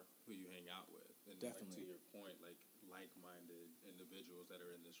are who you hang out with. And Definitely. Like, to your point, like-minded individuals that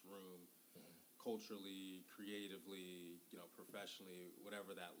are in this room, culturally, creatively, professionally,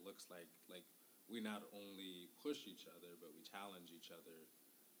 whatever that looks like we not only push each other, but we challenge each other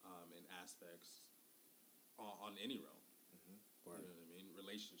in aspects on any realm. You know what I mean?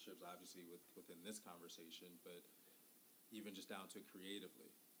 Relationships, obviously, within this conversation, but even just down to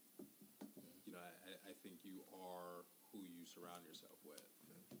creatively. I think you are who you surround yourself with.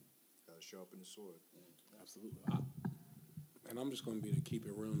 Gotta sharpen the sword. Absolutely. And I'm just going to be the keep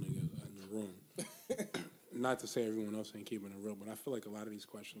it real nigga in the room. Not to say everyone else ain't keeping it real, but I feel like a lot of these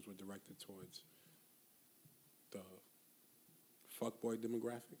questions were directed towards the fuckboy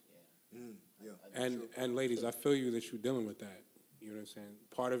demographic. Yeah. And ladies, I feel you that you're dealing with that. You know what I'm saying?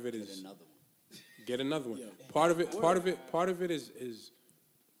 Part of it is Another one. get another one. Yeah. Part of it is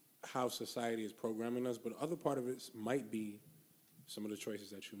how society is programming us, but other part of it might be some of the choices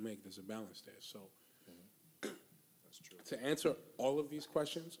that you make. There's a balance there. So That's true. to answer all of these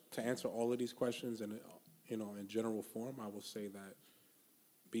questions, in in general form, I will say that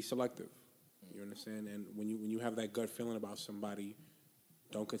be selective. You understand? And when you have that gut feeling about somebody,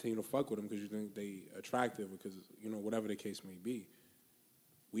 don't continue to fuck with them because you think they attractive, because whatever the case may be.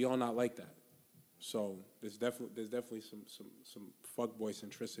 We all not like that. So there's definitely some fuckboy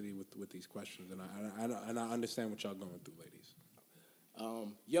centricity with these questions, and I understand what y'all going through, ladies.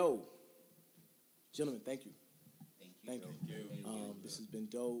 Yo, gentlemen, thank you. Thank you. This has been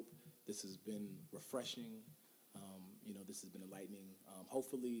dope. This has been refreshing. This has been enlightening.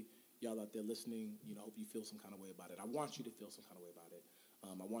 Hopefully, y'all out there listening, hope you feel some kind of way about it. I want you to feel some kind of way about it.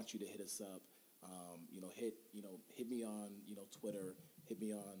 I want you to hit us up. Hit me on Twitter. Hit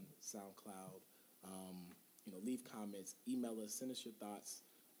me on SoundCloud. Leave comments. Email us. Send us your thoughts.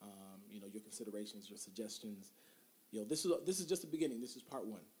 Your considerations, your suggestions. This is just the beginning. This is part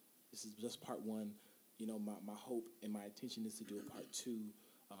one. This is just part one. My hope and my intention is to do a part two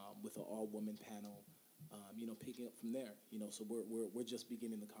with an all-woman panel. Picking up from there. So we're just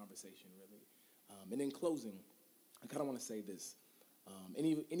beginning the conversation, really. And in closing, I kind of want to say this.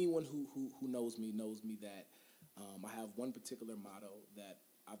 Anyone who knows me that I have one particular motto that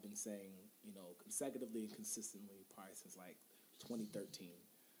I've been saying, consecutively and consistently probably since like 2013.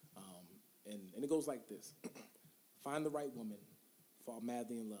 And it goes like this. Find the right woman, fall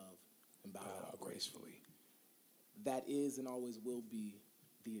madly in love, and bow out gracefully. That is and always will be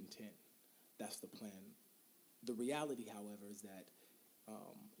the intent. That's the plan. The reality, however, is that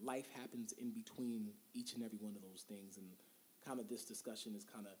life happens in between each and every one of those things, and kind of this discussion is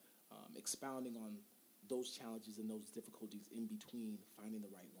kind of expounding on those challenges and those difficulties in between finding the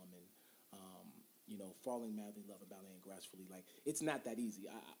right woman, falling madly in love and bowing gracefully. Like, it's not that easy.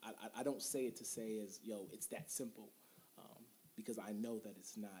 I don't say it to say it's that simple, because I know that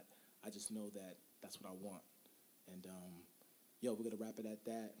it's not. I just know that that's what I want. And, we're going to wrap it at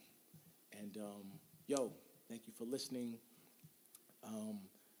that. And, thank you for listening.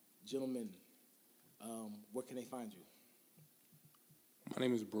 Gentlemen, where can they find you? My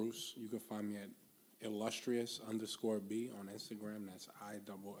name is Bruce. You can find me at illustrious_B on Instagram. That's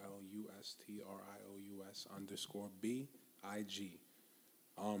ILLUSTRIOUS_B IG.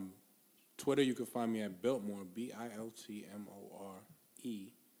 Twitter, you can find me at Biltmore,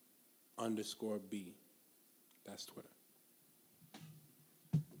 BILTMORE_B. That's Twitter.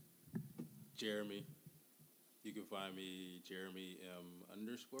 Jeremy. You can find me Jeremy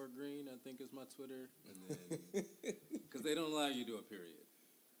M_Green, I think is my Twitter. And then, because they don't allow you to do a period.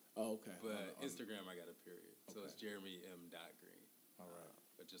 Oh, okay. But Instagram, I got a period. So it's Jeremy M.Green. All right.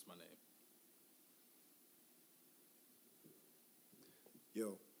 But just my name.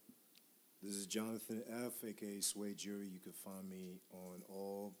 Yo, this is Jonathan F., a.k.a. Sway Jury. You can find me on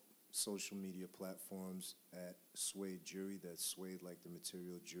all social media platforms at Sway Jury. That's Sway like the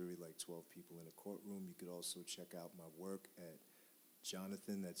material, jury like 12 people in a courtroom. You could also check out my work at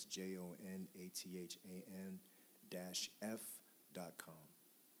Jonathan, that's JONATHAN-F.com.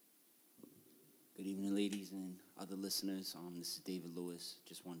 Good evening, ladies and other listeners. This is David Lewis.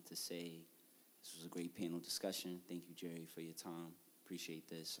 Just wanted to say this was a great panel discussion. Thank you, Jerry, for your time. Appreciate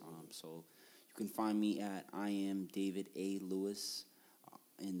this. So you can find me at I am David A. Lewis.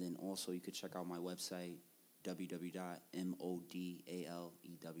 And then also you could check out my website,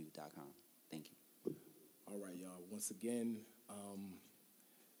 www.modalew.com. Thank you. All right, y'all. Once again,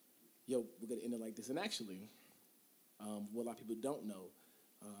 we're going to end it like this. And actually, what a lot of people don't know,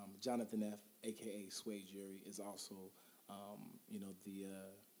 Jonathan F., a.k.a. Sway Jury, is also, the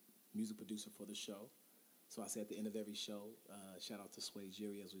music producer for the show. So I say at the end of every show, shout out to Sway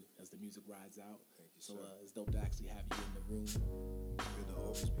Jury as the music rides out. Thank you, so sir. it's dope to actually have you in the room. Good to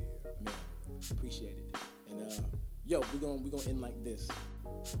always be here. Man, appreciate it. And we're gonna end like this.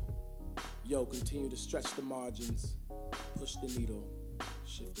 Yo, continue to stretch the margins, push the needle,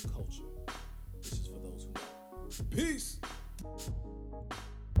 shift the culture. This is for those who know. Peace.